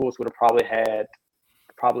 and the Timberwolves would have probably had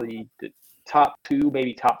the top 2,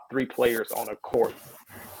 maybe top 3 players on the court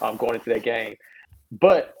going into that game.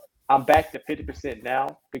 But I'm back to 50% now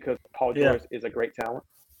because Paul George is a great talent.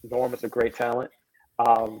 Norm is a great talent.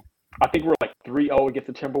 I think we're like 3-0 against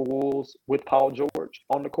the Timberwolves with Paul George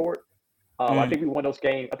on the court. I think we won those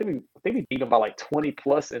games. I think we beat them by like 20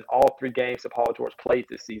 plus in all 3 games that Paul George played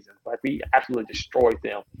this season. Like, we absolutely destroyed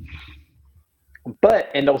them.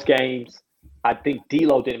 But in those games, I think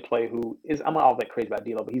D'Lo didn't play. I'm not all that crazy about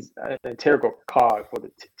D'Lo, but he's an integral cog for the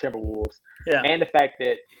Timberwolves. Yeah. And the fact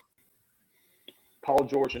that Paul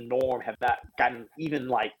George and Norm have not gotten even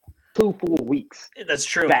like 2 full weeks. That's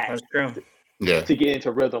true. That's true. To get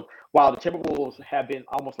into rhythm, while the Timberwolves have been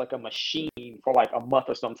almost like a machine for like a month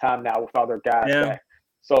or some time now with all their guys back.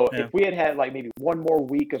 So if we had like maybe 1 more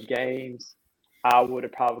week of games, I would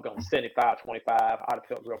have probably gone 75-25. I'd have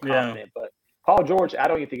felt real confident. But Paul George, I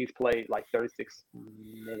don't even think he's played like 36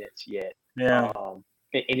 minutes yet.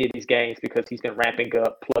 In any of these games because he's been ramping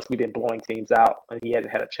up. Plus, we've been blowing teams out, and he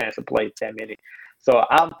hasn't had a chance to play 10 minutes. So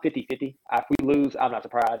I'm 50-50. If we lose, I'm not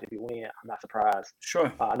surprised. If we win, I'm not surprised.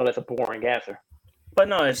 Sure. I know that's a boring answer. But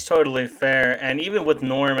no, it's totally fair. And even with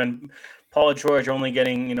Norm and Paul George only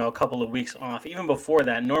getting, a couple of weeks off, even before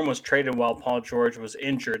that, Norm was traded while Paul George was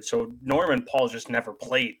injured. So Norm and Paul just never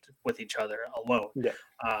played with each other alone. Yeah.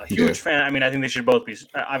 Huge fan. I mean, I think they should both be,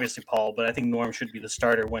 obviously Paul, but I think Norm should be the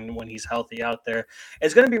starter when he's healthy out there.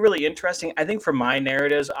 It's going to be really interesting. I think for my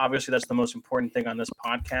narratives, obviously that's the most important thing on this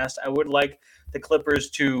podcast. I would like the Clippers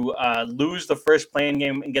to lose the first play-in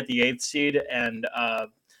game and get the 8th seed and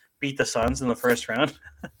beat the Suns in the first round.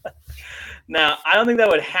 Now, I don't think that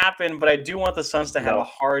would happen, but I do want the Suns to have a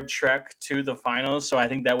hard trek to the finals. So I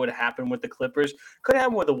think that would happen with the Clippers. Could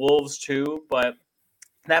happen with the Wolves too, but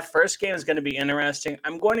that first game is going to be interesting.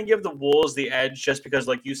 I'm going to give the Wolves the edge just because,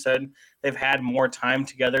 like you said, they've had more time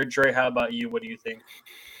together. Dre, how about you? What do you think?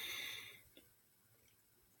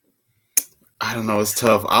 I don't know. It's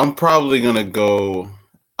tough. I'm probably gonna go.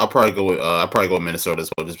 I'll probably go with Minnesota as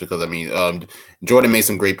well, just because Jordan made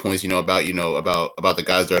some great points, about the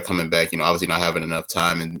guys that are coming back. Obviously not having enough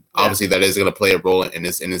time, and obviously that is going to play a role in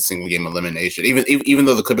this single game elimination. Even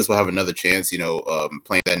though the Clippers will have another chance,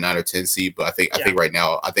 playing that 9 or 10 seed, but I think right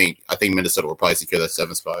now, I think Minnesota will probably secure that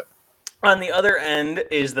 7th spot. On the other end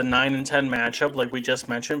is the 9 and 10 matchup, like we just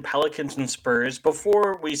mentioned, Pelicans and Spurs.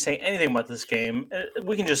 Before we say anything about this game,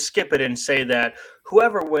 we can just skip it and say that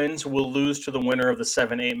whoever wins will lose to the winner of the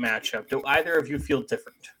 7-8 matchup. Do either of you feel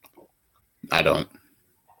different? I don't.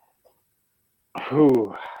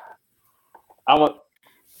 I'm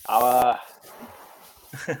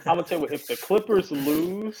gonna tell you what, if the Clippers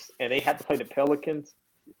lose and they have to play the Pelicans,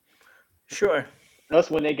 sure,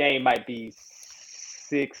 us win that game might be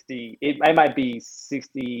 60. It might be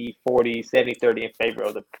 60, 40, 70, 30 in favor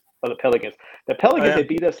of the Pelicans. The Pelicans had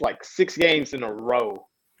beat us like 6 games in a row.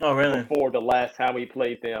 Oh, really? Before the last time we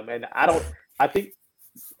played them, and I think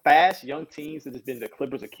fast young teams have just been the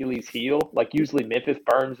Clippers' Achilles heel. Like usually Memphis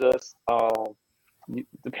burns us.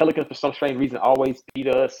 The Pelicans, for some strange reason, always beat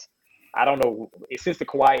us. I don't know. Since the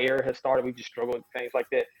Kawhi era has started, we just struggled with things like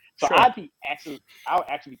that. So sure. I would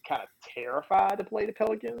actually be kind of terrified to play the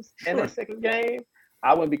Pelicans in that second game.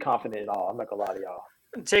 I wouldn't be confident at all. I'm not gonna lie to y'all.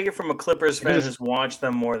 Take it from a Clippers fan who's watched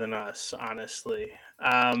them more than us, honestly.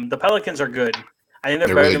 The Pelicans are good. I think they're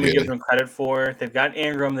better really than we good. give them credit for. They've got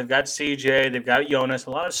Ingram, they've got CJ, they've got Jonas, a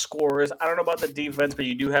lot of scorers. I don't know about the defense, but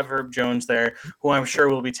you do have Herb Jones there, who I'm sure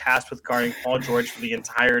will be tasked with guarding Paul George for the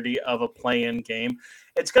entirety of a play-in game.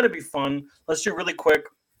 It's going to be fun. Let's do really quick.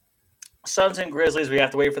 Suns and Grizzlies, we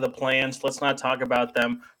have to wait for the plans. Let's not talk about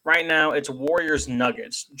them. Right now, it's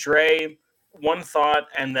Warriors-Nuggets. Dre, one thought,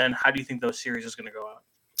 and then how do you think those series is going to go out?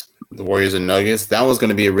 The Warriors and Nuggets. That was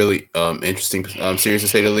going to be a really interesting series, to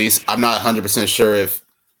say the least. I'm not 100% sure if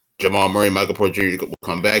Jamal Murray, Michael Porter Jr. will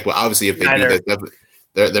come back, but obviously if they do,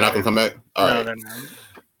 they're not going to come back. All right. They're not.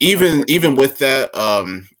 Even with that,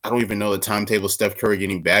 I don't even know the timetable of Steph Curry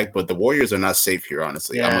getting back, but the Warriors are not safe here,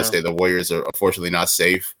 honestly. Yeah. I'm going to say the Warriors are unfortunately not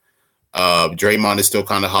safe. Draymond is still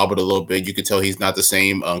kind of hobbled a little bit. You can tell he's not the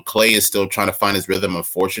same. Clay is still trying to find his rhythm,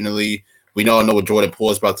 unfortunately. We all know what Jordan Poole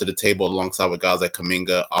has brought to the table alongside with guys like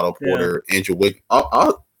Kuminga, Otto Porter, Andrew Wiggins.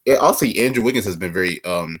 I'll say Andrew Wiggins has been very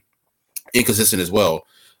inconsistent as well.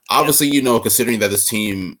 Obviously, considering that this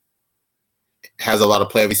team has a lot of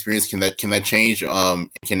playoff experience, can that change?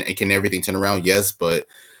 Can everything turn around? Yes, but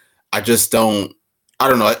I just don't. I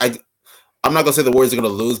don't know. I'm not gonna say the Warriors are gonna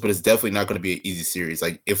lose, but it's definitely not gonna be an easy series.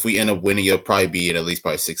 Like if we end up winning, it'll probably be in at least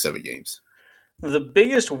 6-7 games. The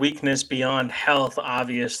biggest weakness beyond health,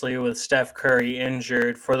 obviously, with Steph Curry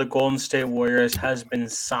injured for the Golden State Warriors has been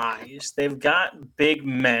size. They've got big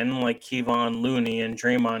men like Kevon Looney and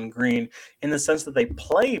Draymond Green in the sense that they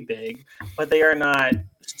play big, but they are not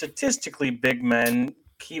statistically big men.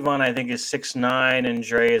 Kevon, I think, is 6'9", and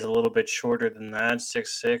Dre is a little bit shorter than that,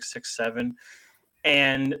 6'6", 6'7".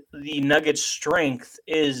 And the Nuggets' strength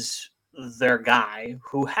is their guy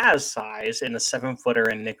who has size in a 7-footer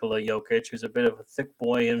in Nikola Jokic, who's a bit of a thick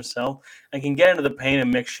boy himself and can get into the paint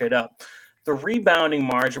and mix shit up. The rebounding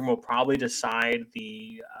margin will probably decide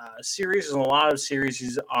the series, and a lot of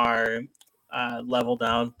series are leveled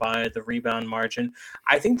out by the rebound margin.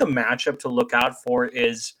 I think the matchup to look out for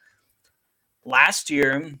is last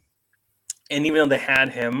year. And even though they had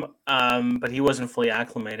him, but he wasn't fully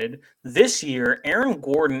acclimated. This year, Aaron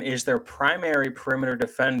Gordon is their primary perimeter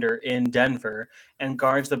defender in Denver and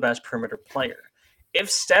guards the best perimeter player. If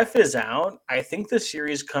Steph is out, I think the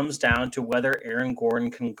series comes down to whether Aaron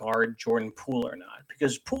Gordon can guard Jordan Poole or not.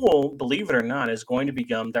 Because Poole, believe it or not, is going to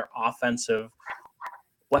become their offensive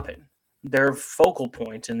weapon, their focal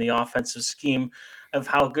point in the offensive scheme of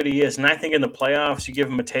how good he is. And I think in the playoffs, you give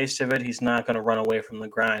him a taste of it, he's not going to run away from the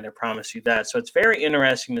grind. I promise you that. So it's very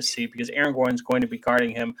interesting to see because Aaron Gordon's going to be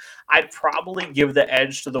guarding him. I'd probably give the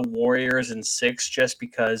edge to the Warriors in 6 just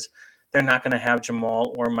because they're not going to have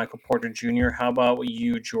Jamal or Michael Porter Jr. How about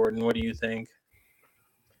you, Jordan? What do you think?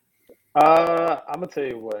 I'm going to tell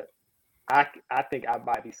you what. I think I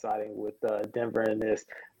might be siding with Denver in this.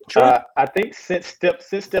 Sure. I think since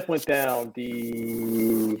Steph went down,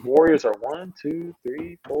 the Warriors are 1, 2,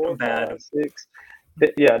 3, 4, 5, 6.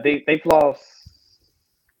 They've lost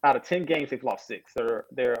out of 10 games. They've lost 6.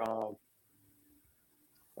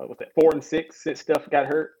 what's that, 4-6 since Steph got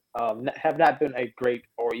hurt. Have not been a great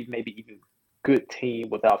or even maybe even good team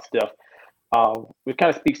without Steph. Which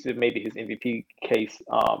kind of speaks to maybe his MVP case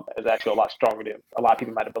is actually a lot stronger than a lot of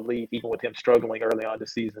people might have believed, even with him struggling early on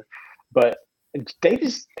this season. But they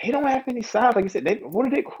don't have any sides. Like you said, what are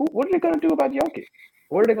they going to do about Jokic?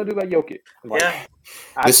 What are they going to do about Jokic? Like, Yeah.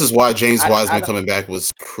 This is why James Wiseman coming back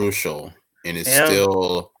was crucial and is Yeah.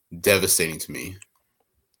 still devastating to me.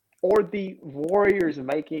 Or the Warriors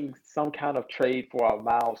making some kind of trade for a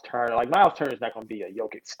Miles Turner. Like, Miles Turner is not going to be a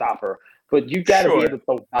Jokic stopper, but you got to be able to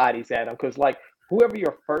throw bodies at him because, like, whoever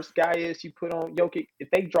your first guy is you put on Jokic,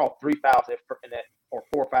 if they draw 3 fouls in that or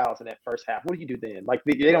 4 fouls in that first half, what do you do then? Like,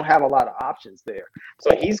 they don't have a lot of options there.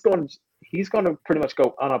 So he's going to pretty much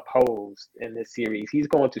go unopposed in this series. He's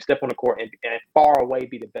going to step on the court and far away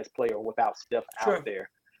be the best player without Steph out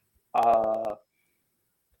there.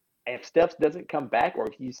 If Steph doesn't come back or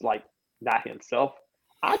he's like not himself,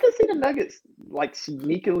 I can see the Nuggets like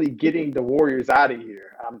sneakily getting the Warriors out of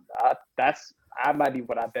here. I might be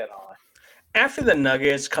what I bet on. After the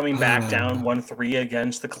Nuggets coming back down 1-3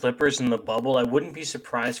 against the Clippers in the bubble, I wouldn't be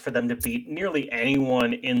surprised for them to beat nearly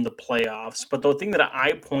anyone in the playoffs. But the thing that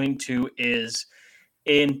I point to is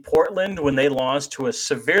in Portland, when they lost to a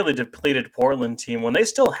severely depleted Portland team, when they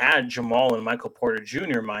still had Jamal and Michael Porter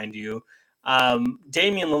Jr., mind you,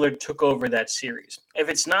 Damian Lillard took over that series. If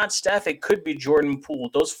it's not Steph, it could be Jordan Poole.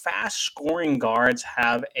 Those fast-scoring guards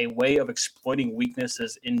have a way of exploiting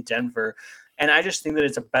weaknesses in Denver, and I just think that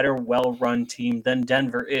it's a better, well-run team than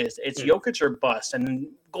Denver is. It's Jokic or bust, and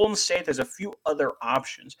in Golden State, there's a few other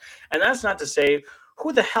options. And that's not to say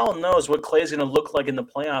who the hell knows what Klay's going to look like in the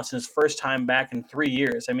playoffs in his first time back in 3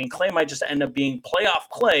 years. I mean, Klay might just end up being playoff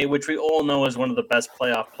Klay, which we all know is one of the best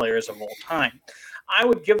playoff players of all time. I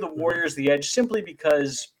would give the Warriors the edge simply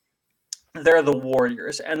because they're the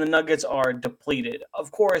Warriors and the Nuggets are depleted.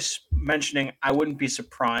 Of course, mentioning I wouldn't be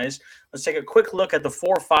surprised. Let's take a quick look at the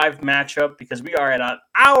 4-5 matchup because we are at an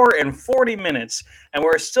hour and 40 minutes and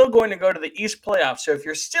we're still going to go to the East playoffs. So if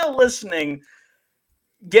you're still listening,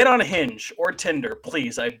 get on Hinge or Tinder,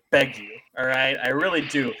 please. I beg you. All right? I really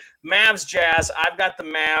do. Mavs, Jazz. I've got the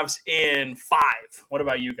Mavs in 5. What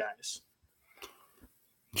about you guys?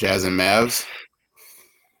 Jazz and Mavs?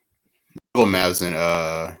 I'll go Mavs in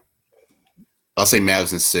I'll say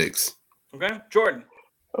Mavs in 6. Okay, Jordan.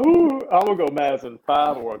 Ooh, I'm gonna go Mavs in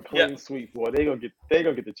 5 or a clean sweep. Boy, they gonna get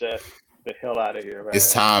the Jazz the hell out of here, man.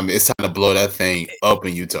 It's time to blow that thing up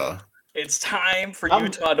in Utah. It's time for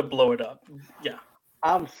Utah to blow it up. Yeah.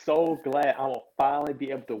 I'm so glad I'm gonna finally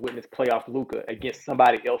be able to witness playoff Luka against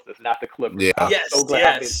somebody else that's not the Clippers. Yeah. I'm so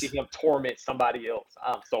glad I can see him torment somebody else.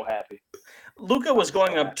 I'm so happy. Luka was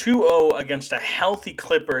going up 2-0 against a healthy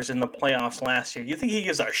Clippers in the playoffs last year. You think he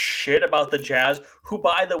gives a shit about the Jazz, who,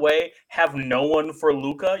 by the way, have no one for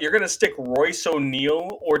Luka? You're going to stick Royce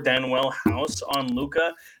O'Neal or Danuel House on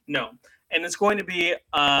Luka? No. And it's going to be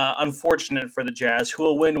unfortunate for the Jazz, who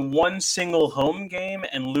will win one single home game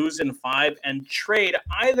and lose in 5 and trade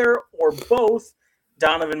either or both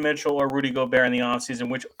Donovan Mitchell or Rudy Gobert in the offseason,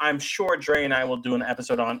 which I'm sure Dre and I will do an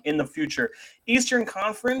episode on in the future. Eastern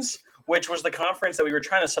Conference, which was the conference that we were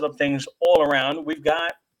trying to set up things all around. We've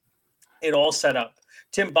got it all set up.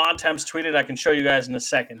 Tim Bontemps tweeted, I can show you guys in a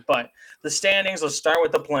second. But the standings, let's start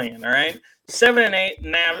with the play-in, all right? 7 and 8,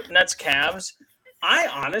 Nets, Cavs. I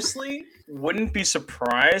honestly wouldn't be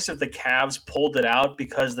surprised if the Cavs pulled it out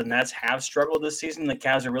because the Nets have struggled this season. The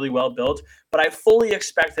Cavs are really well built. But I fully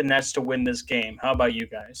expect the Nets to win this game. How about you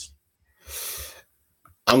guys?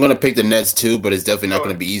 I'm gonna pick the Nets too, but it's definitely not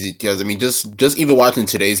gonna be easy because I mean, just even watching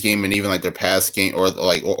today's game and even like their past game or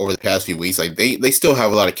like over the past few weeks, like they still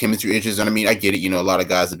have a lot of chemistry issues. And I mean, I get it. You know, a lot of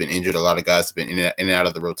guys have been injured, a lot of guys have been in and out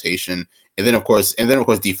of the rotation, and then of course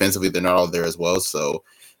defensively they're not all there as well. So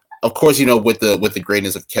of course, you know, with the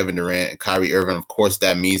greatness of Kevin Durant and Kyrie Irving, of course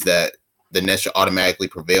that means that the Nets should automatically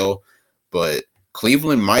prevail. But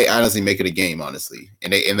Cleveland might honestly make it a game, honestly,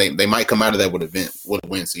 and they might come out of that with a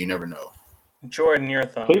win. So you never know. Jordan, your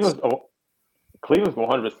thoughts? Cleveland's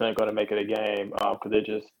 100% going to make it a game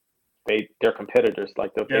because they're competitors.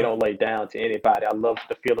 Like they don't lay down to anybody. I love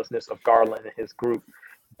the fearlessness of Garland and his group.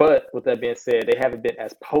 But with that being said, they haven't been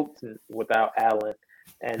as potent without Allen.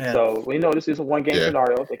 And so we know this is a one-game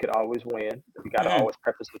scenario. They could always win. We got to always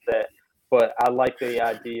preface with that. But I like the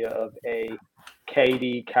idea of having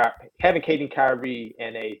KD and Kyrie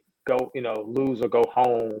in a lose or go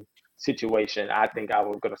home situation. I think I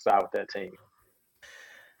was going to side with that team.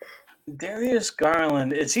 Darius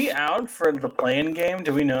Garland, is he out for the play-in game?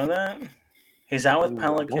 Do we know that? He's out with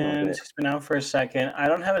Pelicans. He's been out for a second. I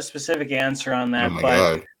don't have a specific answer on that,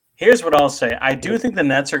 but here's what I'll say. I do think the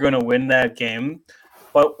Nets are going to win that game,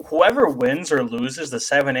 But whoever wins or loses the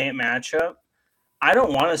 7-8 matchup, I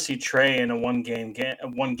don't want to see Trey in a one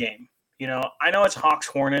game. You know, I know it's Hawks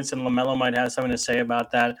Hornets, and LaMelo might have something to say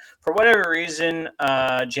about that. For whatever reason,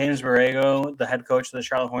 James Borrego, the head coach of the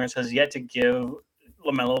Charlotte Hornets, has yet to give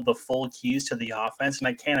LaMelo the full keys to the offense, and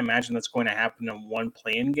I can't imagine that's going to happen in one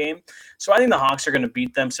play-in game. So I think the Hawks are going to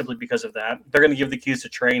beat them simply because of that. They're going to give the keys to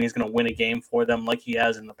Trey, and he's going to win a game for them like he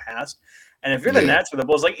has in the past. And if you're the Nets or the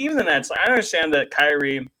Bulls, like even the Nets, I understand that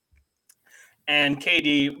Kyrie and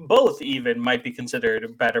KD both even might be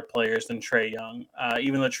considered better players than Trey Young,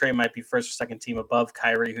 even though Trey might be first or second team above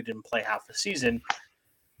Kyrie, who didn't play half the season.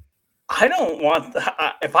 I don't want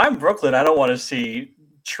if I'm Brooklyn, I don't want to see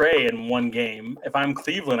Trey in one game. If I'm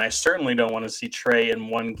Cleveland, I certainly don't want to see Trey in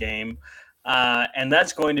one game. And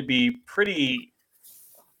that's going to be pretty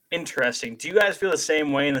interesting. Do you guys feel the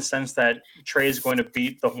same way in the sense that Trey is going to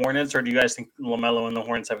beat the Hornets, or do you guys think LaMelo and the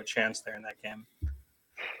Hornets have a chance there in that game?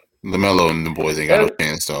 LaMelo and the boys ain't got no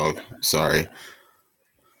chance, dog. Sorry.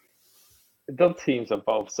 Those teams are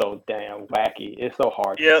both so damn wacky. It's so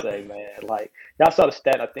hard to say, man. Like, y'all saw the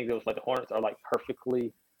stat. I think it was like the Hornets are like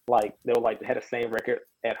perfectly, like they were like they had the same record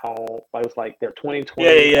at home. Like it was like they're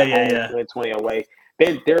 20-20 at home, 20 away.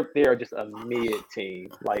 They are just a mid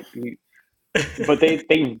team. Like, but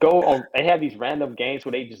they go on. They have these random games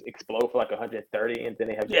where they just explode for like 130, and then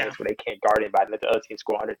they have games where they can't guard anybody and let the other team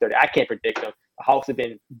score 130. I can't predict them. The Hawks have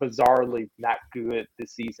been bizarrely not good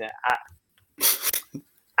this season.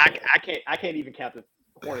 I can't even count the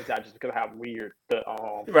Hornets out just because of how weird the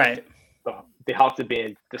Hawks have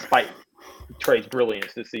been despite Trey's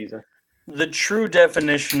brilliance this season. The true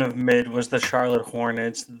definition of mid was the Charlotte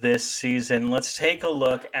Hornets this season. Let's take a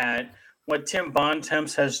look at what Tim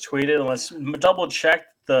Bontemps has tweeted. Let's double check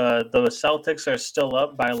the Celtics are still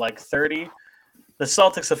up by like 30. The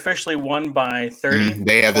Celtics officially won by 30.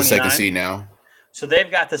 They have the second seed now. So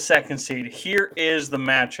they've got the second seed. Here is the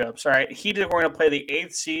matchups. All right, we're going to play the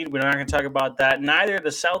 8th seed. We're not going to talk about that. Neither the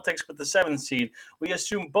Celtics, but the 7th seed. We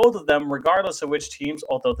assume both of them, regardless of which teams,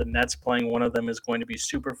 although the Nets playing one of them is going to be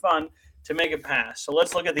super fun, to make it pass. So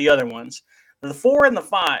let's look at the other ones. The 4 and the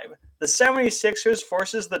 5. The 76ers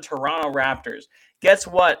versus the Toronto Raptors. Guess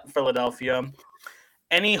what, Philadelphia?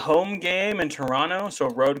 Any home game in Toronto, so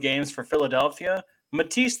road games for Philadelphia,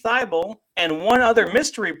 Matisse Thybulle and one other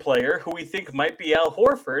mystery player who we think might be Al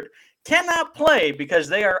Horford cannot play because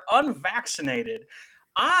they are unvaccinated.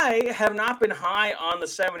 I have not been high on the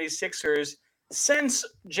 76ers since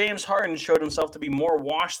James Harden showed himself to be more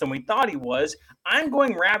washed than we thought he was. I'm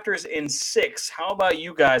going Raptors in 6. How about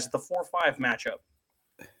you guys, the 4-5 matchup?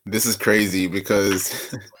 This is crazy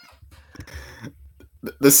because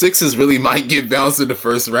the Sixers really might get bounced in the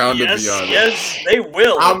first round, to be honest. Yes, they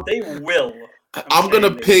will. They will. I'm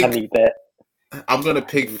gonna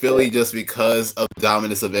pick Philly just because of the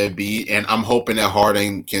dominance of Embiid, and I'm hoping that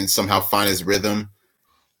Harden can somehow find his rhythm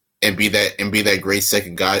and be that great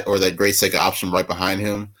second guy or that great second option right behind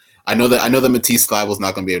him. I know that Matisse Thybulle is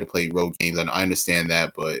not going to be able to play road games, and I understand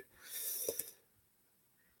that, but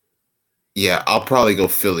yeah, I'll probably go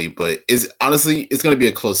Philly. But it's going to be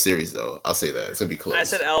a close series, though. I'll say that it's going to be close. I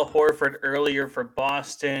said Al Horford earlier for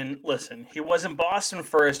Boston. Listen, he was in Boston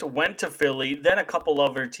first, went to Philly, then a couple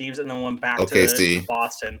other teams, and then went back to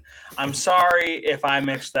Boston. I'm sorry if I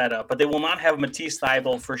mixed that up, but they will not have Matisse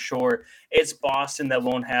Thybulle for sure. It's Boston that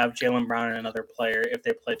won't have Jaylen Brown and another player if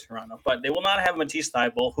they play Toronto. But they will not have Matisse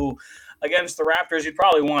Thybulle, who against the Raptors you'd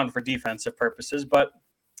probably want for defensive purposes, but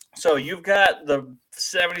so you've got the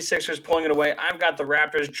 76ers pulling it away. I've got the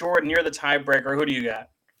Raptors. Jordan, you're the tiebreaker. Who do you got?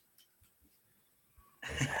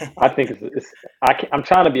 I think I'm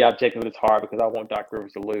trying to be objective. It's hard because I want Doc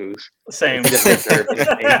Rivers to lose. Same. He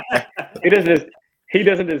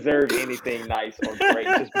doesn't deserve anything nice or great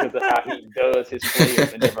just because of how he does his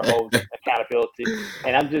players and never holds accountability.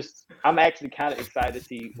 And I'm actually kind of excited to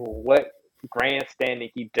see what grandstanding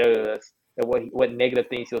he does. And what negative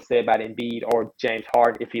things he'll say about Embiid or James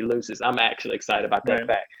Harden if he loses. I'm actually excited about that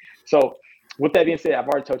fact. So, with that being said, I've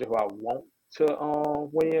already told you who I want to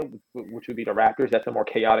win, which would be the Raptors. That's a more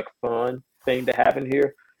chaotic, fun thing to happen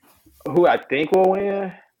here. Who I think will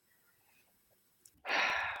win?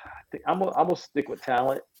 I'm gonna stick with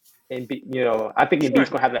talent, and I think Embiid's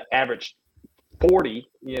gonna have an average 40.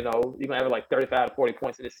 You're gonna have like 35 to 40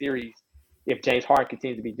 points in the series. If James Harden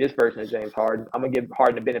continues to be this version of James Harden, I'm going to give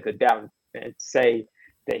Harden the benefit of the doubt and say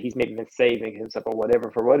that he's maybe been saving himself or whatever.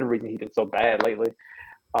 For whatever reason, he's been so bad lately.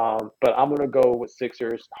 But I'm going to go with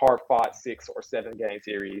Sixers, hard-fought 6 or 7 game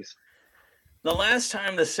series. The last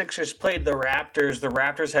time the Sixers played the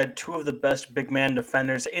Raptors had two of the best big man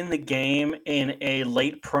defenders in the game in a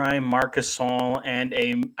late prime Marcus Gasol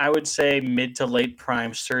and I would say mid to late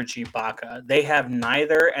prime Serge Ibaka. They have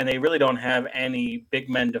neither, and they really don't have any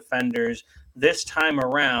big men defenders this time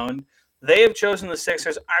around. They have chosen the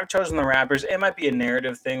Sixers. I've chosen the Raptors. It might be a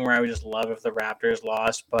narrative thing where I would just love if the Raptors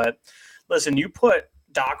lost, but listen, you put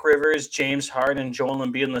Doc Rivers, James Harden, and Joel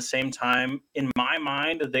Embiid in the same time, in my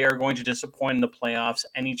mind, they are going to disappoint in the playoffs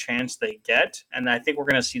any chance they get. And I think we're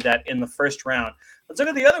going to see that in the first round. Let's look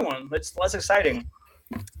at the other one. It's less exciting.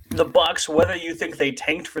 The Bucks, whether you think they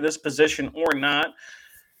tanked for this position or not,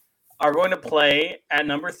 are going to play at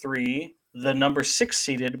number 3, the number 6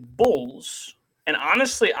 seeded Bulls. And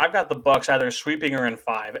honestly, I've got the Bucks either sweeping or in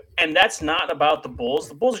 5. And that's not about the Bulls.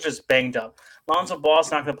 The Bulls are just banged up. Lonzo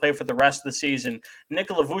Ball's not going to play for the rest of the season.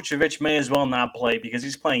 Nikola Vucevic may as well not play because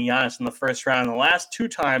he's playing Giannis in the first round. The last 2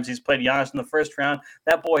 times he's played Giannis in the first round,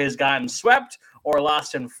 that boy has gotten swept or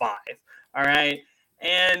lost in 5. All right?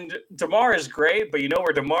 And DeMar is great, but you know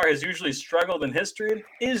where DeMar has usually struggled in history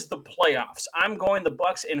is the playoffs. I'm going the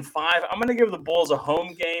Bucks in 5. I'm going to give the Bulls a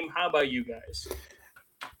home game. How about you guys?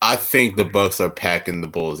 I think the Bucks are packing the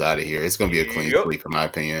Bulls out of here. It's going to be a clean sweep, in my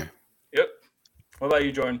opinion. Yep. What about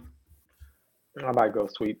you, Jordan? I might go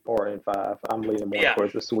sweep or in 5. I'm leaning more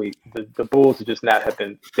towards the sweep. The Bulls just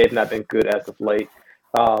they've not been good as of late.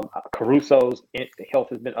 Caruso's health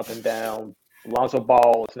has been up and down. Lonzo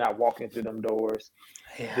Ball is not walking through them doors.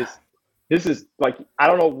 Yeah. This is like I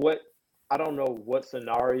don't know what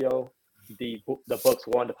scenario the Bucks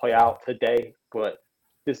wanted to play out today, but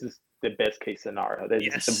this is the best case scenario.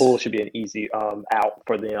 Yes. The Bulls should be an easy out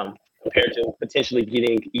for them compared to potentially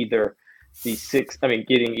getting either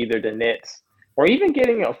getting either the Nets or even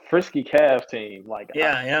getting a frisky Cavs team. I'm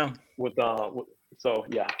gonna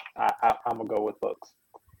go with Bucks.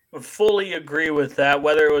 Fully agree with that.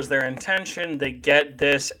 Whether it was their intention, they get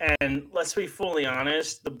this. And let's be fully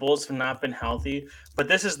honest, the Bulls have not been healthy. But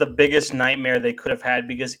this is the biggest nightmare they could have had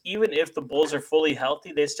because even if the Bulls are fully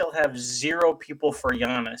healthy, they still have 0 people for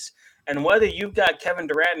Giannis. And whether you've got Kevin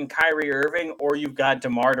Durant and Kyrie Irving or you've got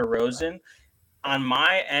DeMar DeRozan, on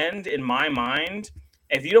my end, in my mind,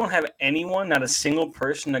 if you don't have anyone, not a single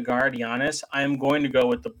person to guard Giannis, I'm going to go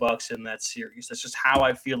with the Bucks in that series. That's just how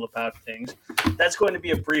I feel about things. That's going to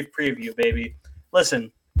be a brief preview, baby.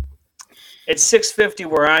 Listen, it's 6:50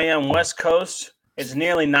 where I am, West Coast. It's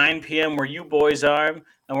nearly 9 p.m. where you boys are,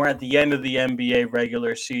 and we're at the end of the NBA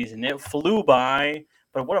regular season. It flew by,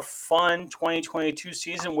 but what a fun 2022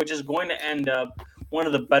 season, which is going to end up one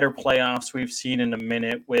of the better playoffs we've seen in a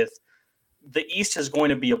minute with the East is going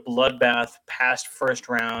to be a bloodbath past first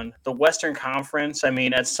round. The Western Conference,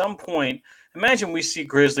 at some point, imagine we see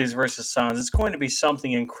Grizzlies versus Suns. It's going to be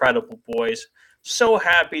something incredible, boys. So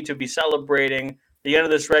happy to be celebrating the end of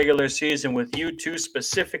this regular season with you two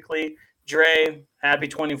specifically. Dre, happy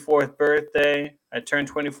 24th birthday. I turned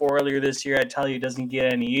 24 earlier this year. I tell you, it doesn't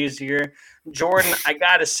get any easier. Jordan, I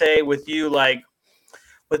got to say with you,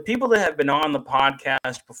 with people that have been on the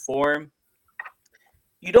podcast before,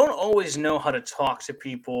 you don't always know how to talk to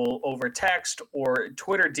people over text or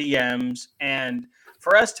Twitter DMs. And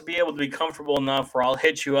for us to be able to be comfortable enough where I'll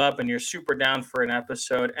hit you up and you're super down for an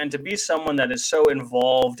episode, and to be someone that is so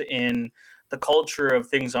involved in the culture of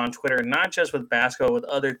things on Twitter, not just with basketball, with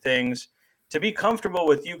other things, to be comfortable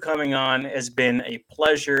with you coming on has been a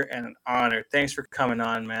pleasure and an honor. Thanks for coming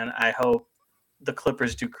on, man. I hope the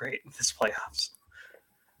Clippers do great in this playoffs.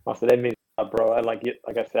 Also, that means bro. Like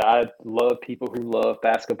I said, I love people who love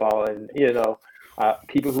basketball and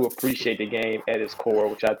people who appreciate the game at its core,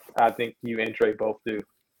 which I think you and Dre both do.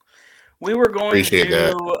 We were going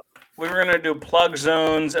to do plug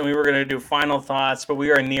zones and we were going to do final thoughts, but we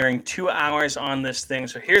are nearing 2 hours on this thing.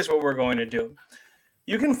 So here's what we're going to do.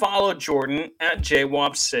 You can follow Jordan at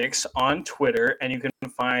Jaywop6 on Twitter, and you can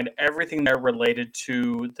find everything there related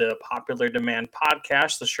to the Popular Demand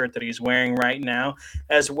podcast, the shirt that he's wearing right now,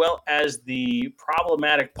 as well as the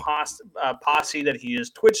problematic posse that he is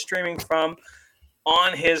Twitch streaming from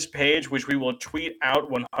on his page, which we will tweet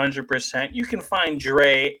out 100%. You can find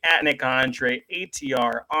Dre at Nick Andre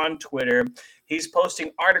ATR on Twitter. He's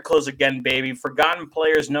posting articles again, baby. Forgotten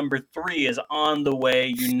Players number 3 is on the way.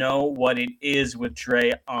 You know what it is with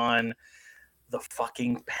Dre on the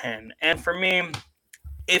fucking pen. And for me,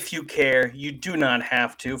 if you care, you do not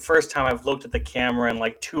have to. First time I've looked at the camera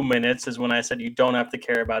in 2 minutes is when I said you don't have to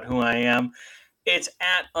care about who I am. It's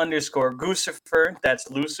at _Gucifer. That's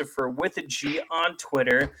Lucifer with a G on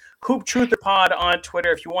Twitter. Hoop Truther Pod on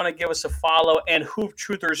Twitter if you want to give us a follow. And Hoop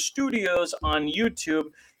Truther Studios on YouTube.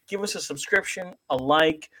 Give us a subscription, a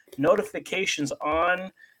like, notifications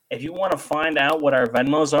on. If you want to find out what our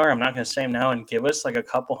Venmos are, I'm not going to say them now, and give us like a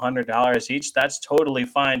couple $100 each. That's totally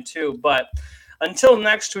fine too. But until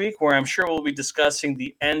next week, where I'm sure we'll be discussing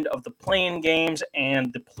the end of the play-in games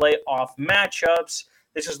and the playoff matchups,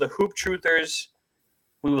 this is the Hoop Truthers.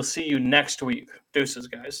 We will see you next week. Deuces,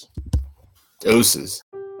 guys. Deuces.